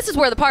But this is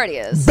where the party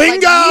is.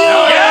 bingo!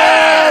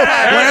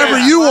 Wherever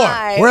you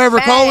are. Wherever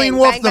Bang, Colleen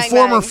Wolfe, bang, the bang,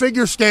 former bang.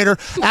 figure skater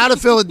out of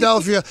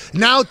Philadelphia,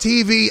 now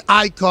TV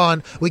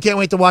icon. We can't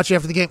wait to watch you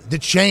after the game. The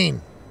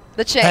chain.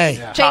 The chain.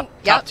 Hey. Chain.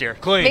 Top tier.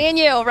 Clean. Me and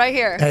you right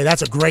here. Hey,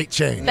 that's a great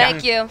chain.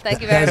 Thank you.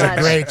 Thank you very That is a much.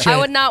 great chain. I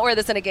would not wear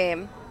this in a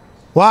game.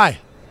 Why?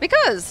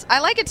 Because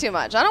I like it too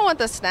much. I don't want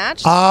this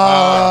snatched.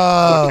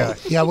 Oh,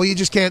 yeah. Well, you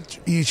just can't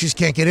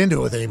get into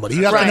it with anybody.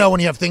 You have to Right. know when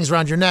you have things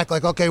around your neck.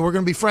 Like, okay, we're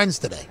going to be friends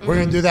today. We're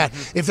going to do that.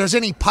 If there's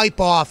any pipe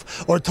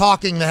off or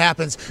talking that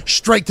happens,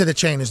 straight to the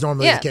chain is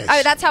normally yeah, the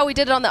case. that's how we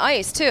did it on the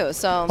ice too.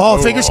 So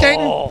Figure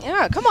skating.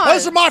 yeah, come on.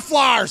 Those are my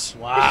flowers.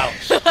 Wow.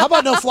 How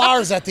about no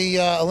flowers at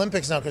the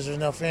Olympics now? Because there's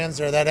no fans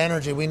there. That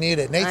energy, we need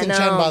it. Nathan know.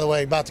 Chen, by the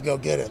way, about to go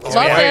get it.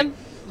 Love him.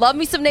 Love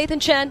me some Nathan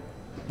Chen.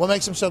 What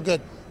makes him so good?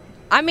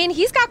 I mean,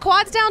 he's got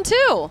quads down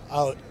too.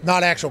 Oh,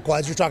 not actual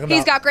quads. You're talking about.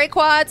 He's got great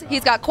quads.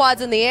 He's got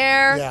quads in the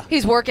air. Yeah.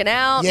 He's working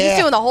out. Yeah. He's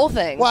doing the whole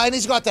thing. Well, and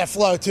he's got that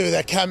flow too.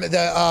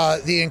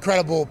 The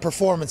incredible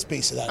performance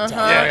piece of that. Uh-huh.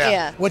 talent.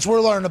 Yeah. Which we're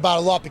learning about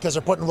a lot because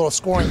they're putting a little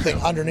scoring thing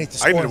underneath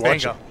the I scoring. even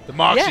watch it. The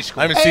Moxie Yeah. School.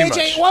 I haven't Hey, seen AJ,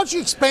 much. why don't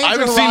you expand I your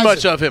haven't seen horizon?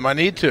 much of him. I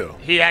need to.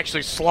 He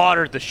actually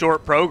slaughtered the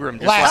short program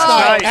just Last last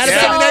night. night. Had a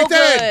Yeah. Sunday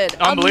so Nathan.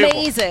 good. Unbelievable.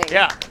 Amazing.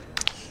 Yeah.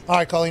 All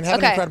right, Colleen, have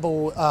an Okay.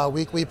 incredible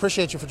week. We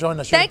appreciate you for joining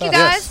us. You're Thank the you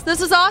best. guys.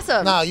 This is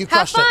awesome. No, you Have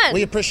crushed fun. it.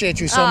 We appreciate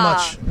you so Ah.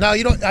 much. No,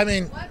 you don't. I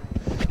mean,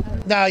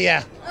 no,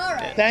 yeah. All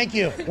right. Thank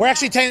you. We're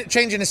actually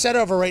changing the set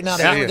over right now.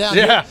 To Yeah. hammer down.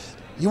 Yeah.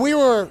 We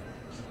were,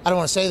 I don't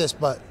want to say this,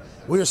 but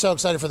we were so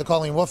excited for the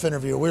Colleen Wolfe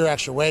interview. We were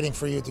actually waiting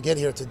for you to get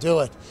here to do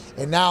it.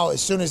 And now,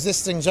 as soon as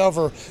this thing's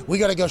over, we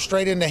got to go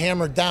straight into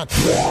hammered down.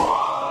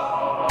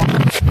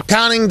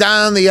 Counting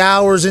down the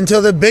hours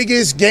until the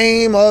biggest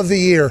game of the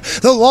year.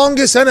 The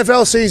longest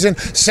NFL season,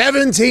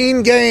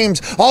 17 games,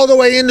 all the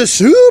way into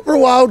Super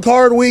Wild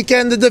Card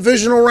Weekend, the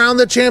divisional round,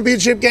 the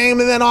championship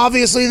game, and then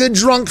obviously the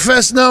drunk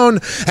fest known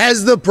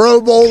as the Pro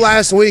Bowl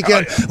last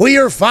weekend. We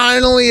are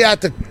finally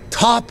at the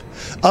top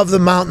of the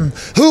mountain.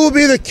 Who will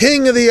be the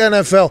king of the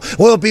NFL?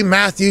 Will it be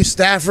Matthew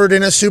Stafford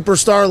in a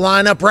superstar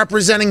lineup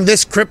representing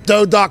this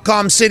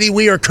Crypto.com city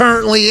we are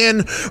currently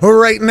in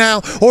right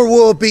now? Or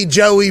will it be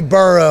Joey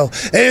Burrow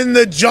in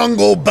the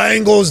jungle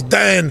Bengals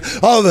den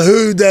of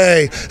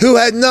Houday, who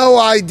had no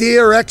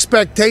idea or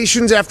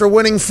expectations after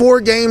winning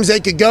 4 games they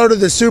could go to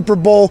the Super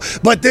Bowl,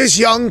 but this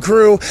young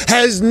crew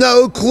has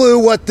no clue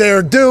what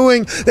they're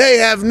doing. They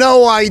have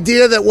no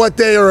idea that what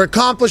they are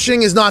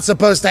accomplishing is not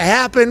supposed to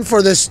happen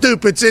for the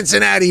stupid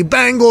Cincinnati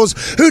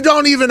Bengals, who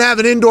don't even have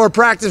an indoor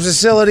practice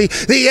facility.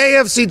 The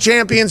AFC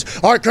champions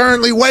are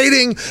currently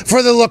waiting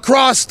for the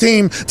lacrosse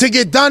team to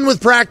get done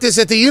with practice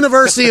at the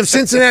University of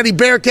Cincinnati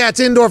Bearcats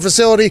indoor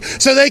facility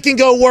so they can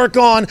go work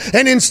on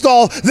and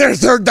install their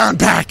third down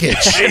package.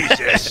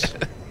 Jesus.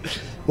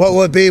 What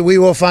will it be? We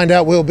will find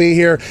out. We'll be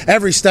here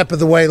every step of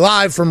the way,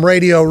 live from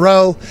Radio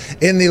Row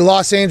in the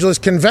Los Angeles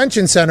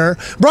Convention Center,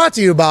 brought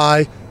to you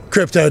by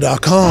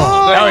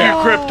Crypto.com. Thank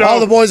you, Crypto. All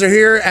the boys are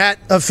here at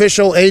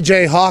official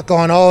AJ Hawk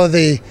on all of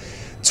the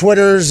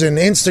Twitters and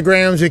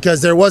Instagrams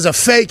because there was a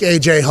fake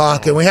AJ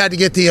Hawk and we had to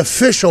get the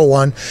official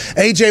one.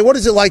 AJ, what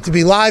is it like to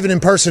be live and in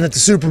person at the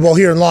Super Bowl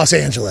here in Los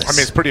Angeles? I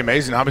mean, it's pretty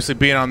amazing. Obviously,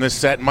 being on this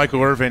set,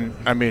 Michael Irvin,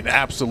 I mean,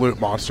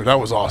 absolute monster. That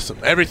was awesome.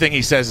 Everything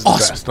he says is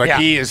Awesome. the best. Like,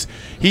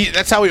 Yeah.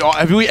 that's how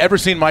have we ever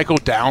seen Michael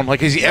down?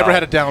 Like, has he ever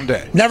had a down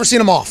day? Never seen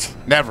him off.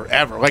 Never,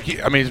 ever.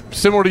 Like, I mean,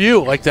 similar to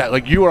you, like that.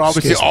 Like, you are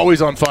obviously Excuse me.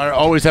 always on fire,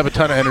 always have a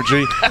ton of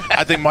energy.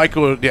 I think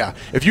Michael, yeah.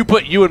 If you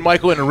put you and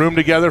Michael in a room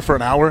together for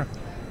an hour,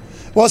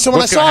 Well, so when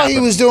What's I gonna saw he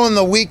happen? was doing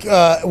the week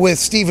with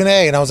Stephen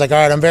A, and I was like, all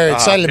right, I'm very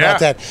excited about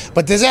that.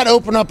 But does that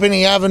open up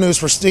any avenues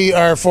for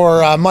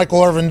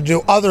Michael Irvin to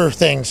do other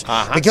things?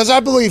 Because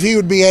I believe he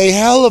would be a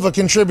hell of a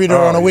contributor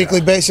on a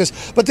weekly basis.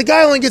 But the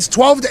guy only gets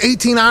 12 to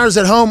 18 hours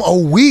at home a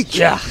week.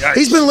 Yeah.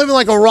 He's been living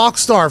like a rock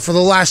star for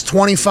the last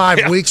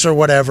 25 weeks or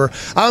whatever.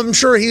 I'm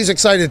sure he's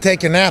excited to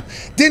take a nap.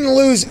 Didn't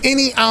lose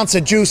any ounce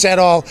of juice at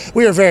all.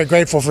 We are very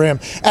grateful for him.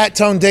 At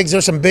Tone Diggs,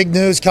 there's some big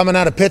news coming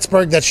out of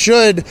Pittsburgh that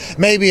should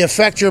maybe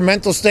affect your mental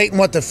mental state and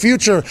what the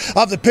future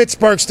of the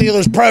Pittsburgh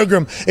Steelers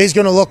program is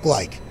going to look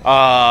like?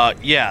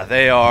 Yeah,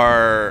 they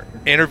are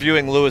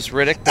interviewing Louis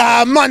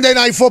Riddick. Monday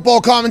Night Football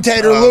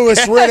commentator Louis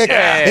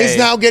Riddick is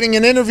now getting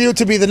an interview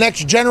to be the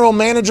next general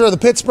manager of the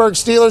Pittsburgh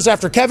Steelers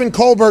after Kevin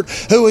Colbert,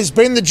 who has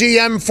been the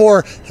GM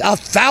for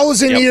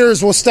 1,000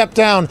 years, will step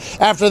down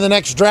after the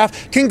next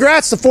draft.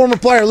 Congrats to former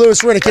player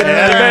Louis Riddick.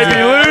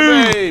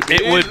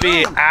 It would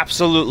be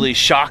absolutely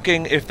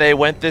shocking if they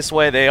went this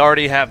way. They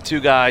already have two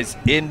guys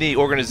in the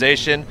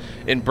organization,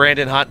 in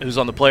Brandon Hunt, who's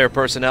on the player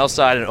personnel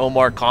side, and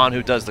Omar Khan,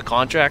 who does the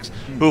contracts,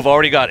 who've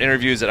already got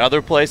interviews at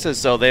other places,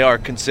 so they are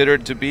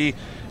considered to be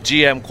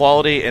GM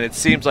quality, and it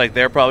seems like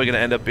they're probably going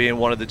to end up being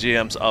one of the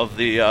GMs of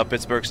the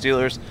Pittsburgh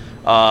Steelers.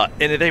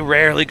 And they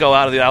rarely go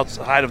out of the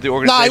outside of the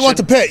organization. No, you went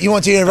to Pitt. You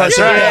went to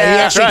University. He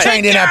actually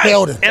trained in that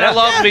building. And I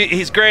love him.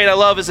 He's great. I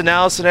love his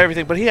analysis and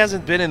everything, but he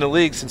hasn't been in the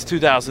league since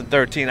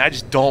 2013. I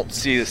just don't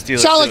see the Steelers.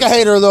 Sound like a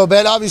hater a little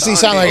bit. Obviously,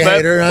 sound like a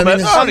hater.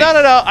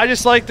 No. I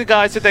just like the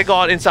guys that they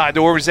got inside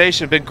the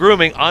organization, been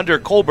grooming under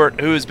Colbert,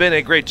 who has been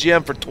a great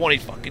GM for 20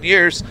 fucking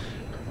years.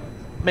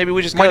 Maybe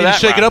we just might need to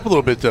shake it up a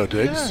little bit, though,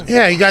 Diggs.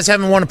 Yeah, you guys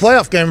haven't won a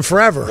playoff game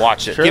forever.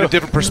 Watch it. Get a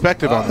different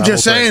perspective on that.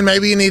 Just saying,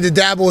 maybe you need to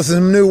dabble with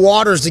some new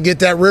waters to get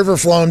that river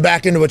flowing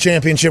back into a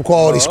championship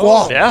quality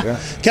squad. Yeah.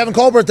 Kevin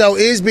Colbert, though,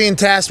 is being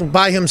tasked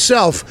by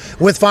himself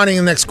with finding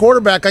the next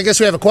quarterback. I guess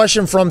we have a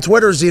question from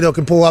Twitter. Zito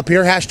can pull up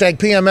here. Hashtag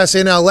PMS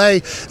in LA.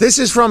 This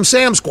is from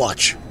Sam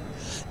Squatch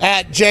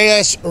at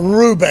JS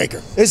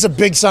Rubaker. This is a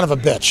big son of a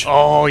bitch.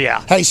 Oh,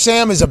 yeah. Hey,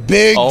 Sam is a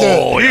big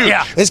dude.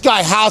 Yeah. This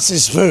guy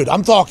houses food.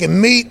 I'm talking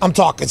meat. I'm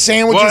talking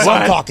sandwiches.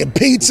 What? I'm talking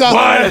pizza.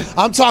 What?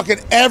 I'm talking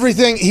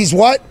everything. He's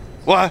what?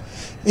 What?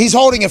 He's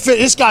holding a fish.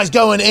 This guy's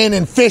going in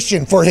and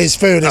fishing for his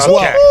food as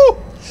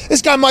well.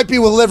 This guy might be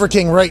with Liver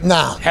King right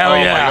now. Hell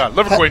yeah. My God.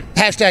 Liver Queen.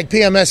 Hashtag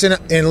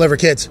PMS in Liver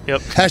Kids.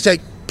 Yep.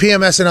 Hashtag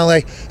PMS in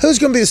LA. Who's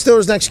going to be the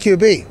Steelers' next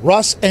QB?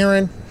 Russ,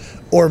 Aaron,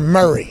 or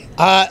Murray?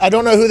 I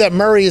don't know who that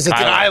Murray is.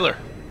 Kyler.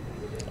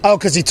 Oh,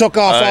 because he took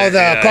off all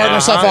the Cardinal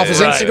stuff off his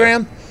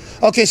Instagram?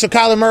 Okay, so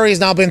Kyler Murray has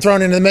now been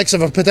thrown into the mix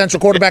of a potential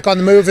quarterback on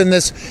the move in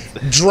this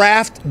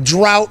draft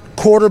drought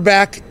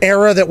quarterback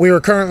era that we are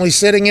currently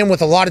sitting in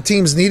with a lot of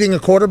teams needing a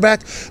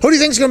quarterback. Who do you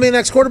think is going to be the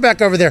next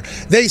quarterback over there?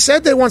 They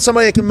said they want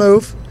somebody that can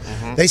move.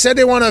 Mm-hmm. They said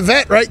they want a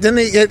vet, right? Didn't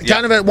they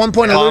kind of at one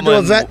point allude to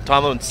a vet?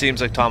 Tomlin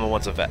seems like Tomlin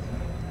wants a vet.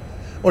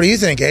 What do you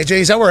think, AJ?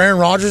 Is that where Aaron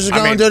Rodgers is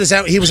going, dude? Is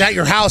that he was at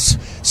your house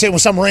sitting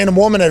with some random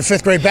woman at a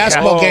fifth-grade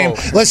basketball game,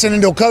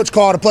 listening to a coach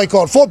call a play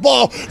called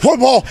football,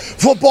 football,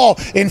 football.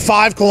 In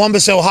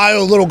Columbus,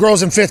 Ohio, little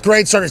girls in fifth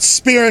grade started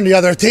spearing the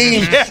other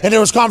team, and there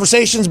was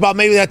conversations about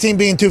maybe that team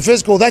being too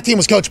physical. That team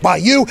was coached by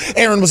you.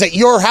 Aaron was at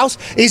your house.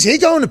 Is he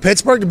going to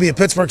Pittsburgh to be a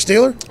Pittsburgh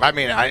Steeler? I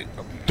mean,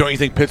 don't you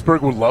think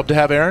Pittsburgh would love to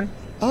have Aaron?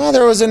 Oh,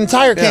 there was an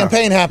entire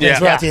campaign happening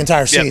throughout the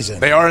entire season.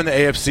 They are in the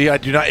AFC. I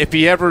do not. If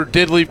he ever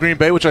did leave Green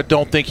Bay, which I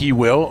don't think he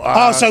will.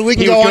 So we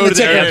can go on the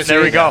ticker.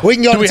 There we go. We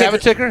can go. Do we have a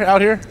ticker out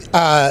here? It's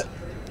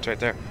right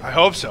there. I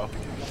hope so.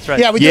 That's right.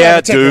 Yeah, we do have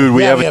a ticker. Dude,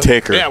 we have a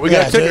ticker. Yeah, we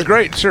got a ticker. Dude.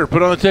 Great. Sure,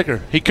 put on the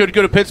ticker. He could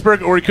go to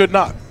Pittsburgh or he could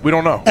not. We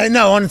don't know.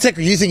 No, on the ticker.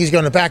 You think he's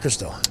going to Packers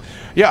still?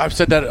 Yeah, I've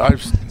said that.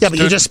 But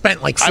you just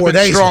spent like 4 I've been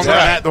days. strong on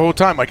that the whole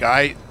time. Like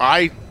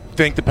I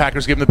think the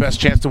Packers give him the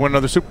best chance to win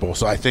another Super Bowl,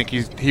 so I think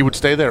he would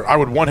stay there. I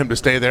would want him to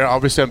stay there.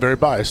 Obviously, I'm very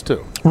biased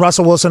too.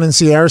 Russell Wilson and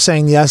Sierra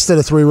saying yes to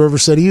the Three River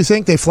City. You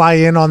think they fly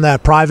in on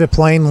that private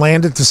plane,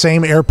 land at the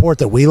same airport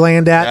that we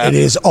land at? Yeah. It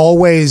is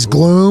always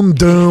gloom,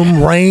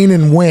 doom, rain,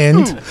 and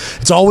wind.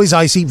 It's always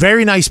icy.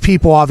 Very nice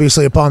people,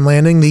 obviously, upon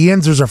landing. The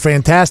Yinzers are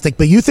fantastic,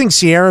 but you think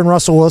Sierra and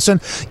Russell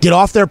Wilson get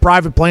off their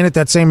private plane at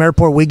that same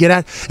airport we get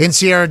at, and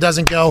Sierra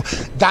doesn't go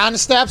down the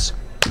steps,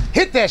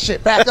 hit that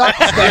shit back up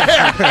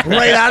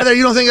right out of there?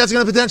 You don't think that's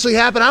going to potentially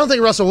happen? I don't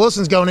think Russell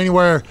Wilson's going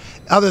anywhere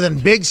other than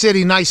big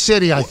city, nice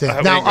city, I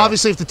think. Now,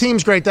 obviously, if the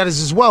team's great, that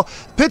is as well.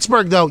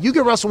 Pittsburgh, though, you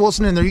get Russell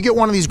Wilson in there, you get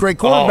one of these great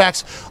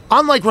quarterbacks.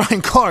 Unlike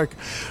Ryan Clark,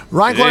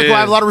 who I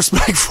have a lot of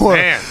respect for.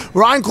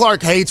 Ryan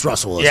Clark hates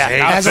Russell Wilson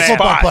as a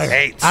football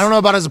player. I don't know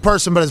about as a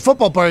person, but as a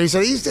football player, he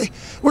said,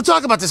 we're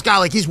talking about this guy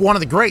like he's one of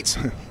the greats.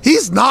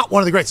 He's not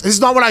one of the greats. This is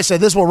not what I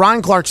said. This is what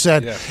Ryan Clark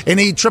said, and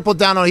he tripled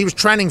down on it. He was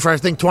trending for, I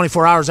think,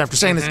 24 hours after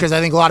saying this because I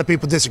think a lot of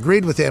people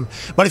disagreed with him.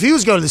 But if he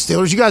was going to the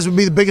Steelers, you guys would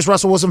be the biggest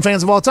Russell Wilson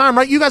fans of all time,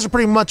 right? You guys are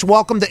pretty much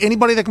welcome to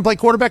anybody that can play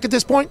quarterback at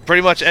this point.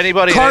 Pretty much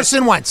anybody.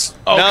 Carson Wentz.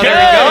 Okay. No, there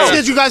you go. Let's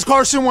get you guys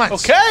Carson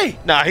Wentz. Okay.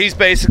 Nah, he's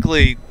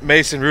basically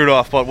Mason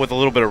Rudolph, but with a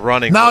little bit of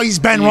running. No, he's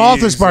Ben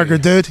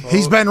Roethlisberger, dude.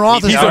 He's Ben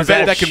Roethlisberger. He's a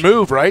vet that can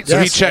move, right? So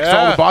he checks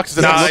all the boxes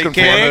that I'm looking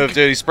for. He can't move,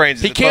 dude. He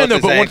sprains He can, though,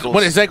 but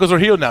when his ankles are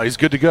healed now, he's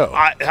good to go.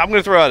 I'm going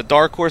to throw out a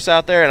dark horse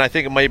out there, and I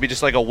think it might be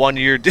just like a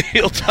one-year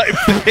deal type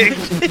thing.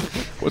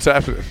 What's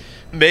happening?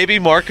 Maybe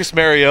Marcus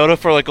Mariota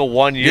for like a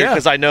 1 year,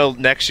 because I know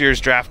next year's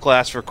draft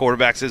class for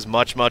quarterbacks is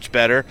much, much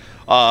better.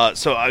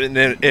 So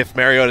if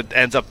Mariota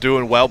ends up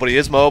doing well, but he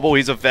is mobile,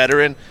 he's a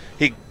veteran,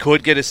 he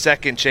could get his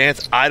second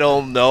chance. I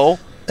don't know.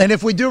 And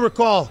if we do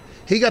recall,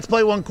 He got to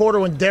play one quarter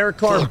when Derek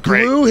Carr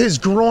blew his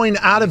groin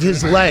out of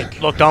his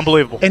leg. Looked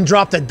unbelievable. And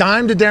dropped a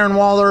dime to Darren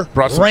Waller,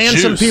 ran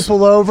juice. some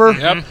people over,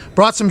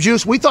 brought some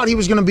juice. We thought he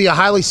was going to be a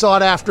highly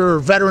sought-after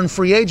veteran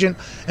free agent.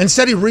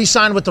 Instead, he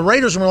re-signed with the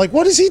Raiders, and we're like,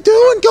 what is he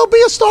doing? Go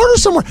be a starter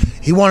somewhere.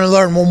 He wanted to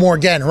learn one more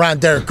again around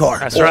Derek Carr.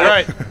 That's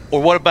right.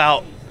 Or what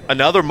about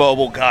another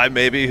mobile guy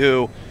maybe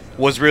who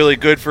was really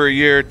good for a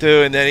year or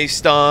two, and then he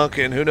stunk,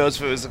 and who knows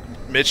if it was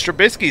Mitch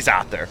Trubisky's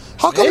out there.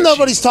 How come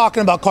nobody's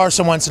talking about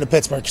Carson Wentz and the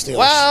Pittsburgh Steelers?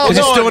 Well,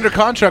 Because he's still under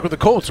contract with the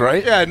Colts,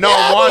 right? Yeah, no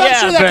yeah, one I'm wants.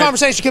 sure that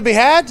conversation could be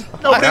had.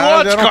 Nobody I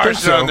wants don't think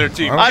Carson so. on their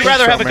team. I I'd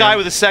rather have a guy man.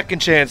 with a second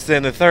chance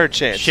than a third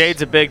chance.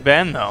 Shades of Big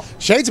Ben, though.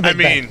 Shades of I Big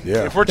mean,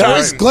 Ben. if we're There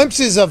was talking,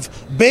 glimpses of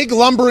big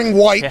lumbering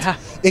white,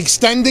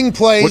 extending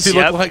plays. What's he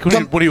look like when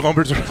he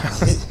lumbers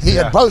around? He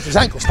had both his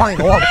ankles playing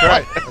at one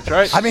point. that's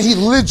right. I mean, he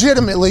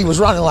legitimately was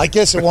running like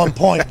this at one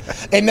point,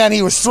 and then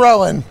he was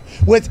throwing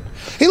with.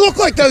 He looked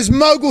like those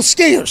mogul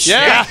skiers.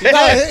 Yeah.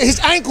 His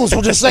ankles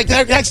were just like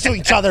next to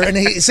each other, and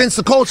since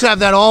the Colts have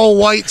that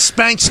all-white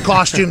Spanx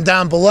costume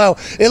down below,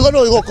 it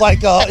literally looked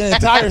like an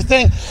entire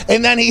thing.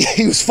 And then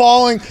he was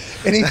falling,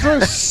 and he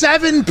threw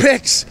 7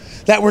 picks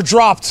that were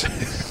dropped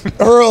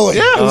early.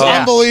 Yeah. It was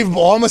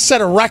unbelievable. Almost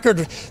set a record.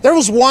 There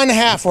was one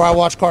half where I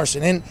watched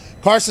Carson, and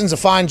Carson's a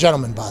fine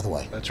gentleman, by the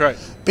way. That's right.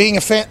 Being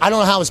a fan, I don't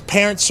know how his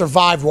parents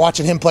survived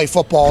watching him play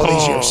football all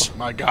these years.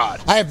 My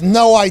God. I have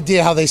no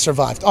idea how they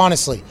survived,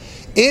 honestly.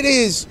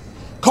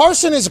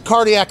 Carson is a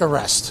cardiac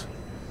arrest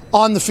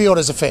on the field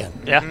as a fan.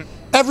 Yeah.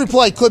 Every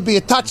play could be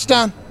a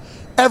touchdown.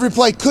 Every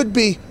play could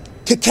be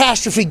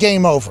catastrophe,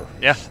 game over.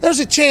 Yeah. There's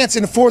a chance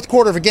in the fourth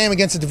quarter of a game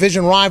against a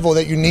division rival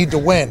that you need to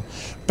win.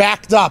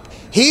 Backed up.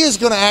 He is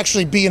going to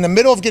actually be in the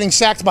middle of getting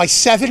sacked by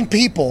 7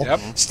 people,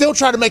 still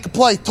try to make a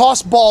play,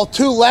 toss ball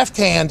to left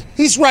hand.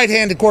 He's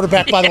right-handed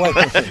quarterback, by the way.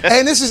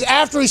 And this is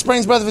after he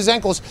sprains both of his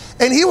ankles.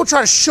 And he will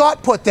try to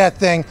shot put that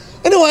thing,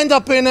 and it'll end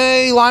up in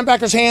a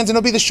linebacker's hands, and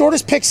it'll be the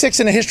shortest pick 6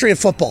 in the history of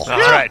football.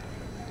 That's right.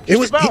 It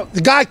was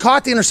the guy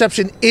caught the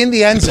interception in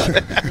the end zone.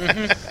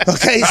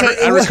 Okay, so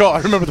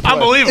I remember the play.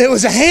 Unbelievable. it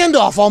was a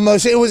handoff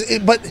almost.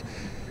 But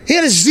he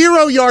had a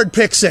 0-yard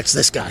pick 6.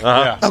 This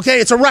guy. Okay,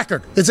 it's a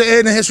record. It's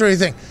in the history of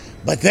the thing.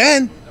 But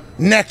then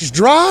next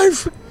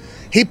drive,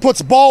 he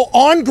puts ball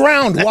on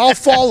ground while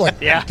falling.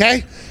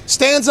 Okay,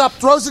 stands up,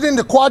 throws it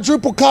into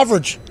quadruple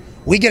coverage.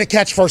 We get a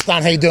catch, first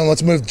down. How you doing?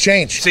 Let's move the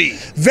change.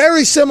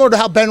 Very similar to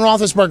how Ben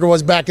Roethlisberger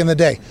was back in the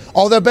day.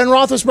 Although Ben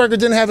Roethlisberger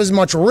didn't have as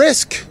much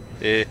risk.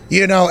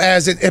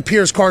 As it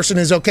appears Carson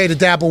is okay to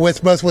dabble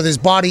with, both with his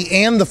body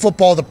and the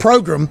football, the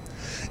program.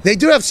 They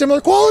do have similar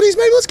qualities.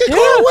 Maybe let's get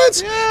Carl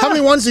Wentz. How many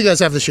ones do you guys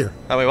have this year?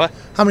 How many what?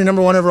 How many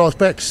number 1 overall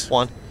picks?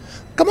 1.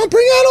 Come on,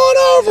 bring that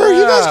on over.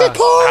 You guys get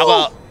Carl. How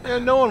about Yeah,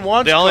 no one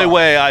wants the only Carl.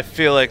 way I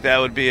feel like that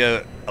would be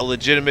a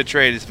legitimate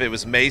trade is if it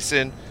was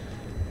Mason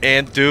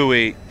and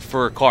Dewey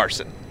for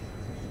Carson.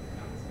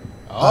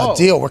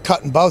 Deal. We're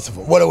cutting both of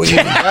them. What do we do?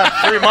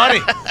 Free money.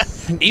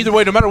 Either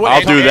way, no matter what.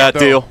 I'll do that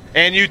deal.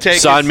 And you take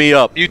Sign me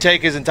up. You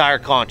take his entire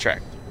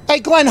contract. Hey,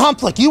 Glenn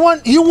Humplick,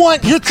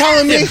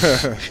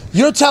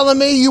 you're telling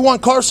me you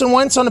want Carson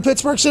Wentz on the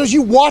Pittsburgh Steelers?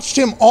 You watched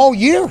him all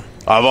year.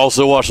 I've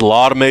also watched a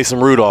lot of Mason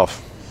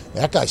Rudolph.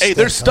 That guy's Hey,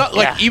 they're stuck.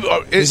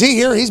 Is he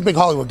here? He's a big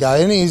Hollywood guy,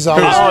 and he's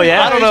always I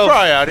don't He's know.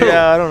 probably out here.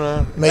 Yeah, I don't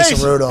know. Mason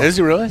Rudolph. Is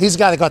he really? He's the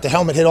guy that got the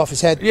helmet hit off his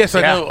head. Yes,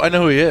 I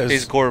know who he is.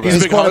 He's a quarterback.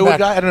 He's a big Hollywood quarterback.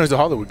 guy. I don't know he's a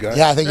Hollywood guy.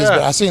 Yeah, I think he's good.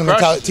 I seen him at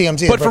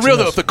TMZ. But for real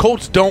though, if the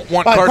Colts don't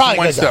want Probably Carson good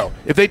Wentz guy. though,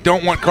 if they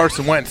don't want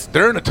Carson Wentz,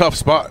 they're in a tough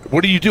spot.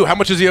 What do you do? How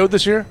much is he owed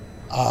this year?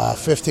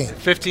 15.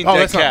 15 Oh,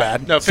 dead that's not cap.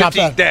 bad. No, It's not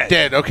 15 bad. dead.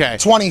 Dead. Okay.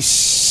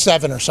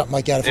 27 or something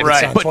like that. If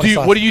Right. It's But on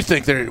 25. what do you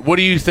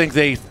think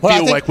they feel Well, I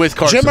think like with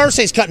Carson? Jim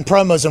Irsay's cutting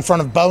promos in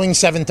front of Boeing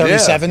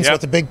 737s Yeah.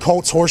 with the big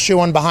Colts horseshoe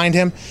on behind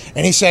him,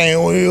 and he's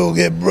saying, "We'll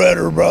get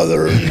better,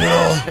 brother.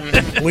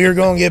 We're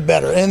going to get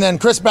better." And then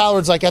Chris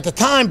Ballard's like, at the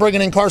time,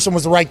 bringing in Carson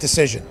was the right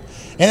decision.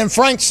 And then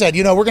Frank said,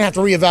 we're going to have to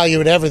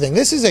reevaluate everything.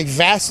 This is a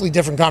vastly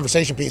different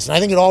conversation piece, and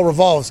I think it all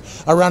revolves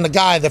around a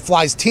guy that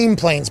flies team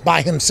planes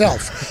by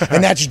himself,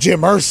 and that's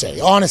Jim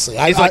Irsay. Honestly,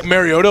 He's like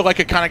Mariota, like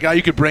a kind of guy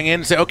you could bring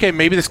in and say, okay,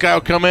 maybe this guy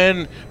will come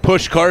in,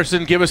 push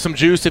Carson, give us some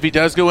juice if he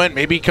does go in.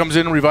 Maybe he comes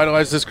in and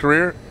revitalizes his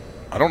career.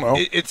 I don't know.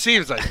 It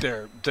seems like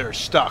they're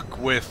stuck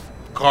with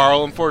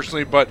Carl,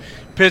 unfortunately, but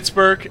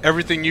Pittsburgh,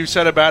 everything you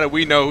said about it,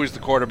 we know who's the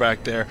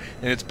quarterback there,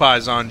 and it's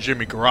Paisan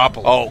Jimmy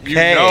Garoppolo. Okay.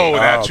 You know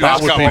that's that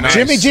who's would be coming. nice.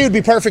 Jimmy G would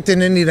be perfect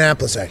in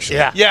Indianapolis, actually.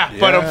 Yeah,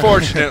 but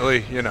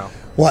unfortunately,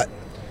 What?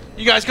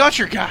 you guys got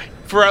your guy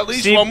for at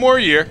least See, one more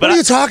year. What are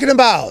you talking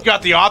about? You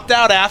got the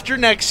opt-out after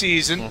next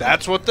season.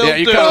 That's what they'll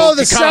you do. kinda- Oh,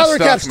 the You kinda salary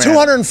stuck, cap's man.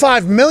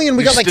 $205 million.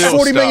 We got like still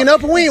 40 million stuck.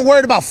 open. We ain't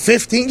worried about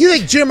 15. You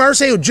think Jim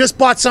Irsay, who just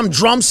bought some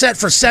drum set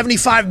for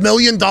 $75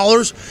 million,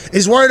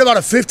 is worried about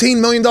a $15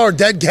 million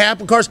dead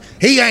cap? Of course,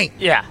 he ain't.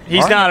 Yeah,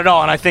 he's not at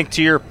all. And I think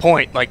to your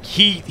point, like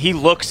he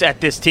looks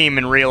at this team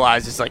and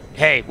realizes, like,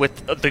 hey,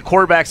 with the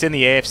quarterbacks in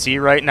the AFC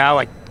right now,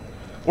 like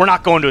we're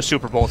not going to a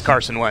Super Bowl with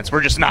Carson Wentz.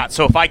 We're just not.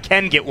 So if I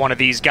can get one of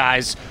these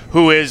guys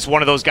who is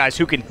one of those guys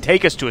who can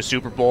take us to a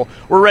Super Bowl,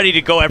 we're ready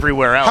to go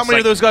everywhere else. How many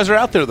of those guys are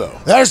out there, though?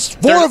 There's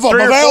four of them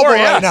 3 or 4, available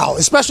yeah. right now,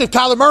 especially if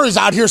Kyler Murray's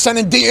out here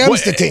sending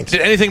DMs to teams.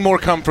 Did anything more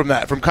come from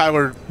that, from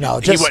Kyler? No,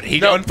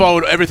 He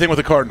unfollowed everything with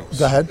the Cardinals.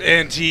 Go ahead.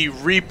 And he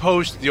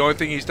reposted. The only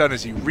thing he's done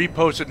is he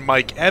reposted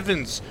Mike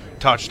Evans'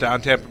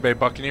 touchdown, Tampa Bay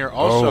Buccaneer.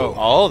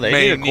 Also, they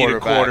may need a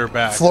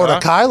quarterback. Florida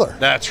Kyler.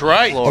 That's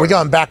right. Are we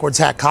going backwards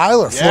hat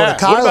Kyler? Florida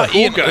Kyler. What about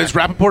Ian? Does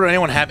Rappaport or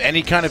anyone have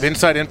any kind of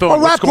inside info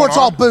on what's going Rapport's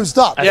on? all boozed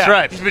up. That's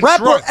right. He's been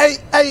Rapport, drunk.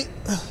 hey,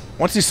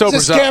 Once he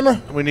sobers this camera?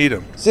 up, we need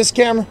him. is this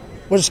camera?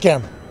 Where's this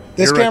camera?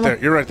 This You're camera? right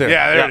there. You're right there.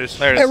 Yeah, there it is.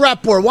 There it Hey, is.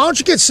 Rapport, why don't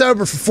you get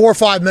sober for 4 or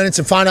 5 minutes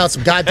and find out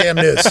some goddamn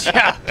news?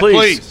 Yeah,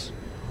 please.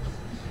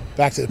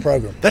 Back to the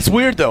program. That's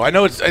weird, though. I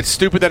know it's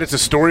stupid that it's a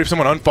story if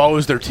someone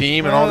unfollows their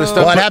team and all this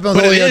stuff. Well, it happened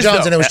with but Julio is, Jones,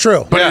 though. and it was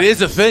true. But it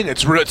is a thing.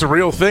 It's a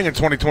real thing in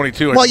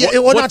 2022. Well,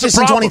 not what's just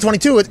the in problem?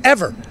 2022, it's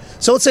ever.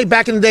 So let's say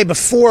back in the day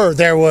before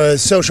there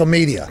was social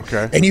media,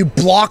 and you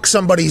block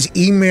somebody's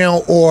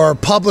email or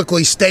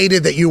publicly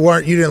stated that you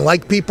didn't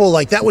like people,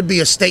 like that would be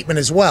a statement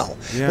as well.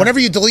 Yeah. Whenever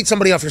you delete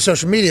somebody off your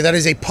social media, that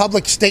is a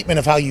public statement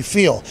of how you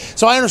feel.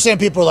 So I understand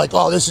people are like,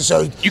 oh, this is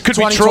so You could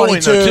be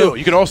trolling, 2022. though, too.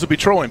 You could also be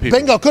trolling people.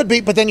 Bingo, could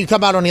be, but then you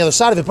come out on the other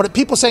side of it. But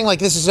people saying like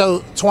this is so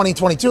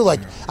 2022,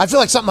 like I feel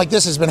like something like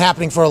this has been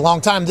happening for a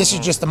long time. This is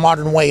just the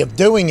modern way of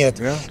doing it.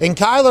 Yeah. And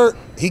Kyler,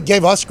 he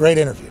gave us a great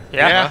interview.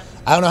 Yeah.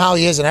 I don't know how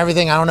he is and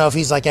everything. I don't know if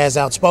he's like as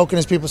outspoken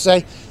as people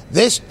say.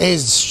 This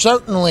is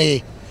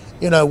certainly,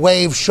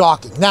 wave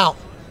shocking. Now,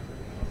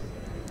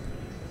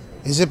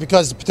 is it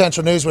because the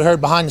potential news we heard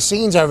behind the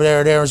scenes over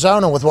there at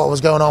Arizona with what was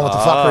going on with the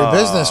fuckery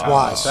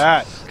business-wise?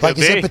 Like,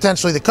 is it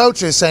potentially the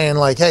coaches saying,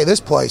 like, hey, this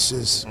place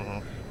is...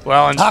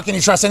 Well, and how can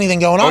you trust anything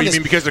going on? Oh, you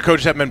mean because the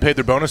coaches haven't been paid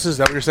their bonuses? Is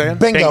that what you're saying?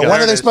 Bingo. When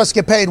are they supposed to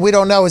get paid? We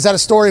don't know. Is that a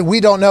story? We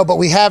don't know, but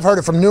we have heard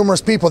it from numerous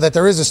people that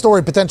there is a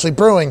story potentially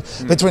brewing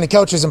between the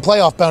coaches and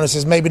playoff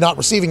bonuses, maybe not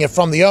receiving it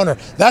from the owner.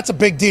 That's a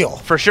big deal.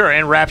 For sure.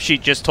 And Rap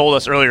Sheet just told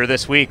us earlier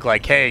this week,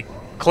 like, hey,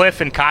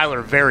 Cliff and Kyler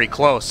are very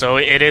close, so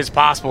it is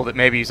possible that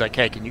maybe he's like,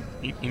 hey, can you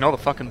know the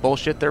fucking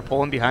bullshit they're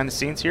pulling behind the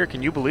scenes here?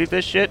 Can you believe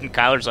this shit? And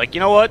Kyler's like, you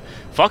know what?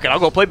 Fuck it, I'll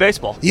go play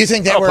baseball. You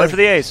think I'll play for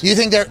the A's? You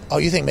think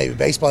you think maybe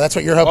baseball? That's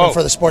what you're hoping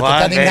for the sport that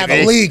doesn't even have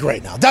a league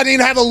right now. Doesn't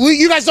even have a league.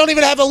 You guys don't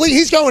even have a league.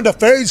 He's going to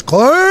FaZe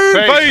Clan.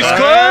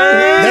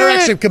 They're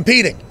actually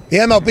competing. The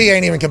MLB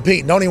ain't even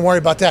competing. Don't even worry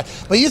about that.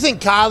 But you think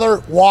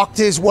Kyler walked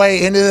his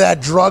way into that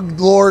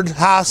drug lord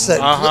house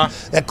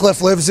that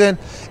Cliff lives in,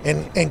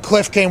 and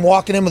Cliff came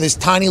walking in with his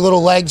tiny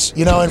little legs,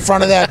 in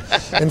front of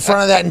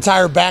that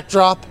entire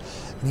backdrop,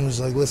 and he was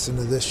like, "Listen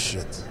to this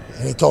shit,"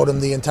 and he told him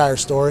the entire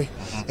story.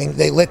 And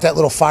they lit that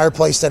little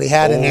fireplace that he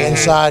had in the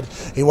inside.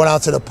 He went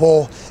out to the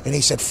pool, and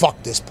he said,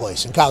 "Fuck this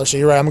place." And Kyler said,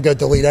 "You're right. I'm going to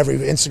go delete every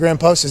Instagram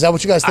post." Is that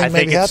what you guys think maybe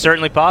happened? I think it's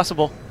certainly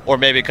possible. Or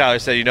maybe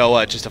Kyler said, you know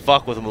what, just to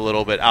fuck with him a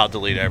little bit, I'll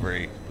delete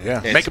every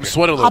Instagram. Make him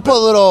sweat a little I'll bit. put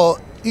a little.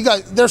 You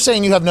guys, they're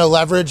saying you have no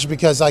leverage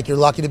because like you're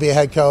lucky to be a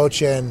head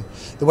coach, and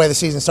the way the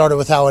season started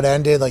with how it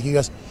ended. Like you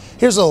guys,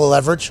 here's a little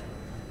leverage.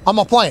 I'm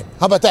not playing.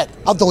 How about that?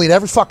 I'll delete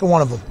every fucking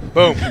one of them.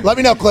 Boom. Let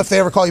me know, Cliff, if they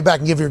ever call you back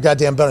and give you your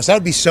goddamn bonus. That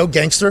would be so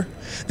gangster.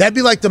 That'd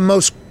be like the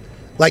most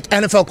like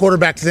NFL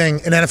quarterback thing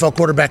an NFL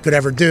quarterback could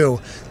ever do.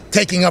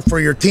 Taking up for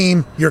your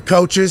team, your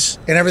coaches,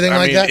 and everything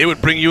like that. It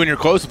would bring you and your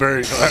close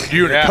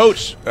you and your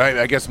coach,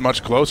 I guess,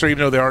 much closer, even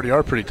though they already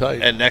are pretty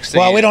tight. And next thing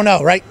well, we don't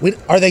know, right?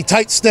 Are they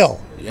tight still?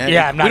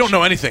 Yeah, we don't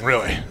know anything,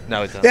 really.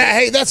 No, it doesn't. Yeah,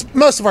 hey, that's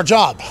most of our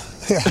job.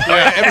 Everybody.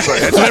 That's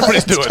what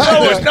everybody's doing.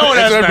 No one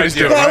has an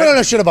idea. Yeah, we don't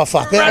know shit about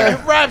fuck.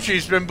 Rap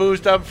Sheet's been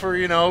boozed up for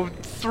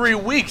 3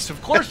 weeks.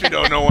 Of course we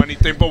don't know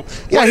anything.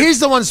 But yeah, he's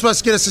the one supposed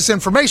to get us this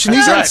information.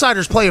 These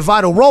insiders play a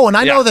vital role, and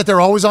I know that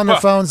they're always on their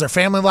phones. Their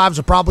family lives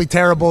are probably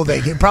terrible.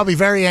 They get probably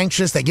very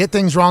anxious. They get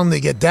things wrong. They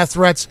get death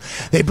threats.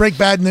 They break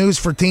bad news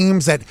for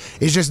teams that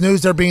is just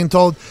news they're being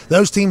told.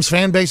 Those teams'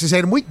 fan bases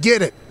hate them. We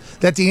get it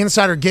that the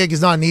insider gig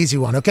is not an easy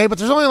one, okay? But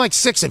there's only like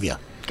 6 of you.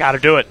 Got to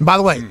do it. And by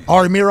the way,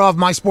 Ari Mirov,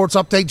 My Sports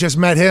Update, just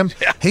met him.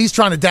 Yeah. He's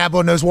trying to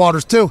dabble in those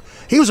waters, too.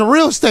 He was a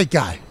real estate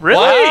guy.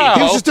 Really? Wow.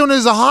 He was just doing it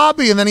as a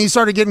hobby, and then he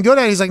started getting good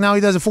at it. He's like, now he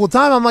does it full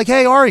time. I'm like,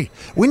 hey, Ari,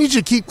 we need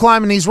you to keep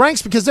climbing these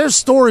ranks because there's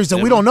stories that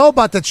we don't know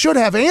about that should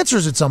have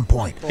answers at some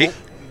point.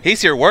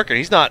 He's here working.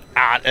 He's not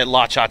out at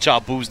La Cha Cha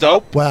boozed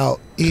up. Well,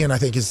 Ian, I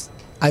think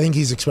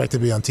he's expected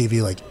to be on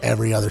TV like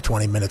every other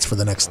 20 minutes for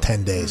the next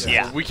 10 days.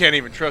 Yeah. We can't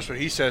even trust what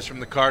he says from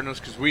the Cardinals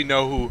because we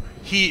know who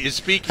he is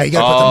speaking. Hey, you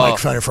got to put the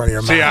microphone in front of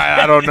your mouth. See,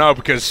 I don't know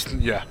because,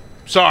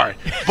 sorry.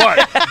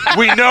 But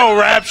we know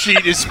Rap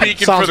Sheet is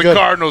speaking for the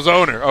Cardinals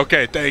owner.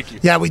 Okay, thank you.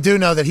 Yeah, we do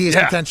know that he is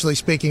potentially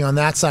speaking on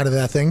that side of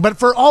that thing. But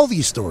for all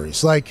these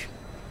stories,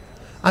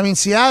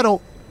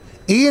 Seattle,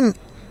 Ian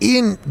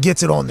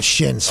gets it on the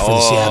shins for the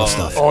Seattle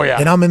stuff. Oh, yeah.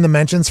 And I'm in the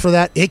mentions for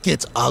that. It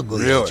gets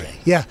ugly. Really? AJ.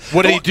 Yeah.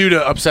 What did he do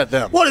to upset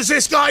them? What does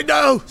this guy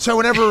know? So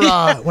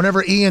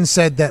whenever Ian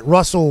said that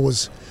Russell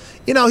was,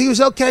 he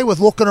was okay with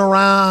looking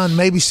around,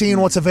 maybe seeing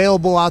what's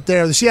available out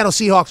there. The Seattle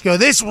Seahawks go,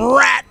 this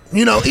rat,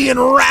 Ian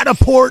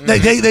Rappaport,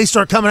 they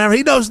start coming over.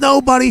 He knows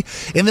nobody.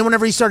 And then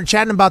whenever he started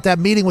chatting about that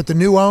meeting with the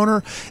new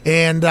owner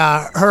and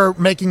her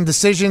making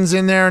decisions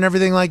in there and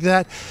everything like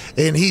that,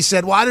 and he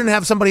said, well, I didn't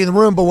have somebody in the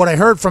room, but what I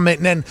heard from it,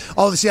 and then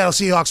all the Seattle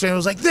Seahawks fans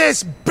was like,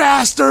 this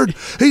bastard,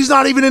 he's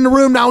not even in the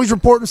room, now he's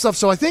reporting stuff.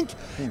 So I think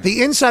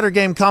the insider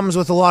game comes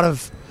with a lot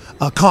of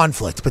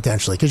conflict,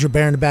 potentially, because you're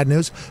bearing the bad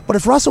news. But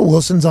if Russell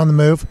Wilson's on the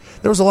move,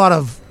 there was a lot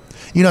of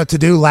to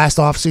do last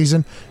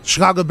offseason.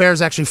 Chicago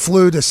Bears actually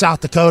flew to South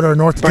Dakota or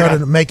North Dakota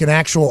to make an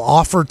actual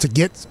offer to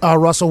get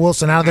Russell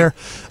Wilson out of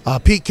there.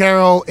 Pete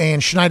Carroll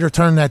and Schneider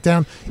turned that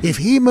down. If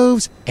he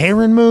moves,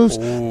 Aaron moves,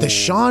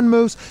 Deshaun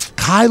moves,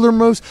 Kyler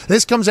moves.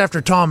 This comes after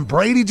Tom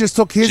Brady just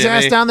took his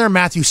ass down there.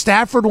 Matthew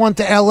Stafford went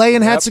to L.A.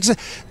 and had success.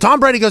 Tom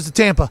Brady goes to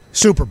Tampa,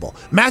 Super Bowl.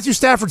 Matthew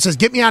Stafford says,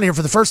 get me out of here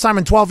for the first time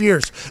in 12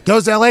 years.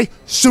 Goes to L.A.,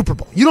 Super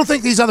Bowl. You don't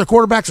think these other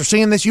quarterbacks are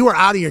seeing this? You are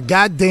out of your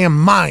goddamn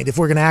mind if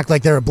we're going to act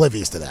like they're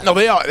oblivious to that. No,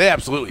 they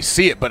absolutely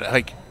see it,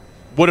 but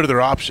what are their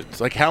options?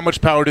 How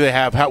much power do they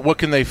have? What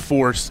can they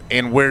force,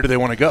 and where do they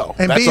want to go?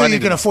 And be who you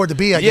can afford to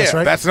be, I guess,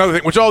 right? That's another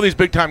thing. Which all these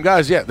big time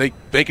guys,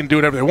 they can do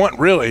whatever they want,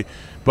 really.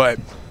 But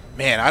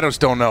man, I just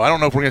don't know. I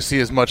don't know if we're going to see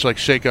as much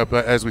shakeup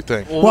as we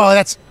think. Well,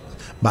 that's,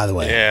 by the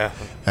way,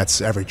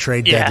 that's every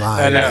trade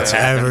deadline.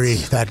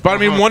 That's but I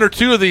mean, one or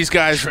two of these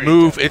guys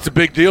move. It's a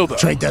big deal, though.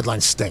 Trade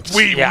deadline stinks.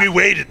 We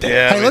waited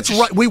there.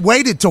 Hey, we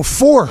waited till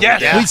 4.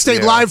 We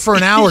stayed live for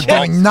an hour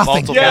doing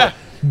nothing.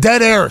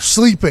 Dead air,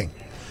 sleeping.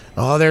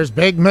 Oh, there's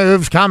big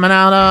moves coming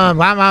out of.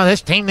 Wow,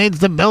 this team needs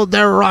to build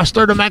their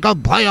roster to make a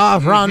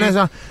playoff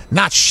run.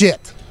 Not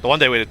shit. The one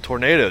day we did a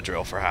tornado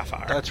drill for a half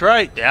hour. That's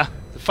right. Yeah.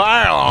 The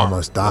fire alarm.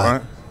 Almost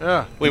died.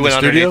 Yeah. We went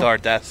underneath our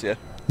desks,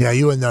 Yeah,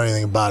 you wouldn't know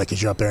anything about it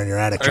because you're up there in your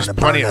attic trying to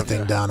burn that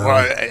thing down.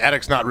 Well,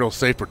 attic's not real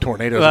safe for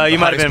tornadoes. Well, you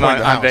might have been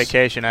on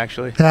vacation,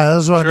 actually. Yeah, that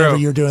was whenever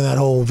you were doing that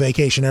whole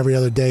vacation every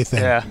other day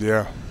thing.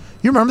 Yeah.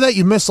 You remember that?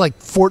 You missed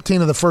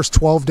 14 of the first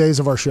 12 days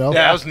of our show?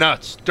 Yeah, that was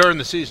nuts. During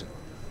the season.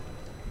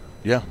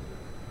 Yeah.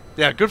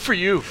 Yeah, good for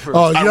you. You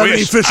have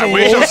the official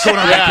rules?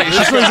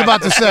 That's what he's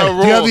about to say.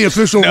 Do you have the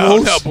official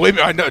rules? No, believe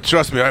me, I know.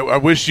 Trust me, I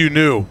wish you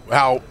knew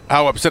how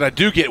upset I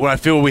do get when I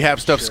feel we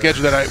have stuff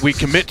scheduled that we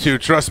commit to.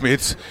 Trust me,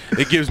 it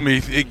gives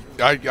me.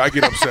 I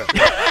get upset,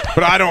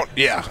 but I don't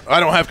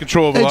have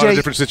control of a lot of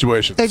different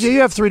situations. AJ, you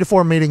have 3 to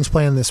 4 meetings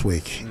planned this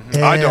week.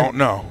 I don't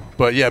know.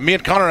 But yeah, me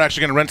and Connor are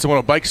actually going to rent some one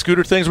of bike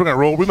scooter things. We're going to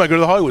roll. We might go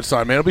to the Hollywood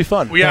side, man. It'll be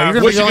fun. You're going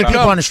to be the only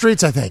people on the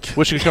streets, I think.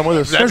 Wish you could come with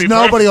us. There's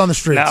nobody on the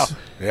streets. No.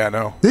 Yeah,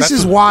 no. This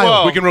is wild.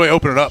 Well, we can really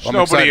open it up. There's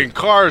nobody in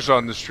cars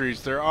on the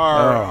streets. There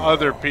are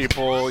other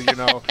people,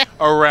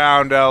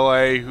 around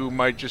L.A. who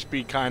might just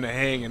be kind of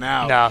hanging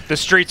out. No, the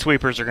street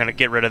sweepers are going to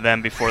get rid of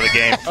them before the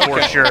game,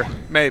 for sure.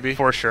 Maybe.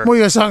 For sure. What are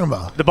you guys talking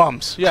about? The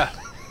bums. Yeah.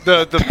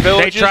 The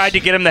villages. They tried to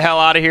get them the hell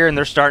out of here, and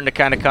they're starting to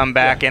kind of come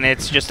back, and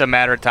it's just a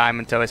matter of time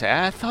until they say,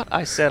 I thought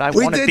I said I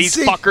wanted these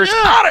fuckers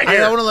out of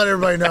here. I want to let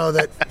everybody know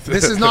that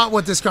this is not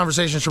what this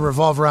conversation should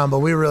revolve around, but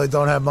we really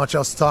don't have much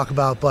else to talk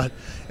about.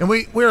 And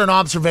we're an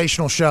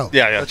observational show.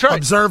 Yeah. That's right.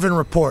 Observe and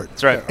report.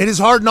 That's right. It is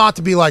hard not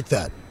to be like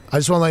that. I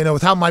just want to let you know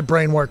with how my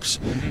brain works.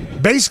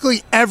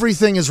 Basically,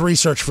 everything is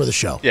research for the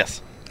show.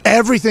 Yes.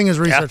 Everything is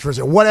research for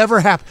it. Whatever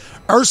happened.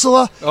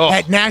 Ursula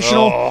at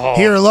National,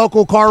 here, a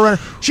local car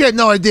runner, she had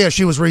no idea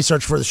she was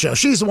research for the show.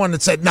 She's the one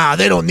that said, nah,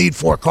 they don't need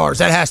 4 cars.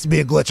 That has to be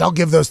a glitch. I'll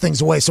give those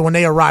things away. So when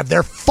they arrive,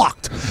 they're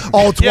fucked.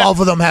 All 12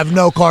 of them have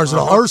no cars at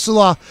all.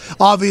 Ursula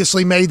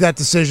obviously made that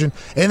decision.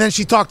 And then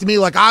she talked to me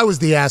like I was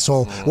the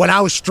asshole when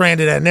I was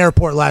stranded at an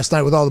airport last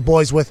night with all the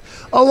boys with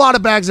a lot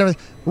of bags and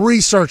everything.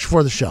 Research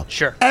for the show.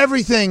 Sure.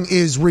 Everything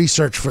is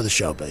research for the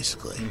show,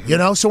 basically.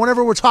 So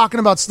whenever we're talking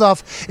about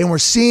stuff and we're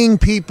seeing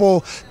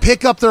people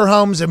pick up their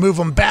homes and move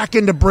them back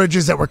into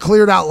bridges that were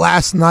cleared out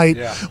last night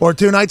or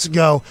 2 nights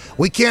ago,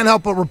 we can't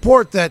help but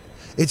report that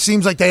it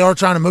seems like they are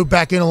trying to move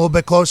back in a little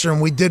bit closer,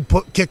 and we did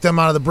kick them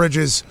out of the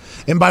bridges.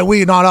 And by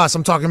we, not us.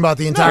 I'm talking about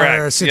the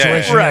entire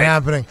situation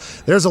happening.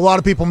 There's a lot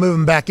of people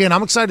moving back in.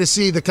 I'm excited to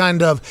see the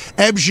kind of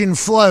ebbs and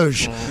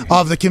flows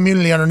of the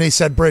community underneath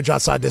said bridge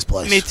outside this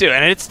place. Me too,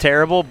 and it's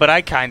terrible, but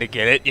I kind of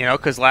get it,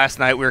 because last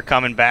night we were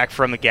coming back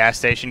from the gas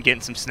station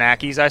getting some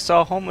snackies. I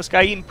saw a homeless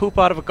guy eating poop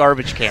out of a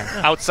garbage can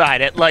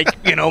outside at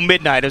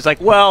midnight. It was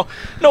like, well,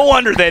 no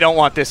wonder they don't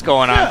want this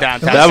going on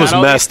downtown. That was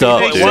messed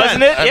up, dude.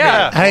 Wasn't it?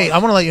 Yeah. Hey, I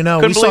want to let you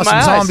know, we saw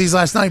some zombies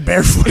last night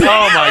barefoot.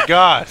 Oh, my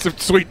God. Some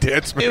sweet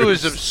dance moves. It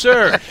was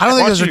absurd. I don't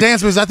think those were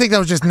dance moves. I think that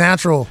was just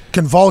natural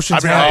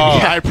convulsions.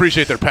 I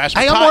appreciate their passion.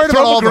 Hey, I'm worried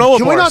about all of them.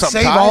 Can we not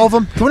save all of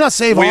them? Can we not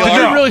save all of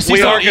them?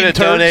 We are going to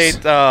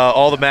donate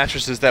all the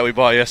mattresses that we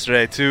bought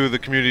yesterday to the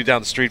community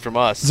down the street from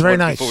us. It's very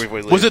nice.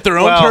 Was it their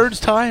own turds,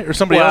 Ty, or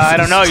somebody else's? I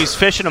don't know. He's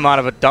fishing them out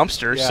of a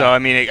dumpster, so, I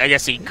mean, I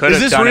guess he could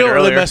have done it earlier. Is this real or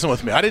are they messing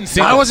with me? I didn't see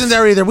I wasn't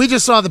there either. We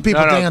just saw the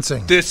people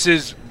dancing. This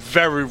is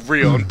very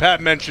real. And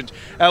Pat mentioned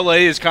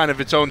L.A. is kind of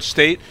its own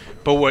state,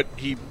 but what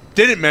he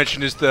didn't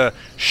mention is the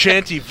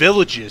shanty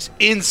villages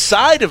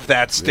inside of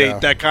that state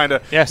that kind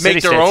of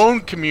make their own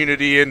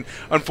community, and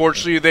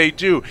unfortunately they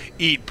do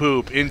eat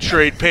poop and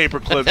trade paper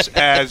clips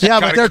as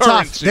but they're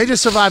tough. They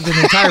just survived an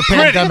entire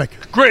pandemic.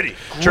 Gritty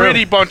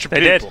bunch of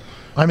people.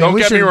 I mean, Don't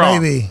we get me should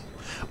wrong.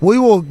 we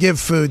will give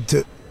food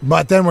to,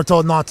 but then we're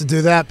told not to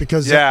do that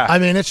because I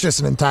mean it's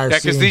just an entire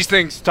because scene. these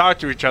things talk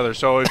to each other.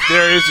 So if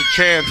there is a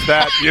chance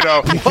that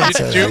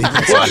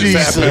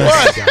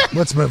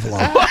Let's move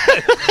along.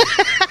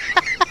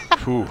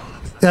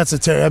 That's a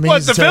terror. I mean,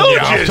 What, the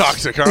villages?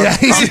 Toxic, huh? Yeah,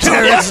 he's a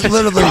terrorist.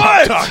 Literally,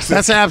 Toxic.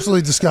 that's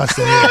absolutely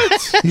disgusting. Yeah.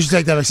 You should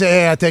take that back. Say,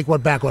 hey, I take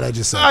back what I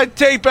just said. I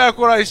take back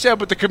what I said,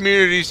 but the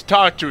communities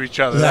talk to each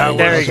other. Yeah,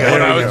 That was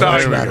what I was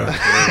talking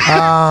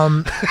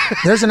about.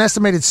 There's an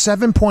estimated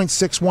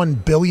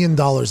 $7.61 billion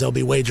that'll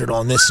be wagered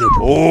on this Super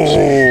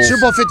Bowl.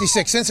 Super Bowl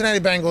 56,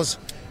 Cincinnati Bengals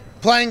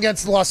playing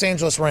against the Los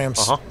Angeles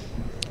Rams.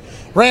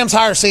 Rams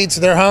higher seeds,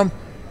 they're home,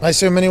 I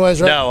assume,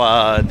 anyways, right?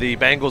 No, the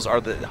Bengals are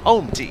the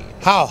home team.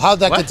 How'd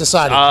that get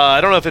decided?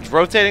 I don't know if it's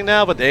rotating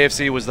now, but the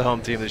AFC was the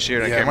home team this year.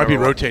 And I Yeah, can't it might be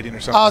remember rotating or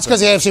something. Oh, it's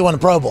because the AFC won the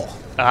Pro Bowl.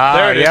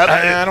 There it is.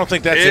 I don't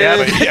think that's it.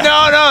 But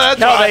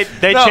Yeah.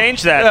 They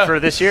changed that for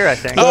this year, I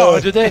think. Oh,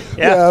 did they?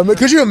 Yeah, but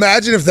could you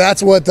imagine if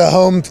that's what the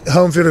home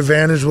field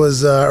advantage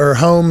was, or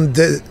home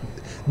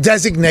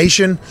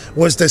designation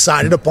was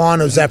decided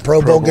upon? It was that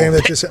Pro Bowl game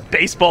that just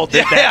Baseball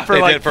did that for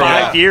like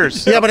 5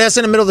 years. Yeah, but that's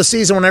in the middle of the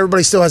season when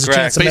everybody still has a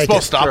chance to make it.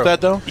 Baseball stopped that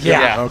though.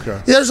 Yeah. Okay.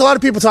 Yeah, there's a lot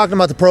of people talking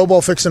about the Pro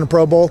Bowl, fixing the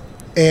Pro Bowl,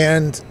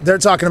 and they're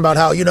talking about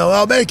how,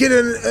 I'll make it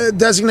a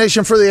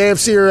designation for the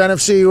AFC or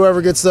NFC,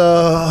 whoever gets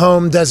the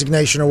home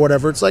designation or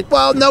whatever. It's like,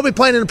 well, nobody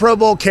playing in the Pro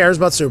Bowl cares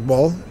about Super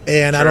Bowl,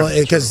 and I don't,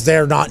 because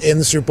they're not in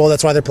the Super Bowl.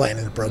 That's why they're playing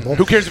in the Pro Bowl.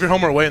 Who cares if you're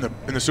home or away in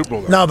the Super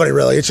Bowl? Though? Nobody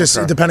really. It's just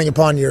depending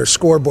upon your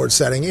scoreboard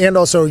setting and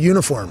also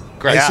uniform.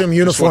 I assume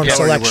uniform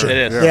selection.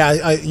 It is.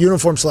 Yeah,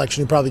 uniform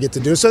selection you probably get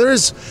to do. So there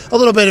is a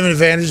little bit of an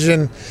advantage,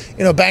 and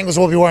Bengals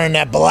will be wearing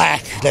that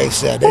black. They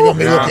said they're going to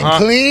be looking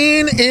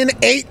clean in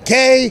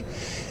 8K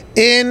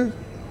in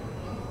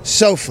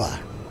sofa.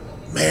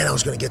 Man, I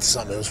was going to get to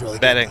something that was really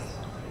Betting.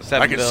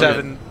 good. I get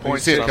 7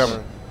 points. See it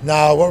coming.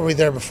 No, where were we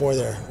there before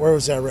there? Where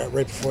was that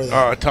right before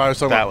there? Tyler,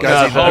 some That was-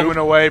 guys home and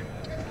away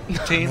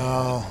team.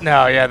 No,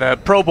 the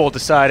Pro Bowl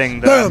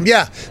deciding. Boom,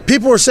 yeah.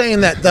 People were saying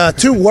that the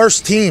two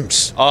worst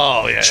teams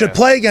should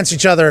play against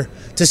each other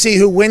to see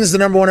who wins the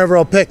number one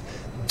overall pick.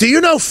 Do you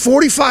know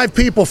 45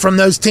 people from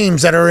those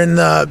teams that are in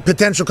the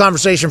potential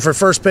conversation for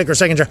first pick or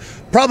second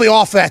draft? Probably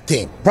off that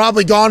team.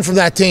 Probably gone from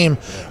that team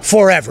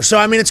forever. So,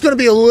 I mean, it's going to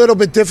be a little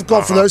bit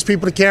difficult for those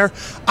people to care.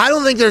 I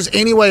don't think there's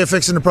any way of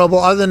fixing the Pro Bowl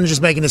other than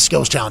just making a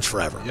skills challenge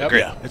forever. Yep.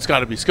 Yeah, it's got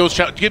to be skills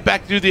challenge. Get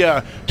back to do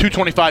the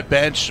 225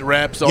 bench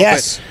reps. All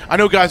Yes. that. I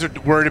know guys are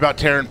worried about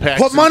tearing pecs.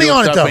 Put money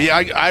on it, though. But yeah,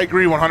 I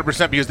agree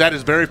 100% because that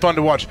is very fun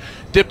to watch.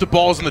 Dip the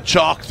balls in the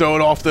chalk, throw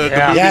it off the moving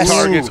Yes.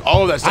 targets,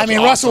 all of that stuff. I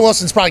mean, Russell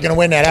Wilson's probably going to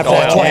win that after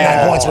that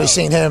 29 points we've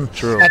seen him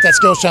at that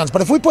skills challenge.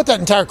 But if we put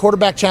that entire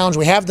quarterback challenge,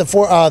 we have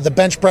the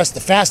bench press, the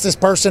fastest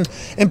person,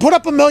 and put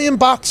up $1 million.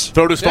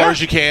 Throw it as far as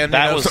you can.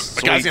 That was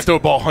the guys can throw a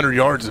ball 100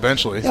 yards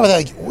eventually. Yeah,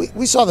 but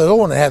we saw the other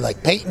one that had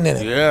like Peyton in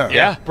it.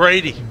 Yeah.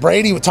 Brady.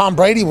 Tom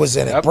Brady was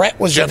in it. Brett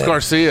was Jeff in it.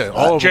 Garcia.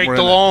 All of them Jake were in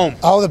Delhomme.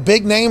 All the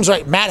big names,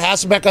 right? Matt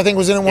Hasselbeck, I think,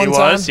 was in it one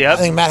time. Yep.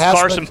 I think Matt Hasselbeck.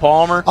 Carson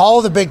Palmer.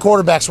 All the big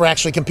quarterbacks were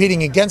actually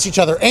competing against each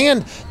other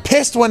and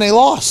pissed when they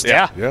lost.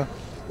 Yeah.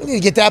 We need to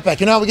get that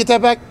back. You know how we get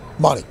that back?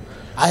 Money.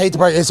 I hate to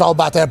break it. It's all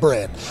about that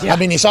bread. I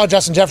mean, you saw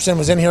Justin Jefferson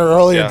was in here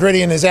earlier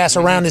grittying his ass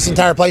around this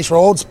entire place for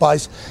Old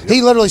Spice.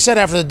 He literally said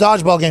after the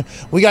dodgeball game,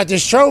 we got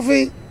this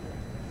trophy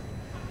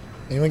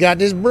and we got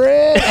this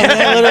bread. And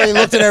they literally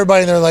looked at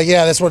everybody and they're like,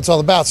 yeah, that's what it's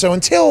all about. So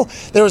until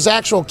there was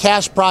actual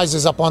cash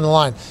prizes up on the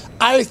line,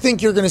 I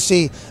think you're going to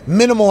see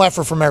minimal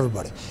effort from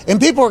everybody.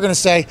 And people are going to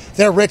say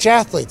they're rich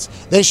athletes.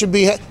 They should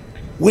be...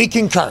 We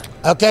concur,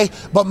 okay?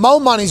 But Mo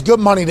money is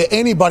good money to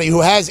anybody who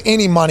has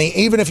any money.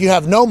 Even if you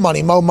have no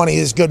money, Mo money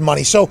is good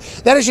money. So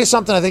that is just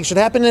something I think should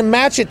happen, and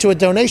match it to a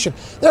donation.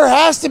 There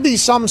has to be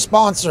some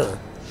sponsor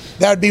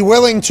that would be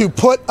willing to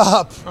put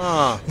up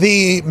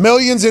the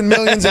millions and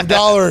millions of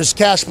dollars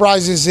cash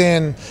prizes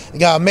in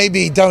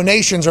maybe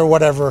donations or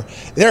whatever.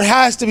 There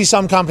has to be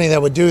some company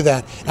that would do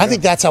that. I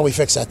think that's how we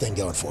fix that thing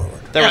going forward.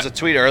 There was a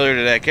tweet earlier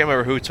today. I can't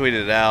remember who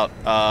tweeted it out,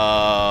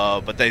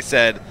 but they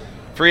said,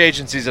 free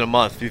agency's in a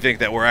month. Do you think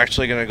that we're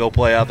actually going to go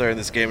play out there in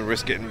this game and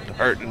risk getting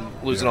hurt and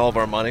losing all of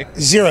our money?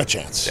 Zero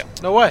chance. Yeah.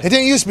 No way. It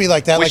didn't used to be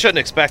like that. We like, shouldn't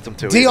expect them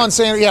to. Deion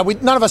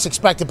Sanders, none of us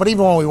expect it, but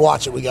even when we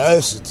watch it, we go,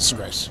 this is a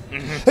disgrace.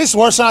 This is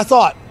worse than I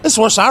thought. This is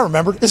worse than I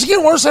remembered. Is it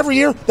getting worse every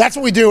year? That's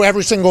what we do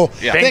every single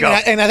thing.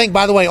 And I think,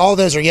 by the way, all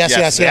those are yes.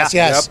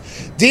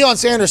 Deion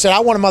Sanders said, I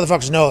want a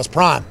motherfucker to know it's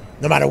prime.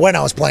 No matter when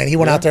I was playing, he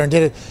went out there and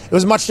did it. It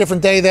was a much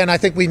different day then. I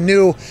think we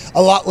knew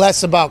a lot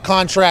less about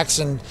contracts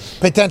and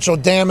potential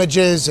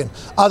damages and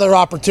other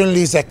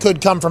opportunities that could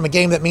come from a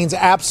game that means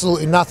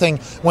absolutely nothing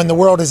when the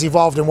world has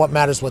evolved and what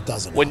matters, what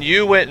doesn't. When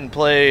you went and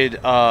played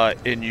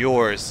in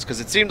yours, because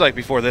it seemed like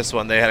before this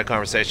one they had a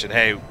conversation,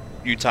 hey,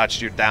 you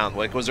touched you down?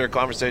 Like, was there a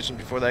conversation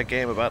before that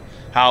game about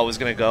how it was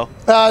going to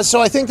go?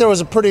 So I think there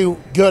was a pretty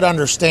good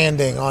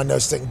understanding on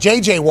those things.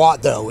 J.J.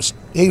 Watt, though,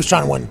 he was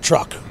trying to win the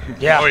truck.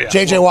 Yeah. Oh, yeah.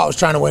 J.J. Watt was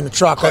trying to win the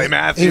truck. Clay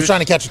Matthews. He was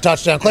trying to catch a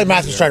touchdown. Clay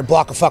Matthews tried to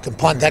block a fucking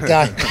punt. That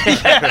guy.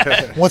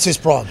 What's his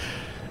problem?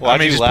 Well, I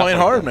mean, he's playing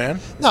hard, man.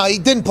 No, he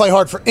didn't play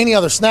hard for any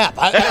other snap.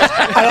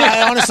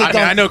 I honestly don't.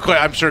 I know Clay.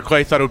 I'm sure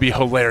Clay thought it would be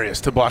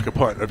hilarious to block a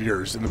punt of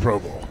yours in the Pro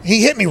Bowl.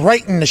 He hit me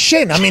right in the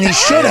shin. I mean, he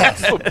should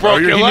have. Bro,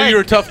 he knew you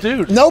were a tough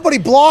dude. Nobody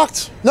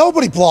blocked.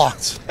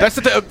 That's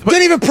the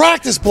didn't even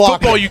practice blocking.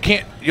 Football, you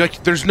can't.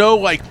 There's no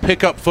like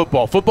pickup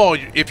football. Football,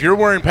 if you're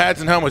wearing pads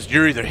and helmets,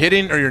 you're either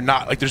hitting or you're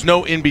not. Like there's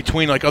no in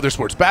between like other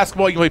sports.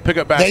 Basketball, you can play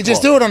pickup basketball. They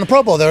just do it on the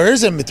Pro Bowl. There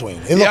is in between.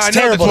 It looks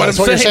terrible. That's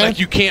what I'm saying. You're Like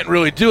you can't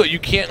really do it. You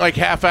can't like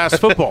half-ass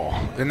football,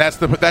 and that's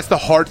the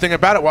hard thing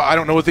about it. Well, I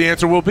don't know what the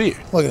answer will be.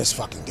 Look at this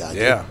fucking guy.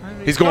 Yeah,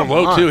 he's going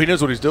low too. He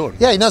knows what he's doing.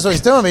 Yeah, he knows what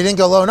he's doing. But he didn't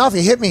go low enough.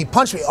 He hit me,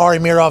 punched me. Ari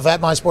Mirov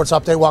at My Sports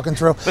Update walking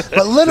through.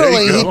 But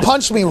literally, he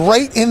punched me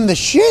right in the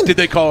shin. Did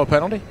they call a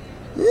penalty?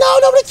 No,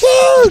 nobody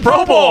cares.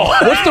 Pro Bowl.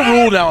 What's the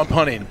rule now in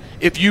punting?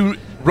 If you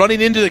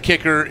running into the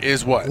kicker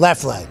is what?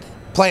 Left leg.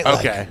 Plant leg.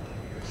 Okay.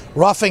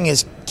 Roughing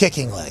is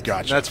kicking leg.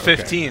 Gotcha. That's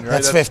 15, right?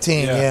 That's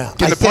 15, yeah.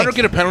 Can the punter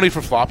get a penalty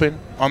for flopping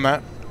on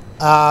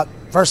that?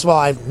 First of all,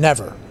 I've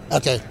never.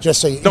 Okay,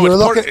 just so you No, were it's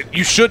looking.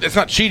 you should. It's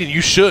not cheating.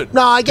 You should.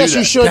 No, I guess do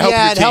you that should. to help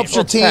Yeah, your it team. helps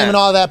your team and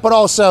all that. But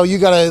also, you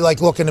got to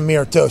like look in the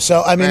mirror too.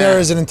 So I mean, there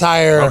is an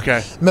entire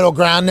middle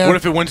ground there. What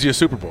if it wins you a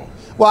Super Bowl?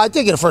 Well, I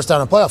did get a first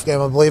down in a playoff game,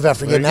 I believe,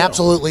 after getting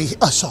absolutely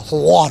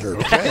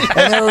slaughtered.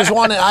 And there was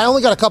one. I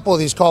only got a couple of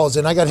these calls,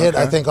 and I got hit.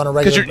 I think on a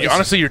regular. Because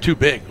honestly, you're too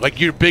big. Like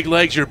you're big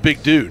legs. You're a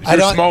big dude. If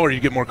you're smaller, you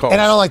get more calls.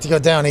 And I don't like to go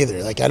down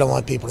either. Like I don't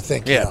want people to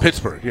think. Yeah, you know.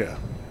 Pittsburgh. Yeah.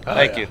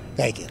 Thank you.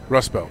 Thank you.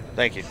 Rust Belt.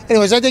 Thank you.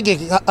 Anyways, I did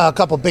get a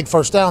couple big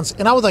first downs,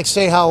 and I would like to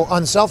say how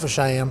unselfish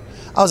I am.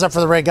 I was up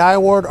for the Ray Guy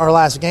Award our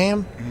last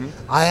game.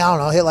 I don't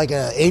know, hit like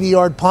a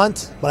 80-yard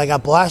punt, but I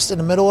got blasted in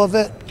the middle of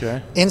it.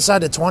 Okay. Inside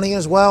the 20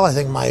 as well. I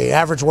think my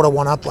average would have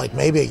went up like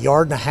maybe 1.5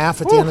 yards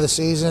at the end of the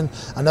season.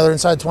 Another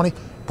inside 20.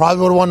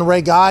 Probably would have won the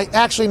Ray Guy.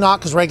 Actually not,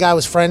 because Ray Guy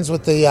was friends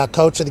with the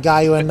coach of the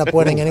guy who ended up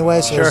winning anyway,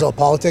 so there's all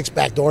politics,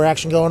 backdoor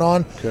action going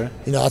on. Okay.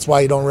 You know, that's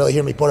why you don't really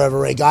hear me put over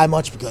Ray Guy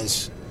much,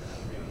 because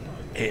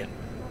it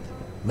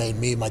made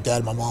me, my dad,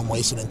 and my mom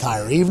waste an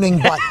entire evening.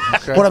 But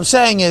what I'm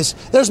saying is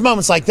there's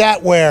moments like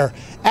that where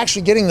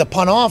actually getting the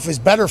punt off is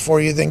better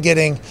for you than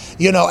getting,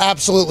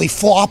 absolutely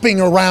flopping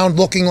around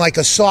looking like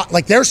a sock.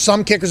 Like there's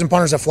some kickers and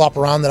punters that flop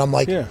around that I'm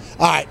like, all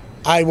right,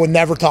 I will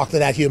never talk to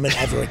that human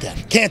ever again.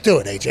 Can't do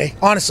it, AJ.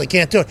 Honestly,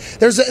 can't do it.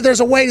 There's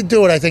a way to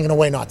do it, I think, and a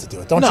way not to do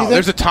it. Don't you think?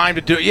 There's a time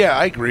to do it. Yeah,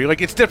 I agree.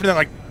 Like it's different than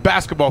like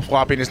basketball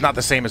flopping is not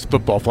the same as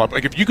football flopping.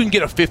 Like if you can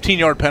get a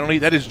 15-yard penalty,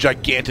 that is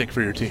gigantic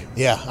for your team.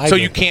 Yeah, I so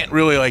agree. you can't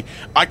really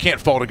I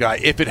can't fault a guy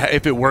if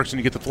it works and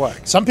you get the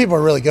flag. Some people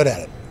are really good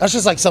at it. That's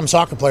just like some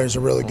soccer players are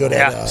really good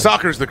at it.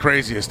 Soccer's the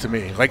craziest to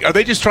me. Like, are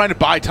they just trying to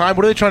buy time?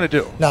 What are they trying to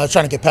do? No, they're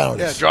trying to get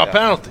penalties. Yeah, draw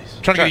penalties.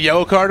 Trying to get a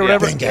yellow card or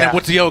whatever? bingo. And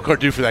what's the yellow card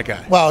do for that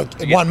guy? Well,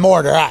 one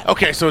more, they're out.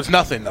 Okay, so it's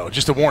nothing, though.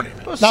 Just a warning.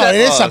 No, it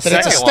is something.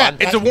 It's a step.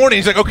 It's a warning.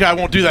 He's like, okay, I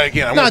won't do that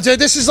again. No, dude,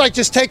 this is like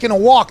just taking a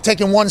walk,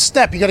 taking one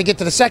step. You got to get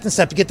to the second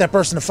step to get that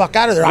person the fuck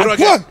out of there.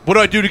 What do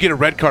I do to get a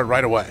red card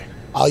right away?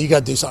 Oh, you got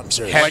to do something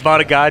serious.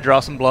 Headbutt a guy,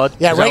 draw some blood.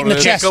 Yeah, right in the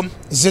chest.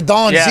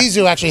 Zidane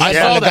Zizou actually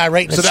headbutted a guy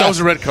right in the chest. So that was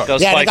a red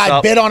card. Yeah, the guy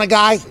bit on a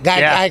guy.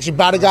 Guy actually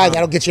bit a guy.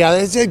 That'll get you out of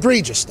there. It's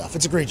egregious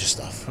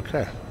stuff.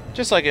 Okay.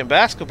 Just like in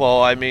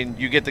basketball, I mean,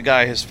 you get the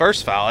guy his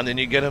first foul, and then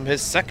you get him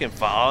his second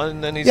foul,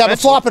 and then he's but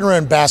flopping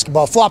ruined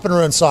basketball, flopping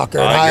ruined soccer.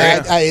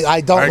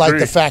 I don't like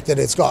the fact that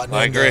it's gotten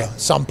into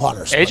some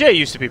punters. AJ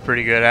used to be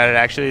pretty good at it,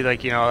 actually.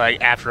 Like,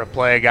 after a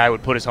play, a guy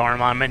would put his arm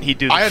on him, and he'd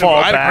do the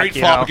fall back. I had a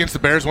great flop against the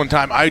Bears one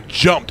time. I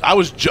jumped. I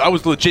was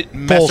legit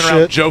messing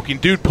around, joking.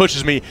 Dude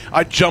pushes me.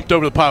 I jumped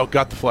over the pile,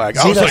 got the flag.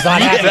 I was like,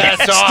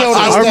 that's awesome.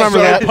 I remember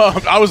that.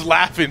 Pumped. I was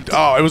laughing.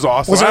 Oh, it was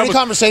awesome. Was there any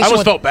conversation? I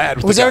almost felt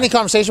bad. Was there any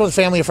conversation with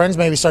family or friends?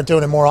 Maybe start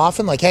doing it more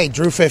often. Like, hey,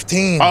 Drew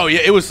 15. Oh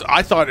yeah, it was.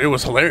 I thought it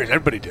was hilarious.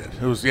 Everybody did.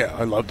 It was. Yeah,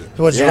 I loved it.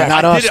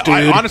 Not us, dude.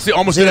 I honestly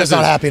almost did it.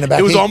 Not happy in the back.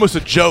 It was almost a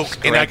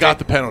joke, and I got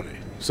the penalty.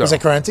 So was it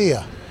Carenti?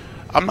 Yeah.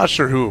 I'm not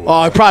sure who it was.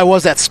 Oh, it probably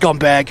was that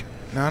scumbag.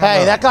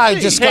 Hey, that guy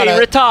just got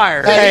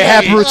retired. Hey,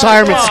 happy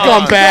retirement,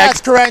 scumbag.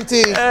 That's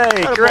Carenti.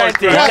 Hey,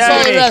 Carenti. That's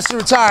all the rest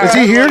retired. Is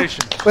he here?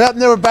 Well,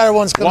 there were better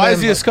ones coming in. Why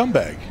is he a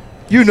scumbag?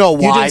 You know why,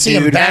 You didn't see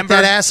him dude. back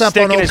that ass up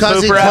on old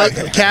cousin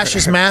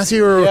Cassius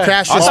Matthew or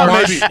Cassius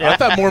Marsh? I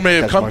thought more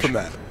may have come from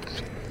that.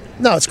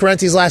 No, it's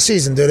Carenti's last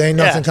season, dude. Ain't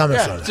nothing coming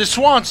from it. It's a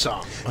swan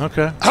song.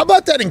 Okay. How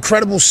about that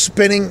incredible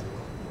spinning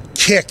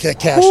kick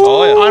that Cassius?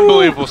 Oh, yeah.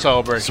 Unbelievable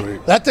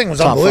celebration. That thing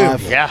was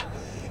unbelievable. Yeah.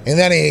 And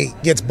then he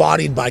gets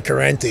bodied by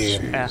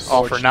Carenti.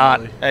 All for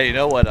naught. Hey, you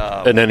know what?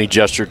 And then he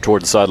gestured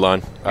toward the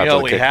sideline.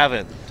 We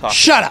haven't talked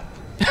Shut up.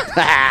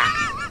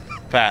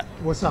 Pat.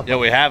 What's up?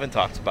 We haven't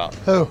talked about.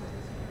 Who?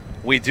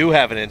 We do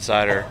have an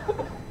insider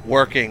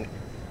working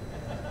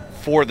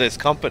for this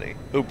company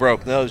who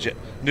broke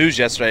news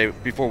yesterday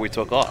before we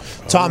took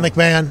off. Tom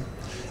McMahon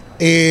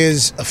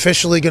is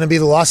officially going to be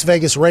the Las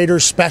Vegas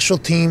Raiders special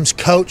teams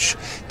coach.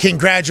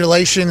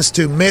 Congratulations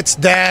to Mitt's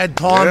dad,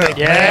 Tom McMahon.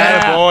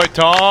 Yeah, boy,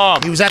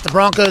 Tom. He was at the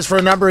Broncos for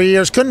a number of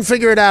years. Couldn't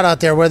figure it out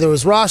there, whether it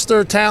was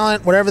roster,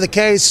 talent, whatever the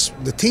case,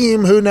 the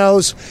team, who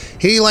knows.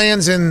 He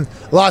lands in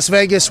Las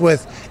Vegas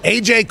with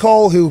A.J.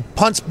 Cole, who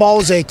punts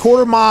balls a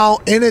quarter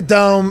mile in a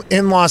dome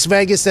in Las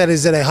Vegas that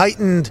is at a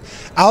heightened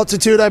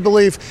altitude, I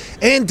believe,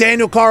 and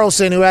Daniel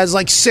Carlson, who has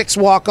like 6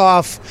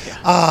 walk-off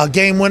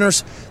game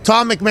winners.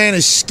 Tom McMahon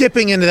is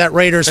skipping into that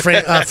Raiders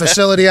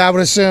facility, I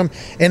would assume.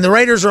 And the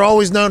Raiders are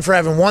always known for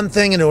having one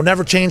thing, and it will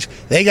never change.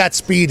 They got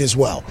speed as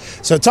well.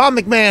 So Tom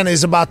McMahon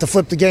is about to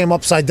flip the game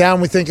upside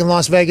down, we think, in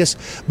Las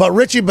Vegas. But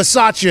Richie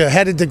Bisaccia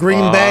headed to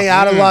Green Bay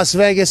out of Las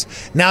Vegas.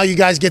 Now you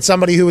guys get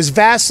somebody who is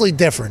vastly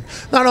different.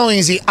 Not only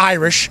is he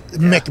Irish,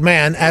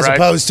 McMahon, as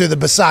opposed to the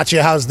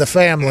Bisaccia, how's the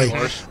family,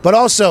 but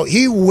also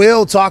he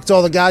will talk to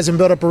all the guys and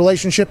build up a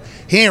relationship.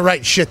 He ain't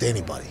writing shit to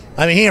anybody.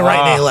 I mean, he ain't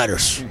writing any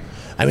letters.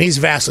 I mean, he's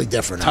vastly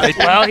different.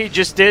 Well, he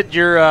just did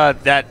your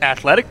that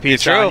athletic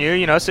piece on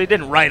you, so he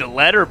didn't write a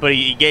letter, but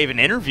he gave an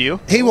interview.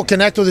 He will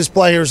connect with his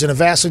players in a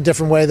vastly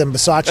different way than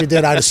Bisaccia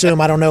did, I'd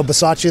assume. I don't know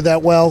Bisaccia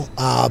that well,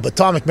 but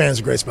Tom McMahon is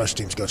a great special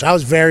teams coach. I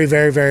was very,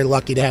 very, very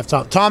lucky to have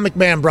Tom. Tom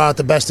McMahon brought out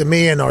the best of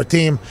me and our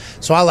team,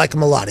 so I like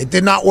him a lot. It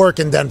did not work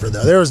in Denver,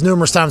 though. There was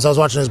numerous times I was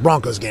watching his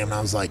Broncos game, and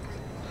I was like,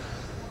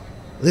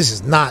 this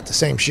is not the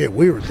same shit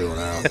we were doing.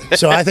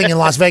 So I think in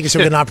Las Vegas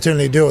he'll get an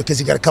opportunity to do it because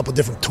he got a couple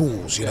different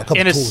tools.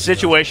 In a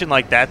situation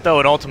like that, though,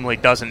 it ultimately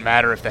doesn't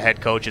matter if the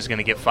head coach is going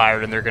to get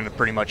fired and they're going to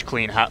pretty much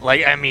clean house.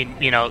 Like, I mean,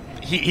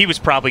 he was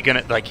probably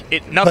going to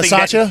nothing.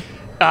 Bisaccia?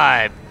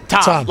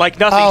 Tom. Like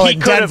nothing he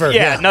could Denver,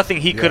 have. Nothing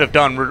he could have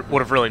done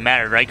would have really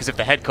mattered, right? Because if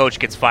the head coach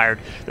gets fired,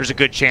 there's a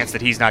good chance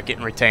that he's not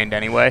getting retained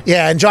anyway.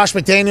 Yeah, and Josh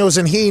McDaniels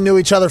and he knew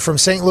each other from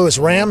St. Louis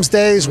Rams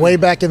days, way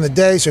back in the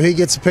day, so he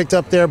gets picked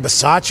up there.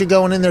 Bisaccia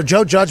going in there.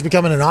 Joe Judge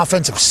becoming an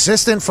offensive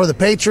assistant for the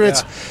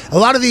Patriots. Yeah. A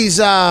lot of these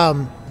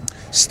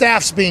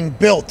staffs being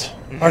built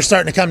are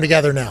starting to come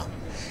together now.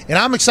 And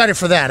I'm excited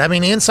for that. I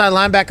mean, the inside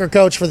linebacker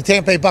coach for the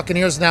Tampa Bay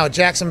Buccaneers now at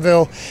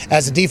Jacksonville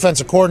as a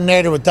defensive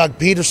coordinator with Doug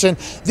Peterson.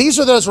 These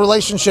are those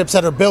relationships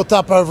that are built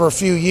up over a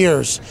few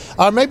years,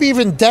 or maybe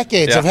even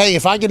decades of, hey,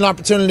 if I get an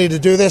opportunity to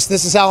do this,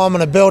 this is how I'm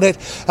going to build it.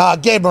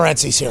 Gabe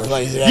Morency's here,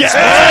 ladies and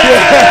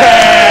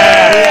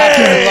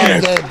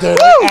gentlemen. Gabe, dude.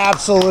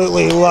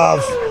 Absolutely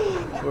love.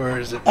 Where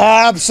is it?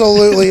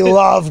 Absolutely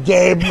love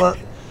Gabe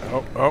Morency.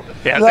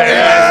 Yeah, there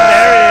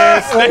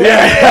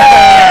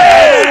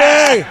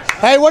he is.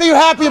 Hey, what are you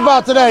happy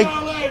about today?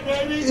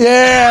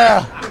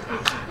 Yeah.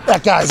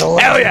 That guy's a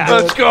legend. Hell yeah.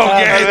 Let's go,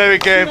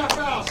 Gabe.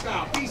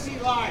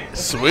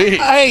 Sweet.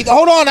 Hey,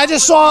 hold on. I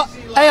just saw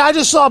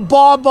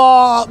Bob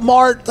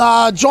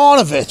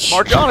Marjanovic.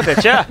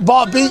 Marjanovic, yeah.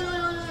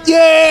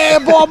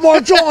 Bob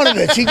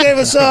Marjanovic. He gave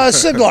us a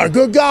cigar.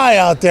 Good guy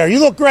out there. You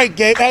look great,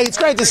 Gabe. Hey, it's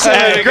great to see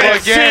you.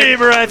 Great to see you,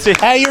 Morency.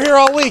 Hey, you're here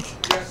all week?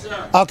 Yes,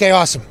 sir. Okay,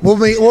 awesome. We'll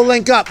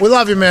link up. We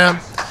love you, man.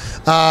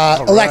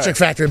 Electric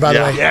Factory, by the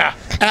way. Yeah.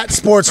 At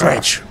Sports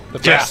Rage.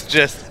 If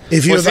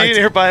you was he in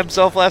here by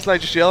himself last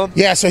night just yelling?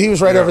 Yeah, so he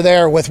was right over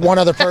there with one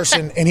other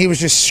person, and he was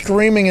just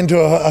screaming into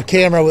a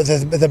camera with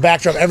the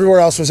backdrop. Everywhere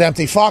else was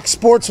empty. Fox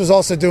Sports was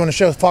also doing a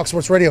show, Fox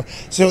Sports Radio.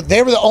 So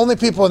they were the only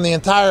people in the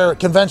entire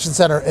convention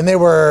center, and they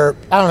were,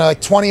 I don't know,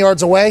 like 20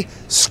 yards away,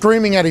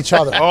 screaming at each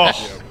other.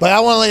 But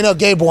I want to let you know,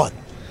 Gabe won.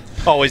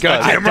 Always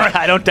does.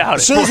 I don't doubt it.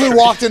 As soon as we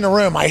walked in the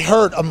room,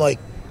 I'm like,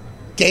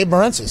 Gabe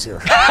Morency's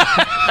here.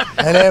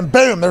 And then,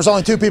 boom, there's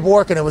only 2 people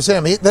working. It was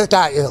him. That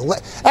guy is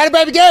Atta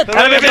baby Gabe!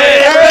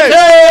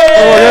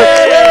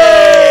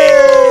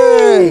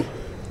 Hey!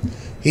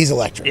 He's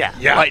electric.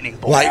 Yeah. Lightning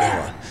bolt. Lightning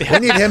one. We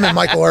need him and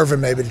Michael Irvin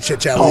maybe to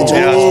chit-chat with each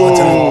other one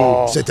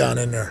time. Sit down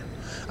in there.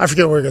 I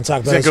forget what we're going to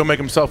talk about. He's going to go make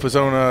himself his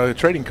own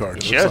trading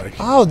card, it looks like.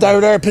 Oh,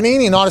 there,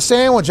 Panini, not a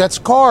sandwich. That's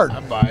a card.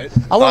 I'd buy it.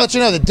 I want to let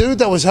you know, the dude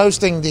that was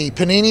hosting the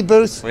Panini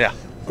booth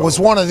was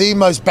one of the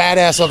most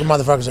badass-looking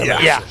motherfuckers I've ever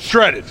seen. Yeah,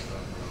 shredded.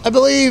 I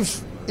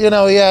believe, he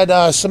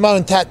had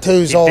Simone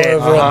tattoos all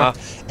over him.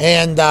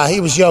 And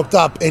he was yoked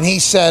up, and he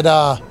said,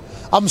 I'm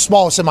the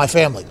smallest in my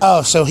family.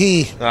 Oh, so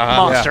he...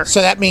 Monster.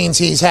 So that means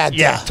he's had...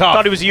 tough.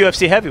 Thought he was a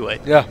UFC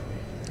heavyweight. Yeah.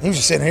 He was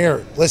just sitting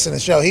here listening to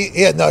the show.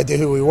 He had no idea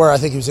who we were. I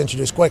think he was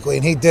introduced quickly,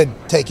 and he did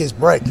take his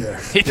break there.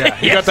 He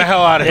got the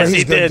hell out of here.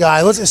 He's a good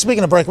guy.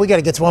 Speaking of break, we got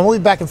to get to one. We'll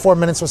be back in 4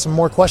 minutes with some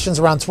more questions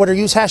around Twitter.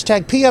 Use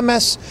hashtag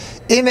PMS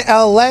in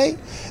LA.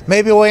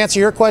 Maybe we'll answer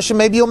your question.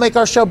 Maybe you'll make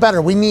our show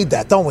better. We need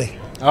that, don't we?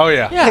 Oh,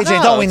 yeah.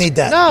 KJ, don't we need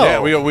that? No. Yeah,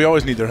 we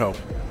always need their help.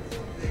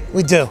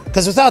 We do.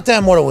 Because without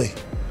them, what are we?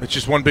 It's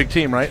just one big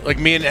team, right? Like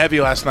me and Evie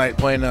last night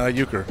playing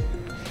euchre.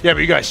 Yeah, but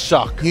you guys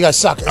suck. You guys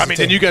suck. I mean,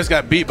 then you guys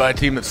got beat by a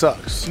team that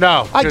sucks.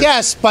 No. I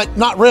guess, but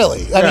not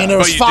really. I mean, there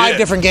was But you 5 did.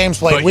 different games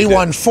But played. you We did.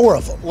 won 4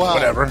 of them. Well,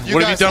 Whatever. You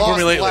What have you guys done for lost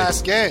me the lately?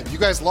 last game. You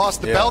guys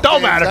lost the Yeah. belt. Don't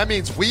games. matter. That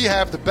means we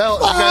have the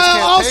belt. You guys can't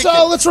take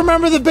Also, it. let's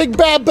remember the big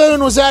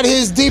baboon was at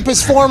his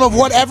deepest form of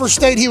whatever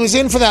state he was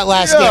in for that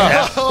last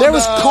Yeah. game. There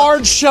was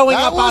cards showing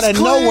That up out was of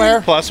clean.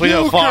 nowhere. Plus, we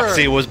know Euchre.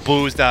 Foxy was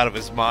boozed out of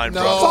his mind,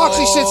 No. bro.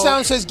 Foxy sits down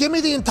and says, "Give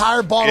me the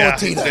entire bottle Yeah, of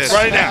Tito's." he did.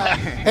 Right now.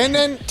 And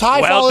then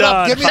Ty Well followed up,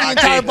 done, "Give me the Foxy."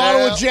 entire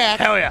bottle Yeah. of Jack."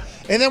 Hell yeah.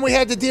 And then we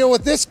had to deal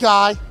with this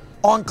guy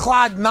on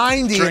Clyde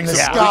 90 in the We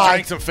sky.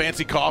 drank some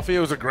fancy coffee. It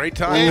was a great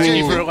time. Ooh. Thank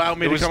you for allowing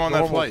me It to was come on that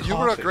normal. flight. You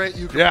were a great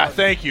Euchre. Yeah,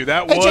 thank you.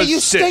 That Hey, was Jay,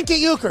 you sick. stink at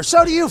Euchre.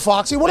 So do you,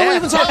 Foxy. What are we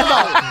even talking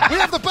about? We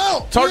have the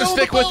belt. It's hard We to own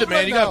stick the with belt it, man.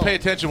 right You got now. to pay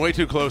attention way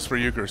too close for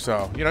Euchre.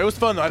 So, it was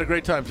fun. I had a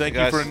great time. Thank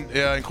you Guys. for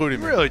including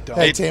me. Really don't.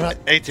 Hey, team.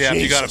 ATF,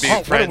 you got to be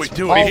Jesus. friends. what are we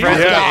doing? Oh, Be my friends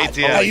with God.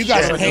 ATF. Oh, you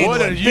guys are What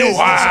handling are you- business.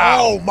 wow.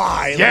 Oh,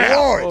 my Yeah.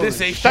 Lord.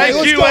 This ain't Thank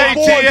let's you, go, ATF.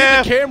 boys.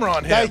 Get the camera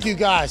on him. Thank you,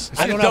 guys.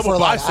 I See don't a know if we're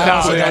double allowed. bicep. I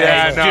don't know.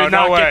 Yeah, no, Do no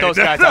not way. get those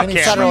guys on Any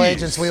camera. federal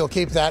agents, we will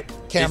keep that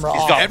camera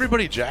he's off. got-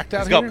 Everybody jacked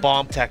out He's here? got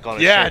bomb tech on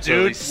his Yeah, shirt.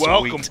 Really dude.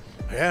 Welcome. sweet.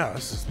 Yeah,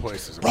 this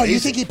place is Bro, you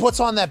think he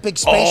puts on that big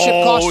spaceship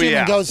Oh, costume yeah.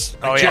 and goes,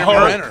 Oh, yeah. Jeremy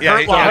Hurt- Renner. Yeah, Hurt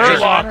he- Locker. Hurt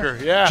Locker.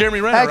 Yeah.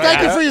 Jeremy Renner, hey, right?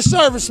 thank you for your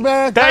service,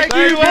 man. Thank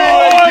you,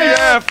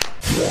 ATF.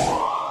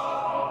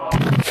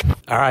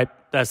 All right,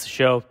 that's the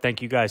show.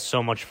 Thank you guys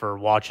so much for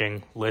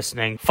watching,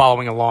 listening,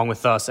 following along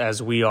with us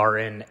as we are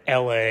in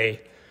LA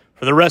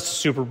for the rest of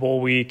Super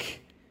Bowl week.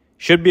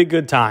 Should be a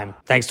good time.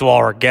 Thanks to all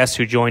our guests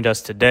who joined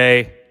us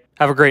today.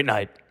 Have a great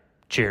night.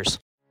 Cheers.